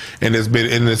black, and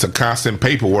it's a constant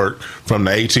paperwork from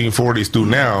the 1840s through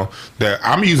now that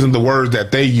I'm using the words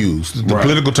that they use, the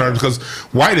political terms, because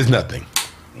white is nothing.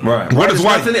 Right. What is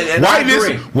white?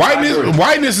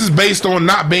 Whiteness is based on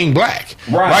not being black.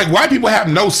 Right. Like white people have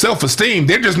no self-esteem.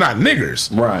 They're just not niggers.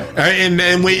 Right.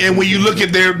 And when you look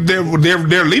at their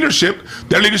leadership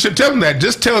tells them that.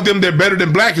 Just tell them they're better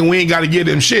than black, and we ain't got to give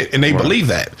them shit, and they believe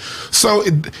that. So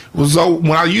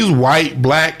when I use white,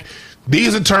 black,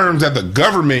 these are terms that the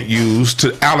government use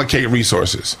to allocate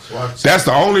resources. That's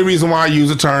the only reason why I use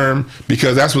the term,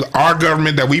 because that's what our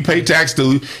government that we pay tax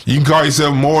to. You can call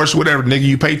yourself Moorish, whatever, nigga,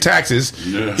 you pay taxes.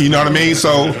 Yeah. You know what I mean?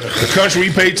 So the country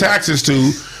we pay taxes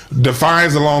to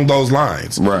defines along those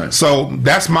lines. Right. So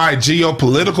that's my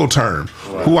geopolitical term.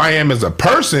 Right. Who I am as a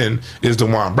person is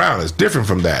DeJuan Brown. It's different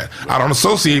from that. I don't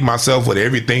associate myself with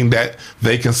everything that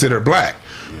they consider black.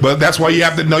 But that's why you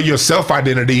have to know your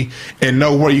self-identity and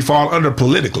know where you fall under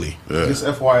politically. Yeah. Just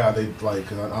FYI, I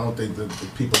don't think the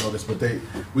people know this, but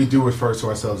we do refer to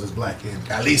ourselves as black,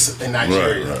 at least in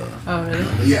Nigeria. Right. Oh,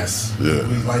 really? Yes. Yeah.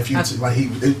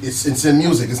 It's in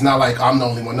music. It's not like I'm the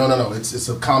only one. No. It's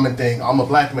a common thing. I'm a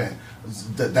black man.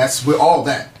 We're all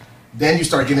that. Then you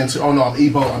start getting into, oh no, I'm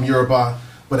Igbo, I'm Yoruba.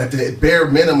 But at the bare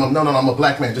minimum, no, I'm a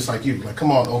black man just like you. Like, come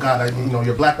on, oh God,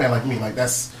 you're a black man like me. Like,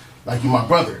 that's like you my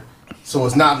brother. So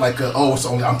it's not like it's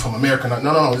only I'm from America.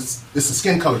 No. It's a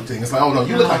skin color thing. It's like, oh no,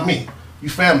 you look like me. You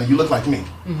family, you look like me.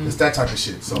 Mm-hmm. It's that type of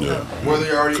shit. So were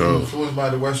they already influenced by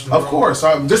the Western? Of course.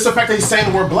 Just the fact that he's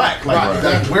saying the word black,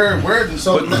 like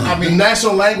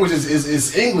national language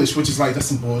is English, which is like that's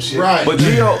some bullshit. Right. But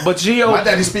my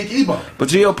daddy speak Igbo. But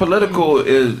geopolitical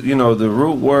is the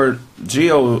root word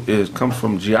geo comes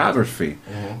from geography.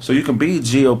 Mm-hmm. So you can be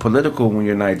geopolitical when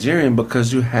you're Nigerian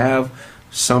because you have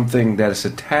something that is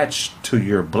attached to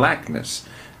your blackness.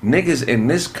 Niggas in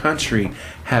this country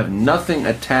have nothing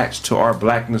attached to our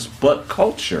blackness but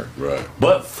culture,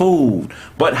 but food,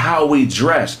 but how we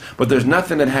dress. But there's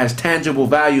nothing that has tangible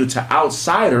value to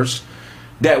outsiders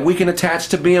that we can attach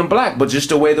to being black, but just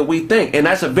the way that we think. And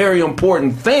that's a very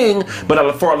important thing,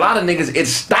 but for a lot of niggas, it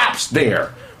stops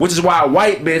there. Which is why a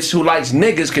white bitch who likes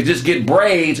niggas could just get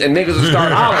braids and niggas will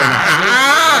start hollering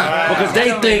at her. Because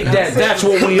they think that that's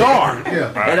what we are.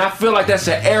 And I feel like that's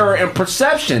an error in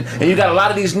perception. And you got a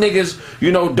lot of these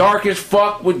niggas, dark as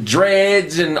fuck with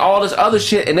dreads and all this other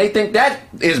shit, and they think that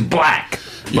is black.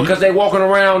 Because they walking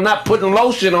around not putting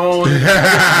lotion on, being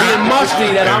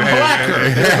musty, that I'm blacker.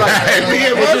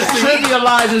 It just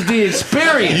trivializes the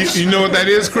experience. You know what that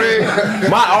is, Craig?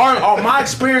 My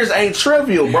experience ain't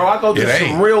trivial, bro. I go through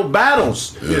some real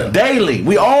battles daily.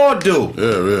 We all do.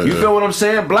 You feel what I'm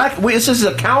saying? It's just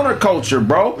a counterculture,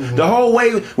 bro. Mm-hmm. The whole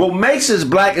way, what makes us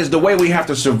black is the way we have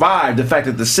to survive. The fact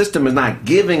that the system is not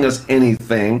giving us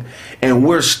anything, and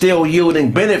we're still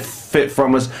yielding benefit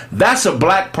from us. That's a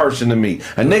black person to me.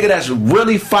 A nigga that's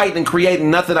really fighting and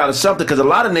creating nothing out of something, because a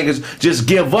lot of niggas just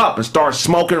give up and start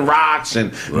smoking rocks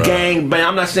and gang bang.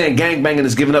 I'm not saying gang banging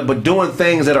is giving up, but doing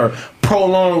things that are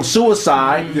prolonged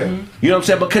suicide. You know what I'm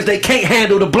saying? Because they can't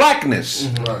handle the blackness.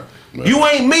 Right. You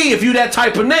ain't me if you that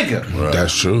type of nigga. Right.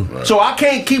 That's true. Right. So I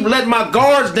can't keep letting my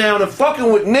guards down and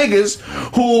fucking with niggas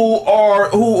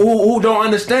who don't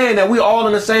understand that we all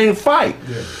in the same fight.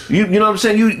 Yeah. You know what I'm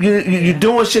saying? You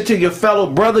doing shit to your fellow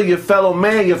brother, your fellow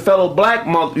man, your fellow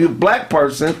black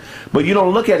person, but you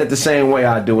don't look at it the same way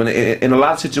I do. And in a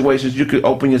lot of situations, you could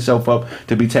open yourself up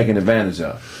to be taken advantage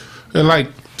of. And like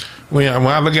when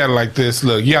I look at it like this,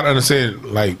 look, you gotta understand,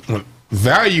 like,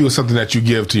 value is something that you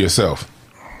give to yourself.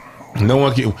 No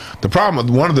one can. The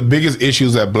problem, one of the biggest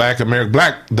issues that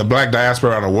the black diaspora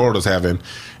around the world is having,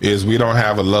 is we don't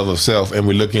have a love of self, and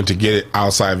we're looking to get it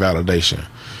outside validation.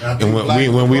 And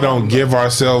when we don't give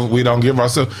ourselves, we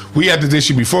had this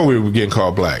issue before we were getting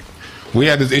called black. We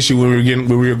had this issue when we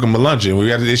were Melungeon. We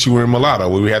had this issue when we were mulatto.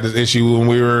 We had this issue when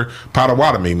we were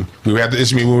Potawatomi. We had this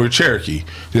issue when we were Cherokee.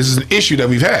 This is an issue that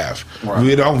we have. Right.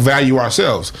 We don't value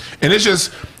ourselves, and it's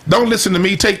just, don't listen to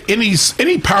me. Take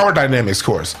any power dynamics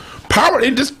course. Power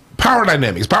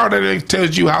dynamics. Power dynamics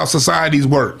tells you how societies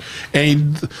work,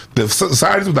 and the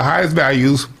societies with the highest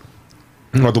values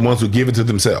are the ones who give it to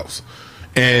themselves.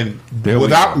 And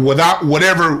without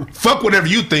whatever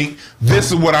you think,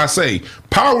 this is what I say.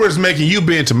 Power is making you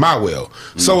bend to my will.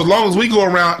 So as long as we go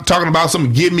around talking about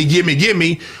something, give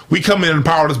me, we come in a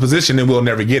powerless position and we'll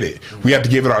never get it. We have to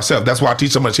give it ourselves. That's why I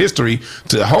teach so much history,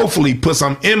 to hopefully put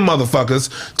some in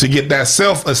motherfuckers to get that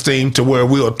self-esteem to where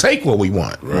we'll take what we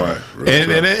want. Right.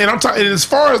 And I'm talking, as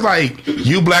far as like,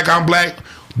 you black, I'm black,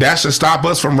 that should stop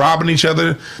us from robbing each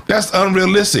other. That's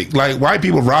unrealistic. Like, white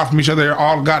people rob from each other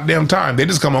all goddamn time. They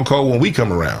just come on cold when we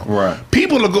come around. Right.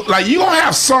 People are like, you gonna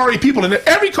have sorry people in there.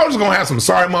 Every culture's gonna have some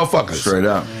sorry motherfuckers. Straight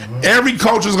up. Every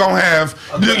culture's gonna have.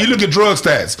 You look at drug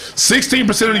stats.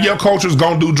 16% of your culture's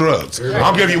gonna do drugs. I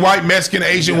don't care if you white, Mexican,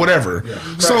 Asian, whatever.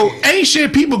 So ain't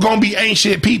shit people gonna be ain't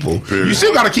shit people. You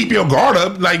still gotta keep your guard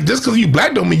up. Like, just because you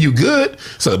black don't mean you good.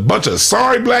 It's a bunch of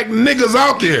sorry black niggas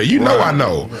out there. You know I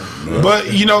know.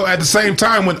 But you know, at the same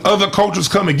time, when other cultures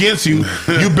come against you,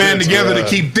 you band together to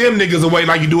keep them niggas away,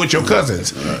 like you do with your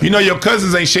cousins. You know your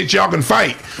cousins ain't shit y'all can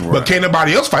fight, but can't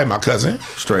nobody else fight my cousin.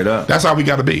 Straight up. That's how we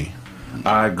gotta be.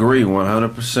 I agree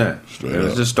 100%. And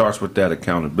it just starts with that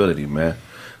accountability, man.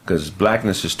 Because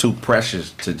blackness is too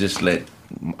precious to just let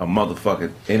a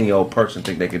motherfucker, any old person,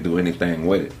 think they can do anything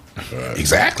with it.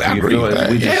 Exactly, I agree with that.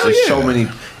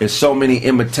 It's so many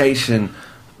imitation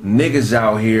niggas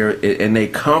out here, and they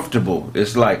comfortable.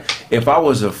 It's like, if I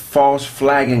was a false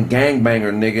flagging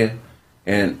gangbanger nigga,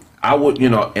 and I would, you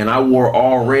know, and I wore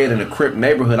all red in a Crip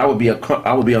neighborhood, I would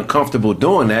be uncomfortable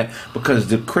doing that, because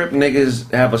the Crip niggas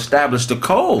have established the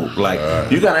code. Like,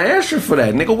 you gotta answer for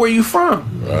that, nigga. Where you from?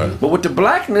 But with the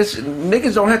blackness,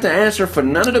 niggas don't have to answer for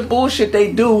none of the bullshit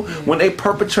they do when they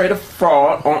perpetrate a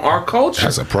fraud on our culture.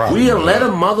 That's a problem. We let a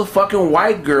motherfucking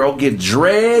white girl get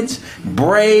dreads,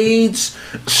 braids,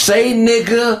 say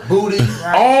nigga, booty,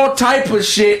 all type of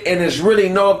shit, and there's really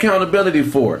no accountability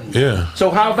for it. Yeah. So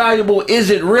how valuable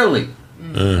is it really?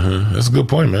 That's a good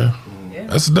point, man.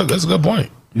 That's a good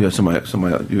point. Yeah, somebody,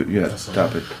 you had a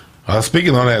topic.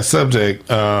 Speaking on that subject,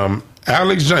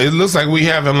 Alex Jones, it looks like we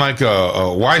having like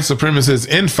a white supremacist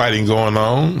infighting going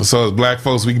on. So as black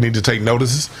folks, we need to take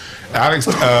notices. Alex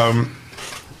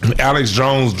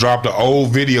Jones dropped an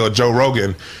old video of Joe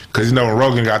Rogan, because you know when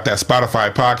Rogan got that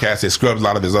Spotify podcast, it scrubbed a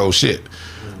lot of his old shit.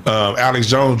 Alex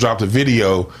Jones dropped a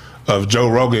video of Joe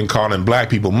Rogan calling black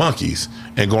people monkeys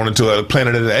and going into a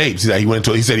Planet of the Apes. He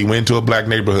said he went into a black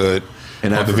neighborhood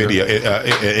in the video.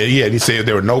 And he said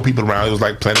there were no people around. It was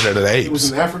like Planet of the Apes. It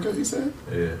was in Africa, he said?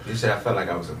 Yeah. He said, I felt like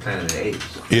I was in Planet of the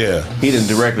Apes. Yeah. He didn't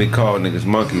directly call niggas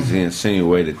monkeys. He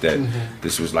insinuated that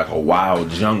this was like a wild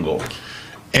jungle.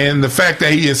 And the fact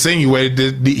that he insinuated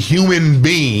that the human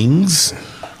beings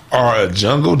are a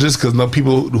jungle just because no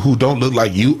people who don't look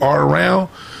like you are around,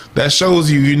 that shows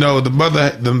you,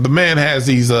 the man has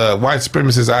these white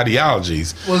supremacist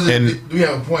ideologies. Do we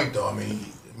have a point though?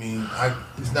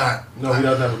 It's not. No, he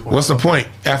doesn't have a point. What's the point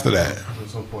after that?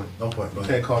 There's no point. No point. You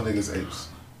can't call niggas apes.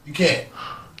 You can't.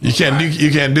 You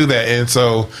can't do that. And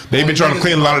so they've been trying to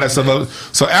clean a lot of that stuff up.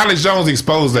 So Alex Jones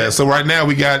exposed that. So right now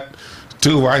we got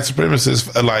two white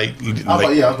supremacists I was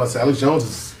about to say Alex Jones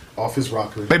is off his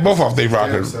rocker. They both off their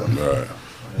rocker.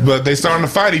 But they starting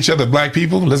to fight each other, black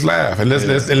people. Let's laugh and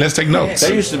let's take notes.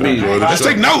 They used to be. Let's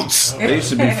take notes. They used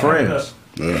to be friends.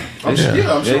 I'm sure.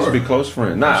 They used to be close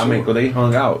friends. Because they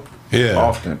hung out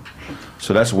often.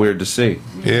 So that's weird to see.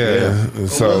 Yeah.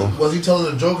 So was he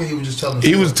telling a joke or he was just telling?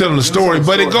 He was telling the story,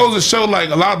 but it goes to show like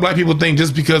a lot of black people think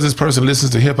just because this person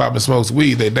listens to hip hop and smokes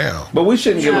weed, they down. But we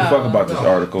shouldn't give a fuck about this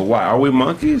article. Why? Are we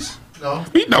monkeys? No.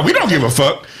 We don't give a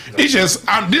fuck. It's just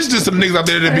this is just some niggas out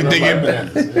there that be thinking.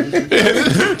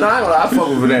 I fuck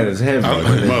with bananas heavy. Don't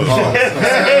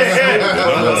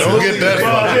get that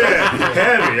far.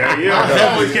 Heavy. You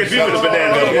always catch you with a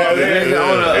banana.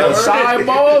 On a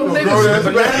sideball, niggas.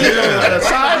 Banana. A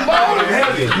sideball.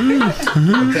 Heavy.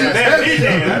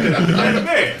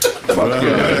 Fuck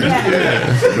you.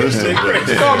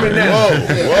 Call me Nana.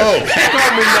 Whoa.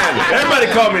 Call me Nana. Everybody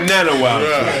call me Nana while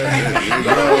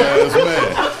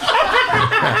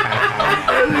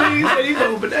You said you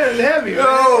go bananas heavy.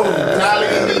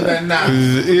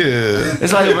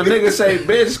 It's like if a nigga say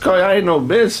bitch, I ain't no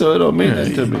bitch, so it don't mean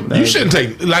that to me. You shouldn't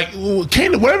take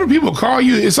whatever people call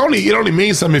you. It only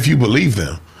means something if you believe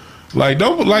them. Like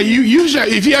don't you should,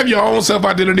 if you have your own self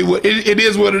identity, it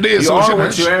is what it is. You are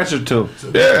what you answer to.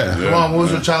 Yeah. Mom, what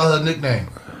was your childhood nickname?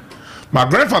 My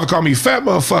grandfather called me fat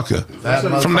motherfucker.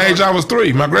 From the age I was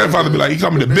 3. My grandfather be like, he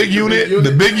called me the big unit, or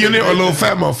little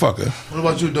fat motherfucker. What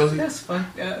about you, Dozy? That's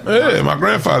fucked up. Yeah, my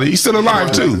grandfather. He's still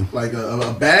alive too. Like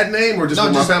a bad name or just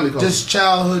what my family calls? Just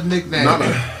childhood nickname. No.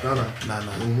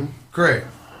 Mm-hmm. Craig.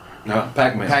 No,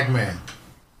 Pac-Man.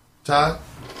 Todd.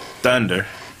 Thunder.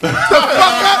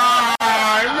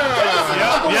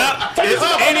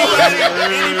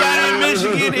 Anybody in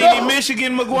Michigan, any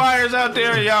Michigan McGuires out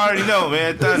there, y'all already know,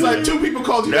 man. Thunder. It's like 2 people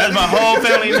called you. That's my whole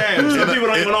family name. Some people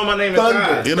don't even know my name is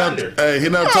Thunder. He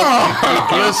not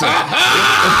talking. Listen.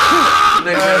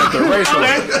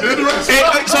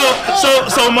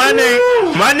 So my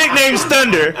nickname's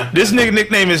Thunder. This nigga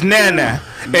nickname is Nana.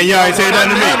 And y'all ain't saying nothing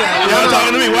to me. Y'all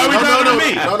talking to me. Why are we talking to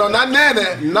me? No, not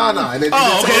Nana. Nana.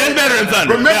 Oh, okay, that's better than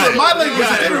Thunder. Remember, my language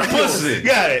is different. Pussy.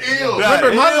 Got it.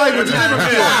 Remember, my language is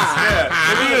different.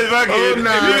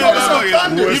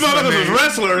 You motherfuckers was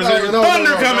wrestlers.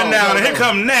 Thunder coming down, and here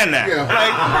come Nana. If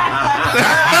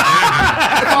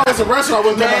I was a wrestler, I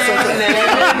wouldn't call myself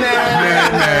Nana.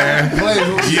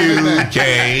 You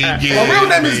can't get My real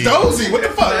name is Dozy. What the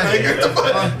fuck?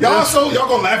 Y'all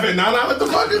gonna laugh at Nana? What the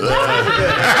fuck?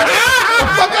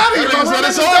 Fuck out of here!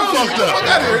 That's all fucked up. Fuck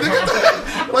out of here,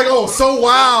 nigga. Like, oh, so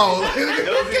wild. Who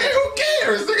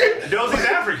cares, nigga? Dozy's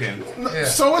African.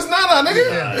 So it's Nana, nigga.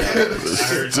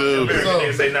 Dude.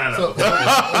 Didn't say Nana.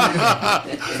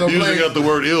 You usually got the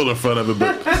word ill in front of it,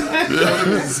 but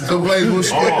So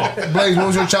Blaze, what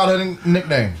was your childhood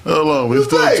nickname? hold on, we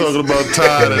still talking about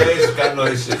Todd. I know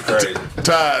this shit crazy.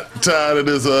 Todd and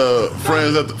his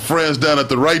friends down at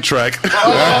the right track.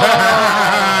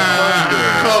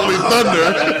 Call me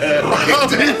Thunder.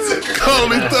 Call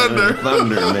me Thunder.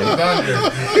 Thunder, man.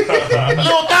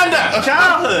 Little Thunder.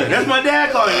 Childhood. That's my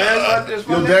dad called me, man.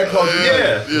 Your dad called you?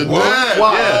 Yeah. Your dad.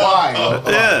 Why?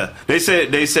 Yeah. They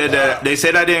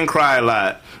said I didn't cry a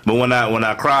lot, but when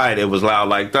I cried, it was loud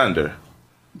like thunder.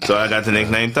 So I got the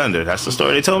nickname Thunder. That's the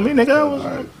story they told me, nigga. I was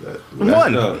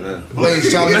one.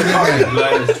 Blaze, childhood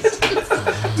nickname.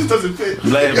 This doesn't fit.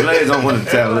 Blaze don't want to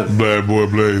tell it. Bad boy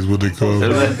Blaze, what they call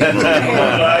him.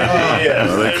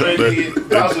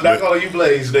 I call you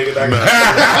Blaze, nigga.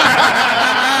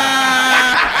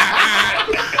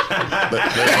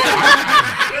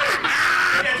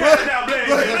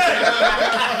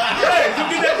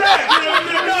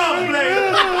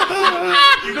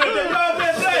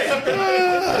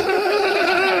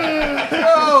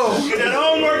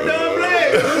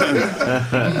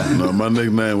 No, my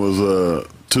nickname was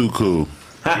Too Cool.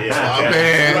 Man,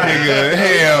 nigga,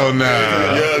 hell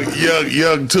nah.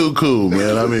 Young Too Cool,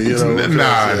 man. I mean, you know.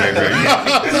 Nah, nigga.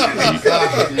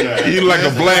 You like a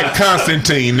Black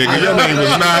Constantine, nigga. Your name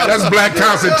was not. That's Black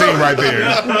Constantine right there.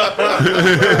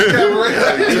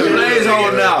 Blaze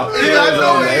on now.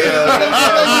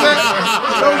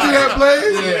 Don't do that,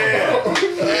 Blaze.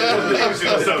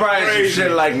 Probably some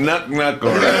shit like Nuck Nuck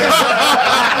or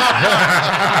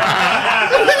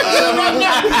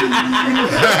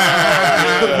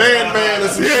Man.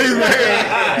 Yeah, he's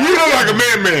man. You look like a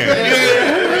man.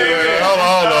 Hold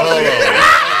on.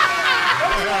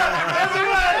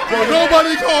 Well,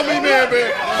 nobody called me man.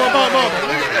 Mama.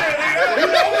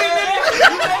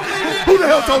 Who the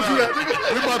hell told you that?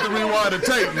 We about to rewind the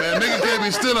tape, man. Nigga can't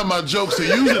be stealing my jokes and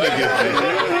using it against me.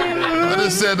 I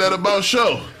just said that about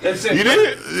show. You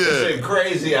did? Yeah.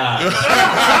 Crazy eyes.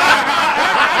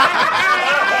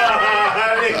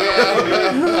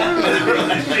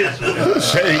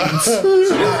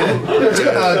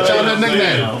 Childhood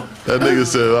nickname. That nigga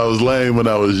said I was lame when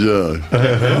I was young.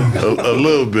 A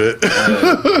little bit.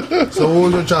 So what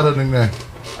was your childhood nickname?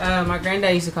 My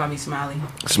granddad used to call me Smiley.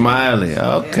 Smiley,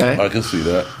 okay. I can see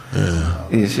that.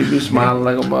 Yeah, she be smiling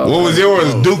like a mother. What was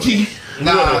yours, Dookie?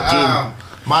 Nah,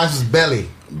 mine was Belly.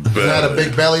 She had a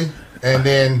big belly, and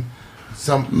then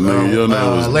some. Your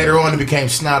name was later on, it became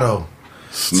Snotto.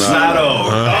 Snotto.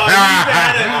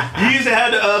 You used to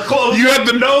have the close. You had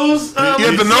the nose. You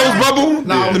had the nose bubble.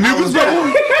 No, the mucus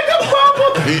bubble.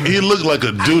 He looked like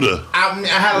a duda. I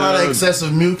had a lot of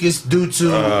excessive mucus due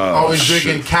to always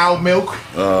drinking cow milk.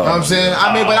 You know what I'm saying?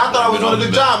 I mean, but I thought I was doing a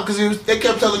good job because they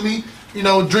kept telling me, you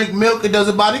know, drink milk, it does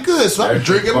a body good. So I'm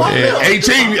drinking my milk.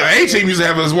 A-Team used to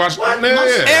have us watch.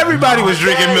 Everybody was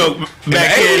drinking milk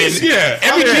back then. Yeah,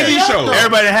 every TV show.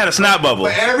 Everybody had a snot bubble.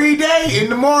 But every day in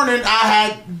the morning, I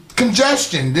had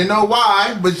congestion. Didn't know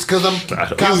why, but it's because I'm.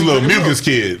 He was a little mucus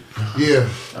kid. Yeah.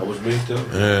 That was me too.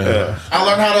 Yeah. I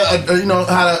learned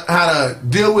how to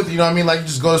deal with, you know what I mean? Like, you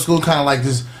just go to school kind of like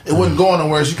this. It wasn't going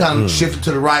nowhere. So you kind of shift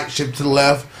to the right, shift to the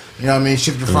left. You know what I mean?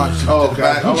 Shift to the front, shift to the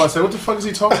back. I was about to say, what the fuck is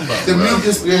he talking about? The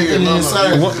mucus in the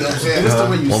inside. One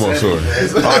more story.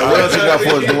 What else you got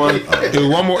for us, Dwan? It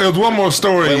was one more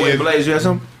story. Wait, Blaze, you have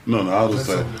something? No, I was just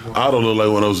saying, I don't look like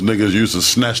one of those niggas used to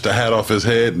snatch the hat off his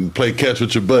head and play catch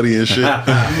with your buddy and shit. I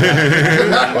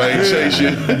ain't chase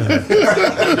you.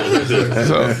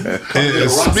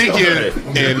 Speaking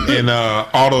in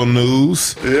auto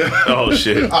news, Oh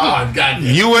shit.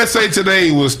 USA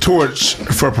Today was torched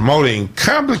for promoting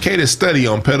complicated study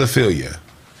on pedophilia.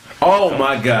 Oh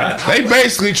my God! They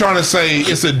basically trying to say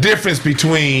it's a difference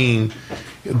between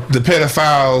the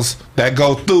pedophiles that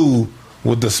go through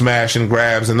with the smash and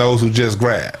grabs and those who just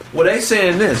grab. Well, they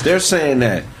saying this. They're saying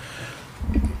that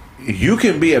you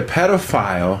can be a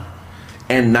pedophile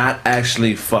and not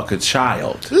actually fuck a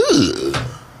child.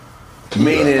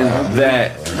 Meaning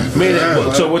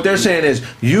so what they're saying is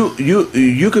you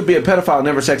could be a pedophile and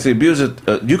never sexually abuse it.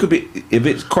 You could be, if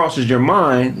it crosses your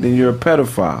mind, then you're a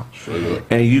pedophile,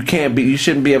 and you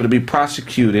shouldn't be able to be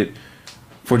prosecuted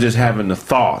for just having the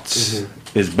thoughts.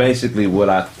 Is basically what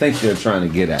I think they're trying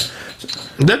to get at.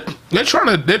 They're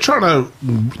trying to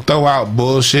throw out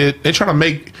bullshit. They're trying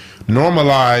to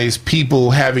normalize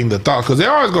people having the thoughts, because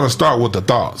they're always going to start with the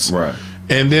thoughts, right?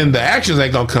 And then the actions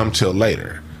ain't going to come till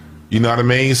later. You know what I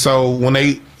mean? So when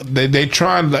they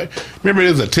trying to, remember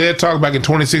there was a TED Talk back in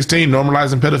 2016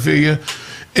 normalizing pedophilia.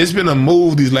 It's been a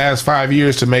move these last 5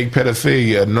 years to make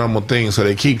pedophilia a normal thing. So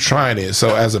they keep trying it.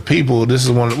 So as a people, this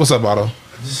is one. What's up, Otto?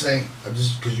 I'm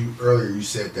just because earlier you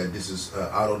said that this is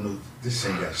Otto new. This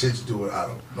ain't got shit to do with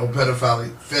Otto. No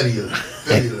pedophilia,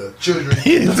 fedia, children.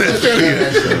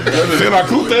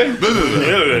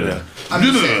 I'm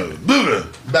just saying.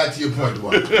 Back to your point,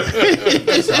 Dwight.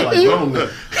 Sound like grown men.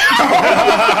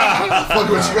 Fuck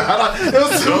what you got. It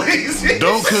was too easy.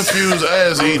 Don't confuse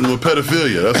ass eating with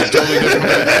pedophilia. That's a totally different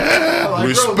thing.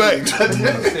 Respect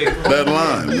that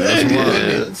line. That's the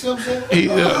line. See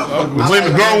what I'm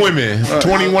saying? Grown women,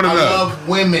 21 and I up. love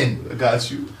women. I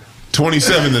got you.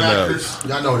 27 and up.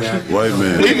 Y'all know that. White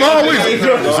man. We've always,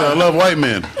 I love white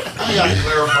men. I gotta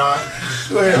clarify.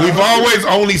 we've always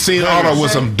only seen Otto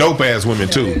with some dope ass women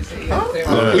too.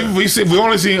 We've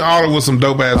only seen Otto with some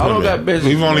dope ass women. Got bitches.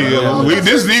 We've only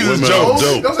these is jokes.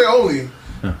 Don't say only.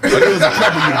 But it was a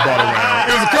couple you brought around.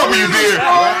 It was a couple you did.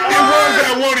 It was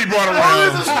that one he brought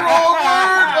around.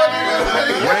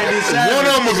 One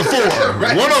of them was a 4.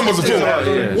 One of them was a 4.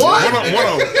 What?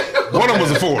 One of them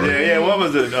was a 4. Yeah, what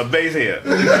was it? A bass head.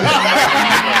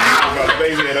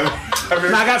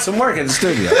 I got some work at the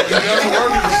studio.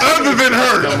 Other than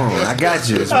her. Come on, I got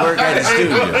you. It's work at the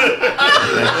studio.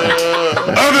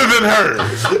 Other than her.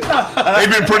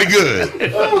 They've been pretty good.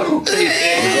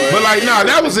 But like, nah,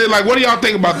 that was it. Like, what do y'all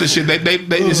think about this shit?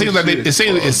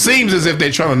 It seems as if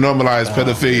they're trying to normalize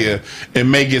pedophilia and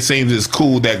make it seem as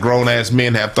cool that grown ass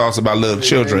men have thoughts about little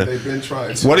children. They've been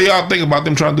trying. What do y'all think about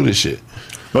them trying to do this shit?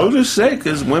 I'll just say,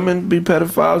 because women be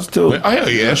pedophiles too. Oh, hell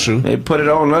yeah, that's true. They put it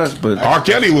on us, but R.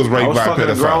 Kelly was I raped was by a fucking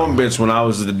a grown pedophile. bitch when I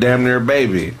was a damn near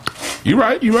baby. You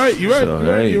right. So,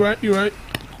 hey. You're right.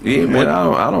 Yeah, man,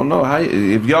 I don't know how.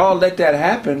 If y'all let that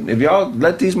happen, if y'all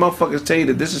let these motherfuckers tell you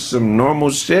that this is some normal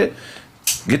shit,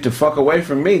 get the fuck away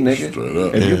from me, nigga. Straight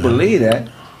up. If you believe that,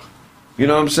 you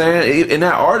know what I'm saying. In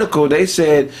that article, they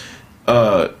said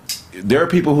there are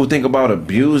people who think about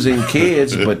abusing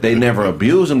kids, but they never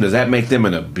abuse them. Does that make them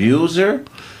an abuser?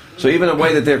 So even the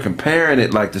way that they're comparing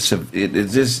it, like it's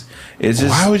just.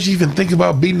 Why would you even think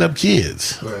about beating up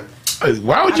kids? Right.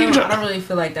 Why would you? I don't really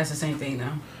feel like that's the same thing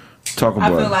though. Talk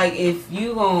about. I feel like if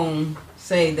you gonna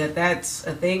say that that's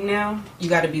a thing now, you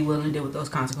got to be willing to deal with those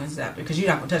consequences after, because you're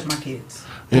not gonna touch my kids.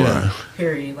 Yeah.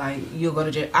 Period. Like, you'll go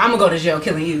to jail. I'm gonna go to jail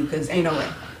killing you, because ain't no way.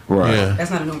 Right. Yeah. That's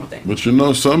not a normal thing. But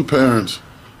some parents,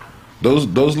 those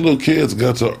little kids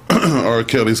got to R.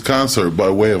 Kelly's concert by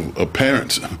way of a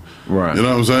parent. Right. You know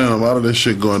what I'm saying? A lot of this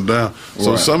shit going down.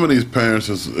 So Right. some of these parents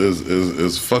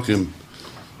is fucking.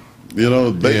 You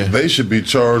know, they should be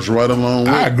charged right along with.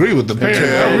 I agree with the parents. I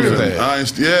agree with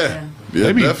that. Yeah,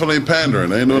 They be- definitely pandering.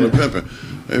 They ain't doing the pimping.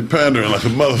 They pandering like a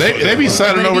motherfucker. They be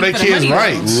signing over their For the kids'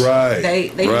 money, rights. right. They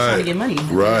just trying to get money. at the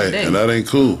end of the Right, day. and that ain't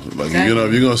cool. Like, Exactly.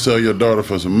 if you're gonna sell your daughter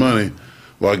for some money,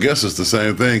 well, I guess it's the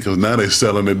same thing, because now they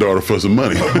selling their daughter for some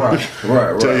money.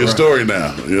 Right. Tell your story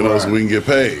now, so we can get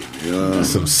paid. You know,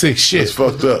 Some sick shit. it's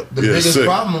fucked up. The Yeah, biggest sick.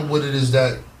 problem with it is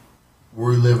that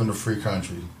we live in a free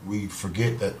country. We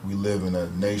forget that we live in a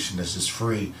nation that's just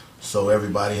free. So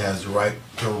everybody has the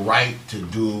right to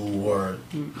do or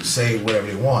say whatever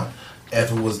they want.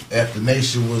 If the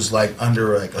nation was like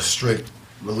under like a strict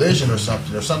religion or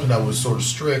something that was sort of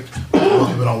strict, most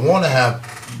people don't want to have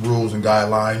rules and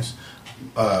guidelines.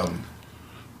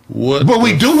 What? But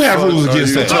we do have rules are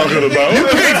against you that. talking about? You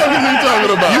can't- What are you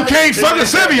talking about? You can't fuck a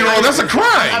 7-year-old. That's a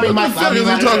crime. I'm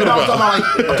talking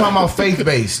about? about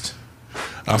faith-based.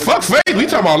 Fuck faith. We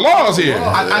talking about laws here.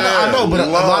 I know, but a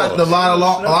lot of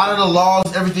the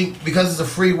laws, everything, because it's a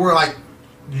free world. Like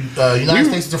United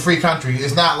States is a free country.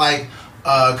 It's not like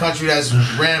country that's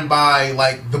ran by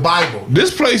like the Bible.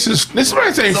 This place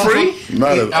ain't free.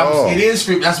 Not at all. It is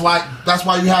free. That's why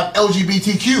you have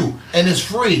LGBTQ, and it's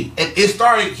free. And it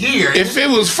started here. If it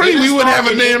was free, we wouldn't have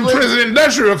a damn prison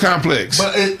industrial complex.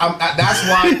 But that's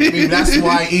why. That's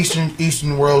why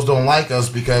Eastern worlds don't like us,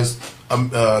 because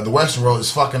the Western world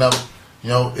is fucking up.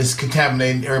 It's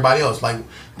contaminating everybody else. Like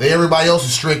everybody else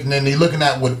is strict, and then they looking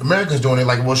at what America's doing. They're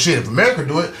like, well, shit. If America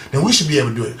do it, then we should be able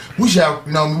to do it. We should have,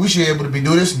 we should be able to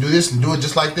do this and do it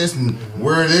just like this, and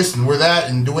wear this and wear that,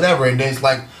 and do whatever. And then it's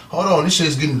like, hold on, this shit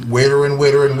is getting wetter and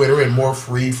wetter and wetter, and more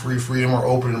free, and more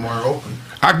open and more open.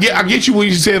 I get you when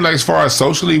you saying, like, as far as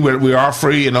socially, we are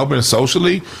free and open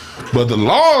socially, but the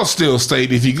laws still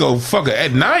state if you go fuck a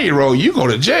 9-year-old, you go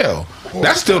to jail.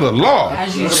 That's still the law.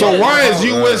 So why is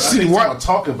USC? Why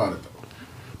talking about it though?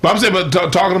 But I'm saying,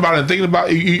 talking about it and thinking about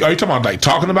it. Are you talking about like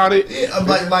talking about it?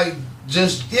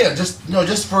 Yeah,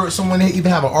 just for someone to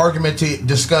even have an argument to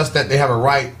discuss that they have a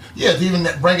right. Yeah, to even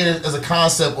bring it as a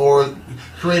concept or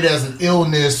create it as an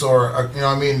illness or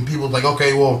people like,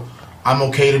 okay, well, I'm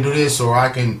okay to do this, or I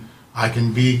can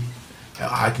be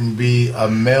a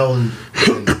male and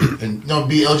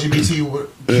be LGBT.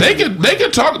 They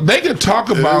could talk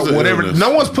about whatever.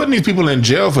 No one's putting these people in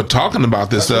jail for talking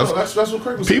about this stuff. That's what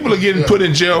Craig was people saying. are getting put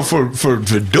in jail for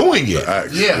doing it.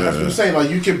 That's what I'm saying. Like,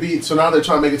 you can be. So now they're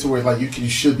trying to make it to where like you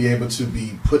should be able to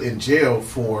be put in jail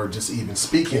for just even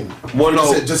speaking.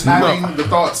 Just having the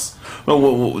thoughts.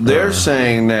 Well, they're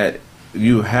saying that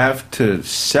you have to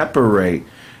separate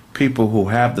people who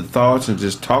have the thoughts and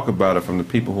just talk about it from the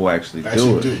people who actually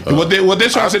do it. What they're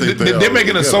trying to say, they're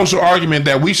making a social argument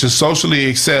that we should socially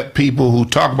accept people who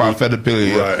talk about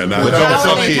pedophilia. Right, and don't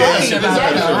fuck kids.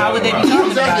 How would they be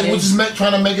talking about it? Which is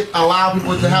trying to make it allow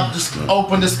people to have just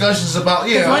open discussions about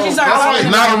It's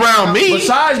not around me.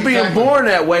 Besides being born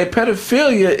that way,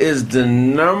 pedophilia is the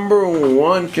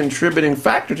 #1 contributing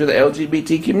factor to the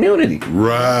LGBT community.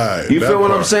 Right. You feel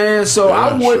what I'm saying? So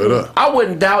I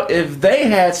wouldn't doubt if they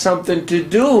had something to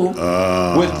do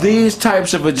with these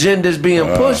types of agendas being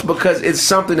pushed, because it's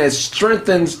something that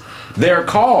strengthens their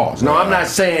cause. Now, I'm not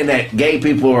saying that gay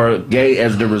people are gay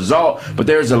as the result, but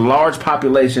there's a large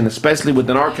population, especially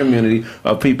within our community,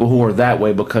 of people who are that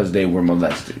way because they were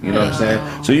molested. You know what I'm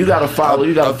saying? So you got to follow.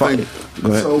 You got to follow.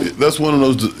 Go ahead. So that's one of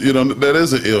those. That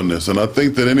is an illness, and I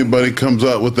think that anybody comes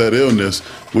out with that illness,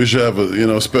 we should have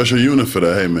a special unit for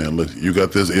that. Hey, man, look, you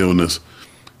got this illness.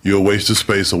 You're a waste of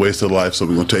space, a waste of life, so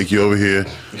we're going to take you over here,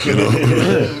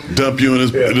 dump you in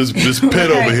this pit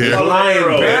over here.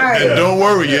 And don't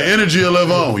worry, your energy will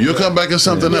live on. You'll come back as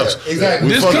something else. Exactly.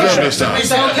 We fucked up this time.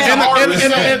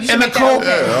 And the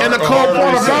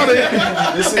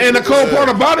cold part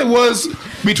about it was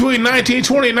between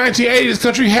 1920 and 1980, this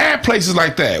country had places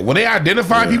like that. When they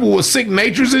identified people with sick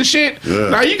natures and shit,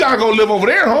 now you got to go live over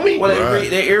there, homie. Well,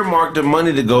 they earmarked the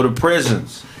money to go to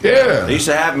prisons. Yeah. They used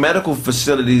to have medical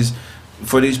facilities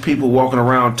for these people walking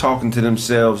around talking to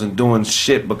themselves and doing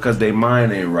shit because their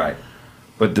mind ain't right.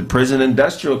 But the prison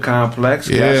industrial complex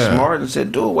got smart and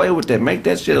said, do away with that. Make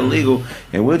that shit illegal,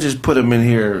 and we'll just put them in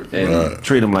here and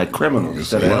treat them like criminals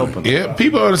instead of helping them. Yeah,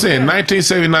 people understand. In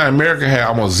 1979, America had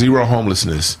almost zero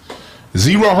homelessness.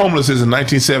 Zero homelessness in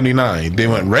 1979.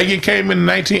 Then when Reagan came in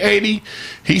 1980,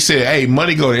 he said, hey,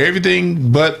 money go to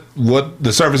everything but what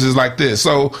the services like this.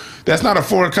 So that's not a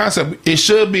foreign concept. It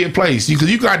should be a place.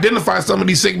 Because you can identify some of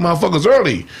these sick motherfuckers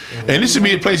early. And this should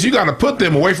be a place you got to put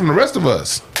them away from the rest of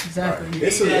us. Exactly.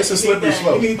 It's a slippery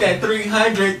slope. You need that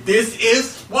 300. This is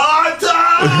Sparta!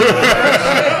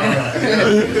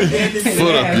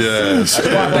 Foot up your ass. That's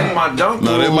why I think my dunk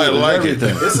No, they might like it.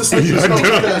 It's a slippery slope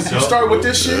because you start with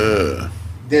this shit,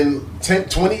 then 10,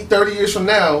 20, 30 years from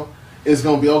now, it's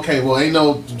gonna be okay. Well,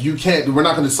 you can't. We're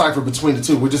not gonna decipher between the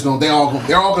two. We're just gonna. They're all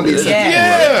gonna be the same.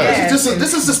 Yeah. This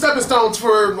is the stepping stones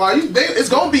for it's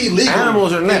gonna be legal.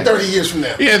 Animals are next. 30 years from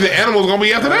now. Yeah, the animals going to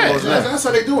be after that. That's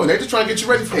how they do it. They just trying to get you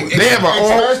ready for it. They have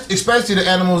especially the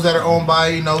animals that are owned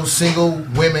by single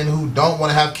women who don't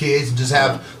want to have kids and just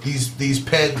have these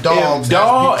pet dogs.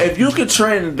 If you could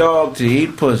train a dog to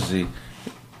eat pussy,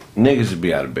 niggas would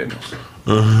be out of business.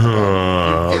 Come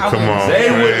on. They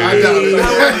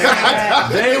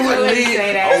would lead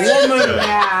a woman.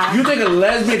 You think a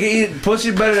lesbian can eat pussy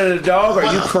better than a dog?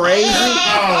 Are you crazy?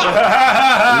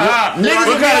 Niggas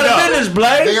would be out of business,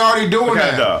 Blake. They already doing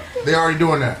that. They already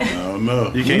doing that. I don't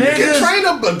know. You can't. You can train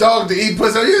a dog to eat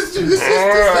pussy. This ain't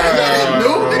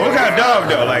new. What kind of dog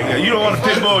though? Like you don't want a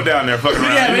pit bull down there fucking If you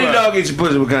around. have any dog eat your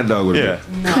pussy, what kind of dog would it Yeah.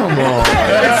 be? Come on.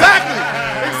 Exactly.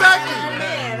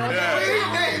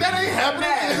 That ain't happening.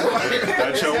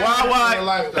 That's your Wawa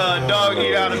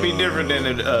doggy ought to be different than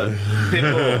a pit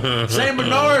bull. Saint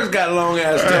Bernards got long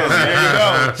ass tails. There you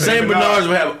go. Saint Bernards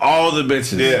will have all the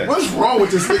bitches. Yeah. What's wrong with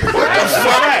this nigga? That's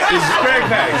right. It's Craig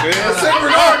Facts, man. Saint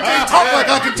Bernard can't talk like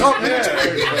I can talk.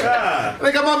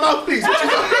 They got my mouthpiece. What you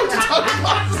talking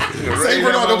about? Saint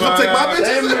Bernard gonna come take my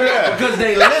bitches? Because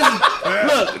they listen.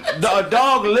 Look, a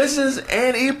dog listens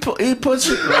and eat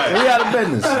pussy. Right. We out of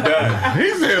business. He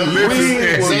said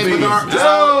listen. Saint Bernard,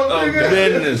 Out of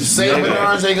business. Saint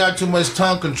Bernards ain't got too much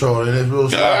tongue control, and it's real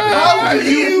slow. How do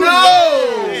you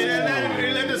know?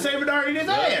 Let the Saint Bernard eat his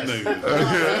ass.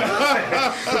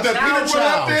 Put that peanut butter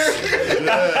out there.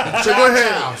 So go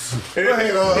ahead. Go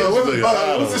ahead.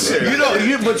 What's the shit?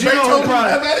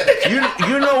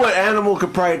 You know what animal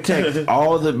could probably take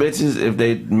all the bitches if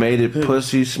they made it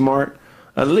pussy smart?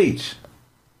 A leech.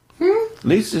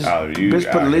 Leech is bitch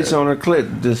put a leech on her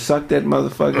clit. Just suck that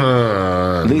motherfucker.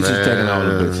 Leech is taking all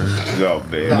the bitches. No,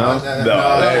 man.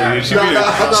 No. She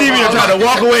be trying to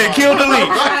walk away and kill the leech.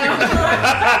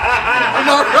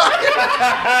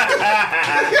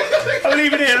 I'll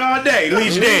leave it in all day.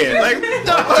 Leech dead. Like,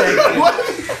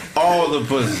 all the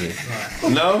pussy.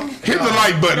 No? Hit the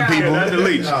like button, people. That's the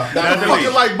leech. That's the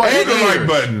like button. Hit the like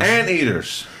button.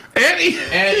 Anteaters.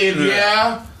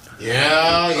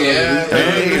 Yeah.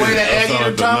 The way the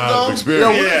anteater tongue goes. Yo,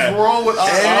 what is wrong with us?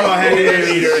 I had an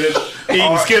anteater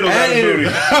eating Skittles out of the booty.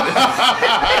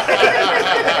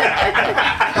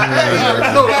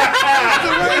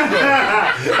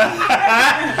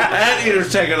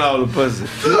 Anteaters taking all the pussy.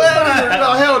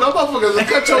 No, hell, no motherfuckers.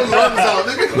 Cut your lungs out,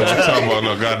 nigga. What you talking about?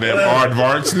 No goddamn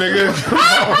aardvarks, nigga.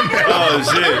 Oh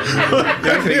shit!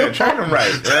 You gotta track them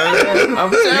right. You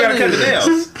gotta cut the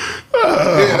nails.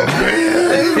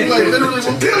 Like literally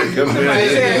will kill you.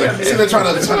 See, they're trying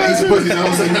to eat some pussy. You know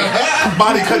what I'm saying?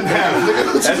 Body cut in half.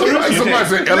 Nigga. Somebody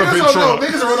said elephant trunk.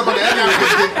 Niggas run up on the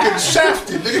anteater get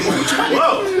shafted. Nigga,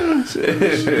 Whoa!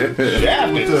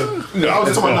 No, I was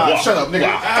just talking about, shut up, nigga.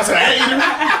 I said,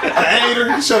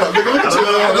 anteater. Shut up, nigga. Look at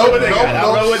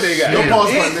you. No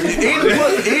pause button,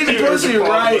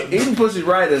 nigga. Eating pussy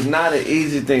right is not an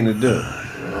easy thing to do.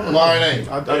 Why it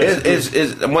ain't?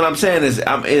 It's what I'm saying is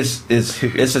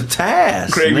it's a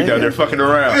task. Craig be down there fucking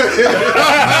around.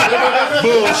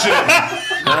 Bullshit.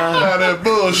 That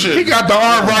bullshit. He got the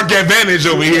aardvark advantage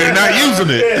over here, not using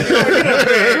it.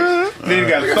 Then he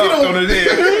got fucked on his head.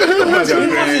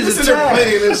 Sit there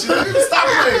playing this shit. Stop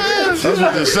playing, man. That's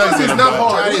what this segment It's not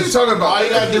hard. What are you talking about?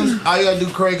 All you gotta do,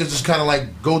 Craig, is just kind of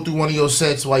like go through one of your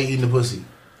sets while you eating the pussy.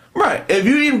 Right. If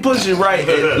you eating pussy right,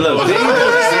 look, to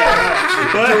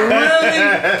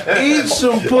really eat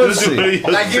some pussy.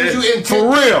 That gives you intent.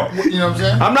 For real. You know what I'm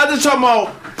saying? I'm not just talking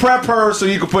about prep her so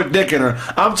you can put dick in her.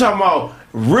 I'm talking about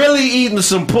really eating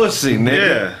some pussy,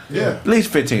 nigga. Yeah. At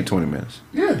least 15, 20 minutes.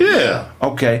 Yeah.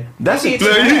 Okay. That's a Look, you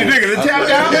nigga, the tap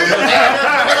down.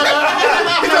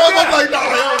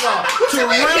 to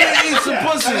really eat some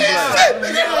pussy.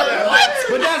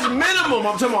 But that's minimum.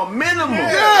 I'm talking about minimum.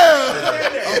 Okay,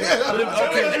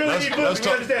 let's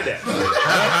talk. Understand that.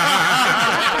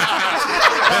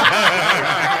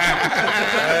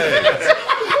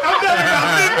 I'm talking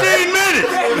about 15 minutes.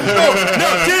 No,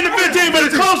 10 to 15, but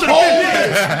it's closer to 15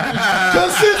 minutes.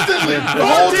 Consistently. The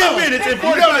whole 10 time. minutes and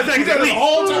 45 seconds at least. The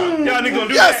whole time. Y'all niggas gonna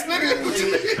do Yes, that?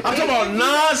 nigga. I'm talking about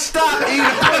non-stop eating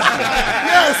pussy.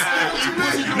 Yes.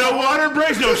 No water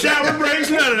breaks, no shower breaks,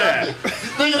 none of that.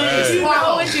 If you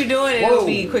know what you're doing, it'll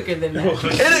be quicker than that.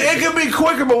 It can be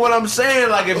quicker, but what I'm saying,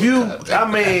 like if you, I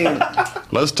mean,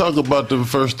 Let's talk about the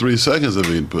first 3 seconds of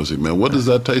eating pussy, man. What does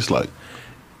that taste like?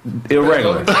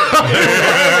 irregular.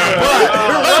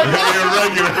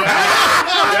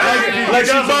 Like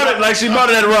she bought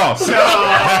it at Ross.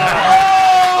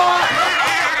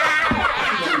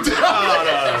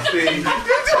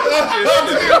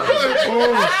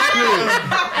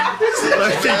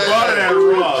 Like she bought it at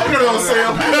Raw.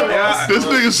 This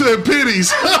nigga said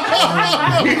pennies.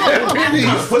 Y'all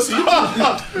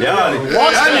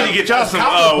need to get y'all some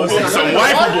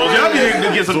wipables. Y'all need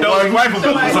to get some wipables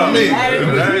or something.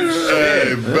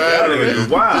 Hey, battery.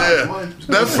 Wow. Yeah.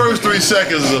 That first 3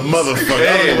 seconds is a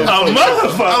motherfucker. A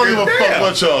motherfucker. I don't give a fuck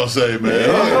what y'all say, man.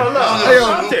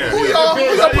 Out there. Who y'all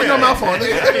put your mouth on,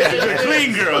 nigga?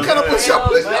 Clean girl. What kind of push y'all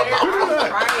put your mouth on?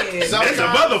 It's a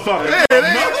motherfucker.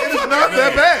 It's not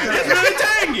that bad. It's really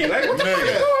tangy. Like, what the fuck?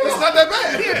 It's not that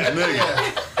bad.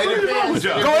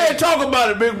 Go ahead, talk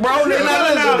about it, big bro. They're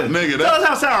not listening. Nigga, Tell us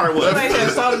how sour it was. Like the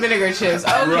salt and vinegar chips.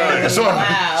 Okay. Right. So,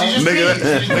 Wow.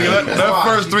 that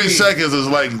first 3 seconds is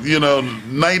like,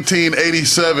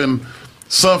 1987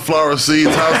 sunflower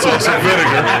seeds, hot sauce, and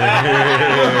vinegar.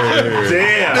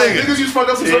 Damn. Niggas used to fuck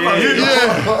up some stuff.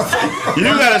 You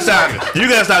gotta stop. You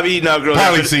gotta stop eating out girls.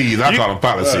 Policies. I call them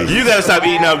policies. You gotta stop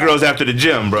eating out girls after the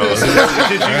gym, bro.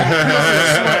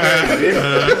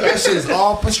 That shit is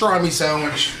all pastrami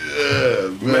sandwich.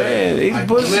 Man, these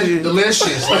pussies.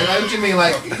 Delicious. Like, what you mean?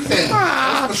 Like, you think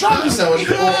pastrami sandwich?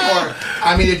 Or,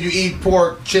 I mean, if you eat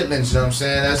pork chitlins, you know what I'm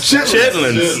saying? That's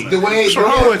Chitlins. the way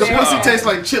The pussy tastes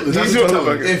like chitlins. That's what I'm talking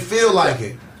about. it feel like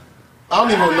it. I don't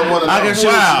even know what I can see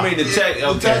Wow. what you mean. The tech. The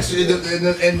Okay. texture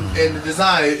and the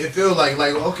design, it feel like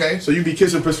okay. So you be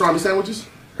kissing pastrami sandwiches?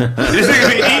 This nigga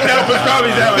be eating out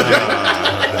pastrami sandwiches.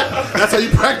 That's how you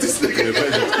practice, nigga.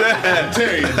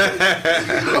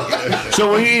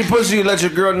 So when you eat pussy, you let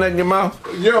your girl nut in your mouth?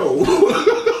 Yo.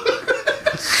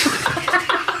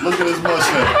 Look at his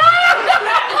mustache.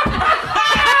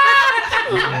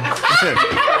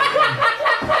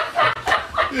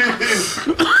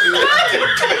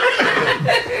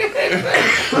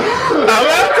 I'm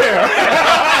out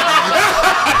there.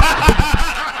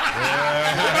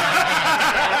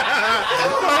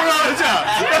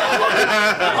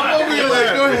 I'm over here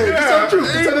like, go ahead. Tell the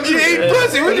truth. Tell the You truth. eat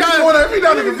pussy. What y'all? Going every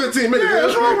now and 15 minutes.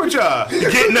 What's wrong with y'all?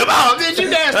 You getting up? Oh, did you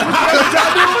nasty? What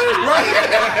y'all doing?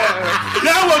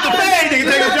 Now I want the fade, nigga.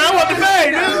 Take a shot. I want the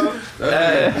fade, dude.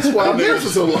 That's why I'm here for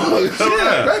so long.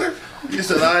 Yeah. Better. He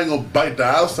said, I ain't gonna bite the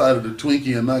outside of the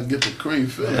Twinkie and not get the cream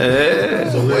filled.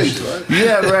 It's a waste, right? You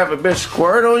ever have a bitch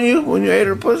squirt on you when you ate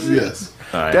her pussy? Yes.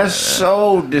 That's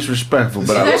so disrespectful,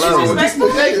 but I That's love it. disrespectful.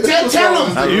 Tell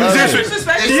them. I love it.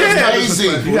 Disrespectful. It's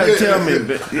amazing. You gotta tell me,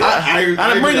 bitch. I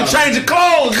done bring the change of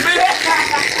clothes,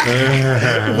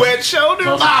 man. Wet shoulder.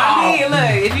 I mean,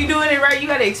 look, if you doing it right, you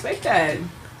gotta expect that.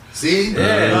 See?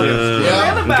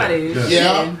 Yeah. Real about it.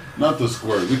 Yeah. Not the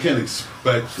squirt. We can't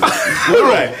expect it.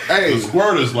 Right. Hey, The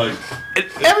squirt is like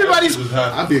Everybody's. just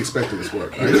happen. I'd be expecting this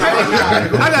work. I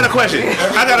got a question.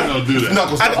 I got a. Don't do that.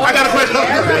 I got a question.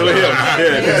 Look here.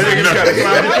 Yeah, this nigga's got to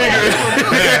slide his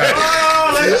finger.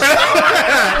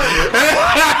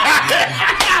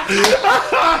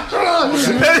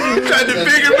 Tried to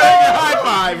figure back the high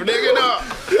five, nigga. No.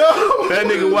 That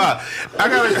nigga wild. I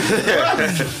got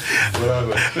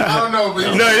I don't know,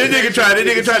 but no. This nigga tried to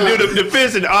do the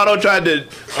fist, and Otto tried to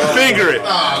finger it.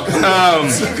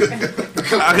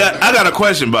 I got a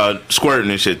question about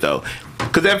squirting and shit though.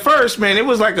 Cause at first, man, it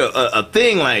was like a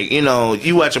thing. Like, you know,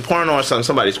 you watch a porno or something,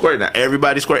 somebody squirting. Now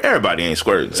everybody squirt. Everybody ain't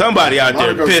squirting. Somebody out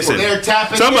there pissing. they're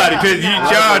tapping. Somebody yeah.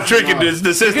 pissing. Y'all tricking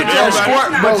the system. Get that Everybody.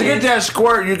 squirt, but to get that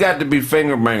squirt, you got to be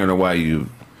finger banging her while you.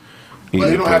 But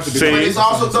you don't have to be. See, It's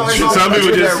also some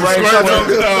people just squirt Don't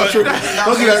do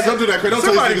that. Don't do that, Craig. Don't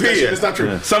tell Somebody these niggas that shit. peeing. It's not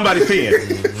true. Somebody peeing.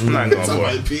 I'm not going for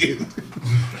Somebody it. peeing.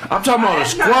 I'm talking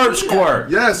about a squirt.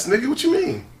 Yes, nigga. What you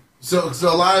mean? So a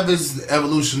lot of it's the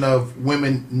evolution of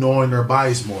women knowing their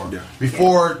bodies more. Yeah.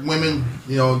 Before women,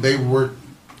 you know, they were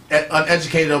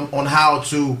uneducated on how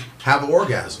to have an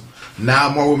orgasm. Now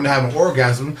more women have an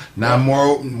orgasm. Now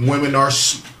more women are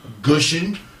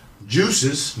gushing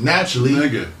juices naturally.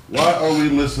 Nigga, why are we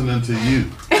listening to you?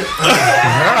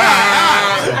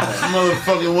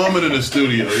 Motherfucking woman in the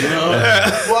studio, you know?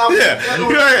 Well, Yeah, go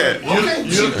ahead. Okay,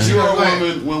 You're a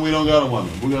woman when we don't got a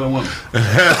woman. We got a woman.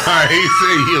 He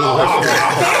see you.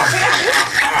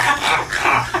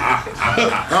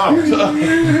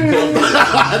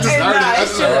 I just heard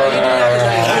it.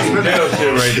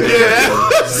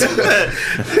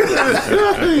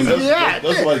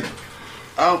 That's like,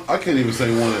 I can't even say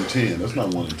 1 in 10. That's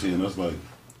not 1 in 10. That's like,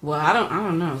 Well, I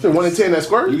don't know. So 1 in 10 that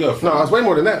squirt? You got No, it's way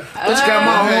more than that. It's got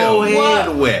my whole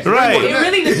head wet. It Right.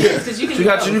 really depends because you can.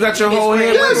 You got your whole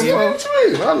head Yes, wet. what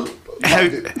you mean?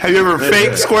 Have you ever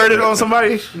fake squirted on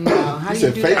somebody? No, how do you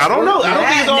said do fake that? I don't know. I don't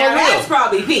think it's all Now that's real.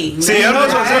 probably pee. See, I know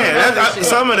what I'm saying.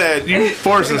 Some of that you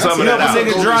forcing some of You that help a out.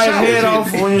 nigga dry his head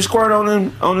off when you squirt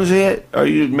on his head, or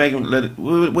you make him let it?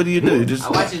 What do you do? You just I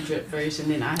watch it drip first and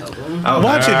then I help him.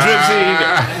 Watch it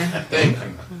drip. Thank you.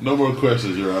 no more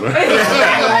questions, Your Honor.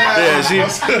 Yeah,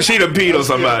 she done peed on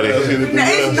somebody. No,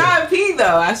 it's not pee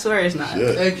though. I swear it's not.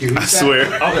 Thank you. I swear.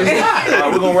 All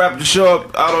right, we're gonna wrap the show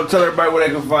up. I don't tell everybody where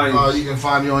they can find you. You can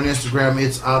find me on Instagram.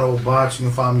 It's Autobots. You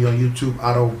can find me on YouTube.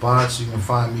 Autobots. You can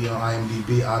find me on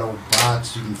IMDb.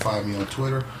 Autobots. You can find me on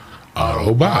Twitter.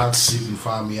 Autobots. You can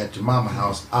find me at your mama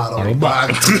house.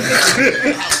 Autobots.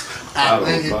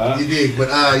 Autobots. You dig? But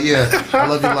yeah, I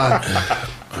love your life.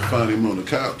 I find him on the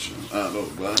couch. I don't know,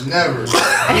 but Never.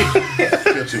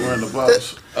 get you wearing the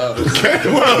box.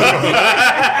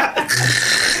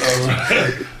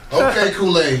 Okay,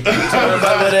 Kool-Aid.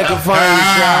 Everybody where they can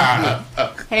find you.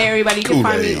 Hey everybody, you can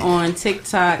find me Kool-Aid. on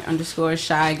TikTok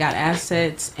 _Shy Got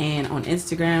Assets and on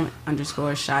Instagram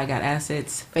 _Shy Got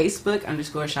Assets, Facebook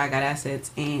 _Shy Got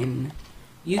Assets, and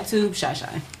YouTube, Shy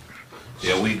Shy.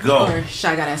 There we go. Or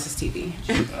Shy Got Asses TV.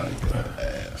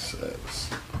 Asses.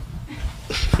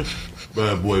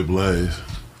 Bad Boy Blaze.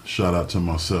 Shout out to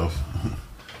myself.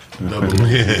 Double That's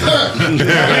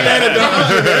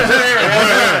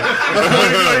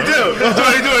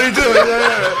what he do.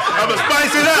 I'ma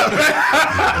spice it up.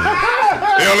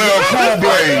 LL Cool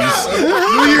Blaze.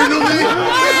 New Year, new me.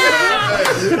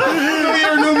 New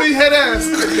Year, new me, head ass.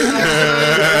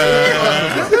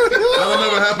 That'll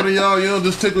never happen to y'all. You don't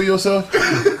just tickle yourself.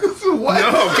 What?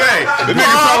 Okay. The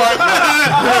nigga sound like.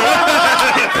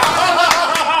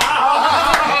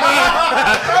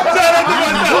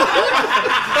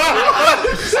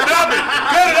 Stop it!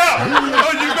 Cut it out!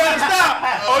 Oh, you better stop!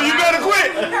 Oh, you better quit!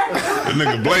 The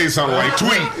nigga Blaze sounded like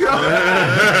Tweet.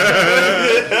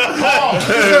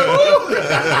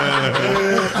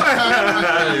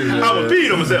 I'ma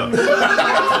pee on myself.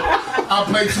 I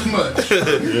play too much.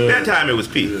 That time it was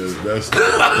pee. That's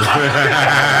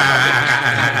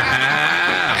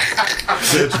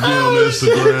catch me on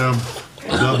Instagram,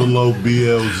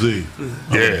 OBLZ.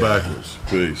 Yeah. Backwards.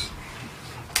 Peace.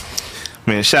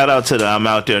 Man, shout out to the I'm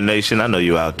Out There Nation. I know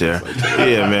you out there.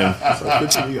 Yeah, man.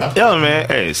 Yo, man.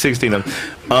 Hey, 16 of them.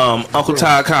 Uncle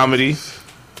Todd Comedy,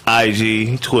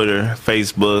 IG, Twitter,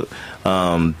 Facebook.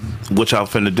 What y'all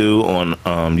finna do on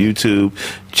YouTube.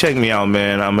 Check me out,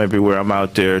 man. I'm everywhere. I'm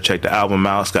out there. Check the album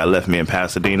out. Scott Left Me in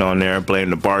Pasadena on there.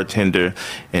 Blame the Bartender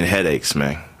and Headaches,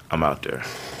 man. I'm out there.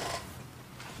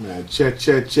 Man, check,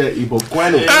 Ebo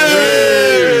Quano.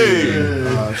 Hey!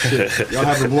 Shit. Y'all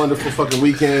have a wonderful fucking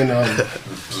weekend. I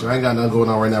ain't got nothing going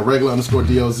on right now.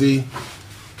 Regular_DOZ.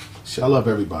 Shit, I love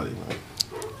everybody, man.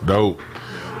 Dope.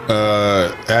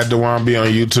 At Dewan B on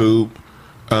YouTube.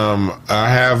 I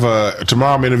have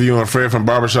tomorrow I'm interviewing Fred from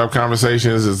Barbershop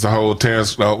Conversations. It's the whole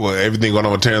everything going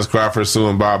on with Terrence Crawford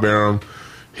suing Bob Arum.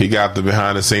 He got the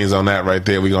behind the scenes on that right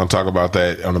there. We're gonna talk about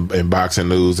that in boxing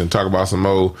news and talk about some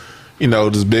more,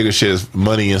 this bigger shit is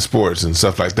money in sports and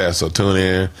stuff like that. So tune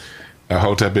in at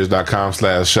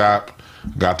hotepish.com/shop.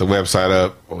 Got the website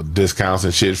up, discounts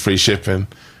and shit, free shipping,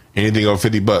 anything over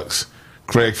 $50.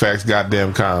 Craig Facts,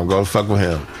 goddamn calm. Go fuck with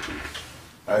him.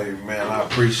 Hey, man, I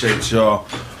appreciate y'all.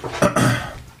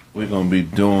 We're going to be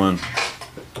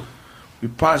we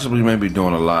possibly may be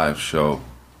doing a live show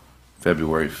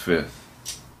February 5th.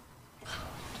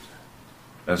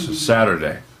 That's a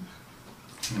Saturday.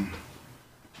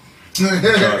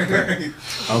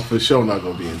 I'm for sure not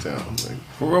going to be in town. Like,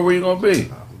 For real, where you going to be?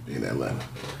 I'll be in Atlanta.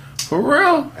 For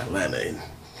real? Atlanta.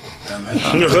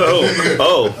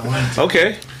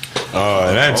 Okay.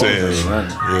 Oh, that's it.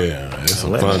 Yeah, that's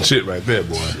some fun shit right there,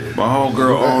 boy. My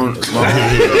homegirl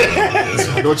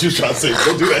Don't you try to say,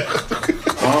 don't do that.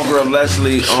 My homegirl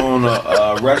Leslie owned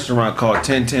a restaurant called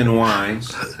 1010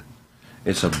 Wines.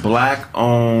 It's a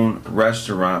black-owned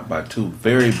restaurant by two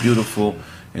very beautiful,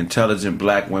 intelligent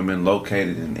black women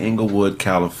located in Inglewood,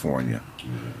 California.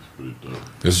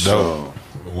 It's dope.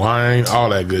 Wine, all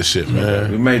that good shit,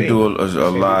 man. We may do a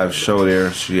live show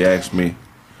there. She asked me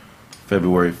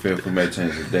February 5th. We may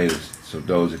change the date so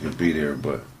those that can be there,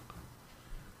 but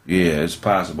yeah, it's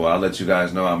possible. I'll let you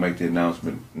guys know. I'll make the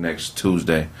announcement next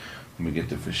Tuesday when we get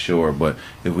there for sure. But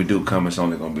if we do come, it's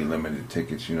only going to be limited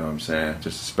tickets, you know what I'm saying?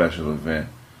 Just a special event,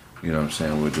 you know what I'm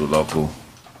saying? We'll do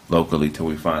locally till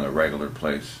we find a regular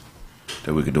place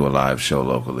that we could do a live show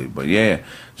locally. But yeah,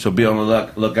 so be on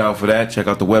the lookout for that. Check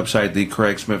out the website,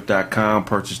 thecraigsmith.com.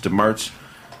 Purchase the merch.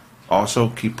 Also,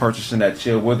 keep purchasing that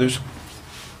Chill Withers.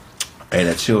 Hey,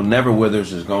 that Chill Never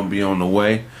Withers is going to be on the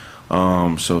way.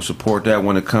 So support that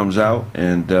when it comes out.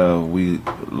 And we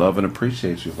love and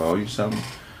appreciate you. If I owe you something,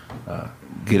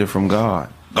 get it from God.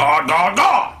 God.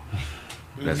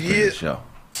 That's been the show.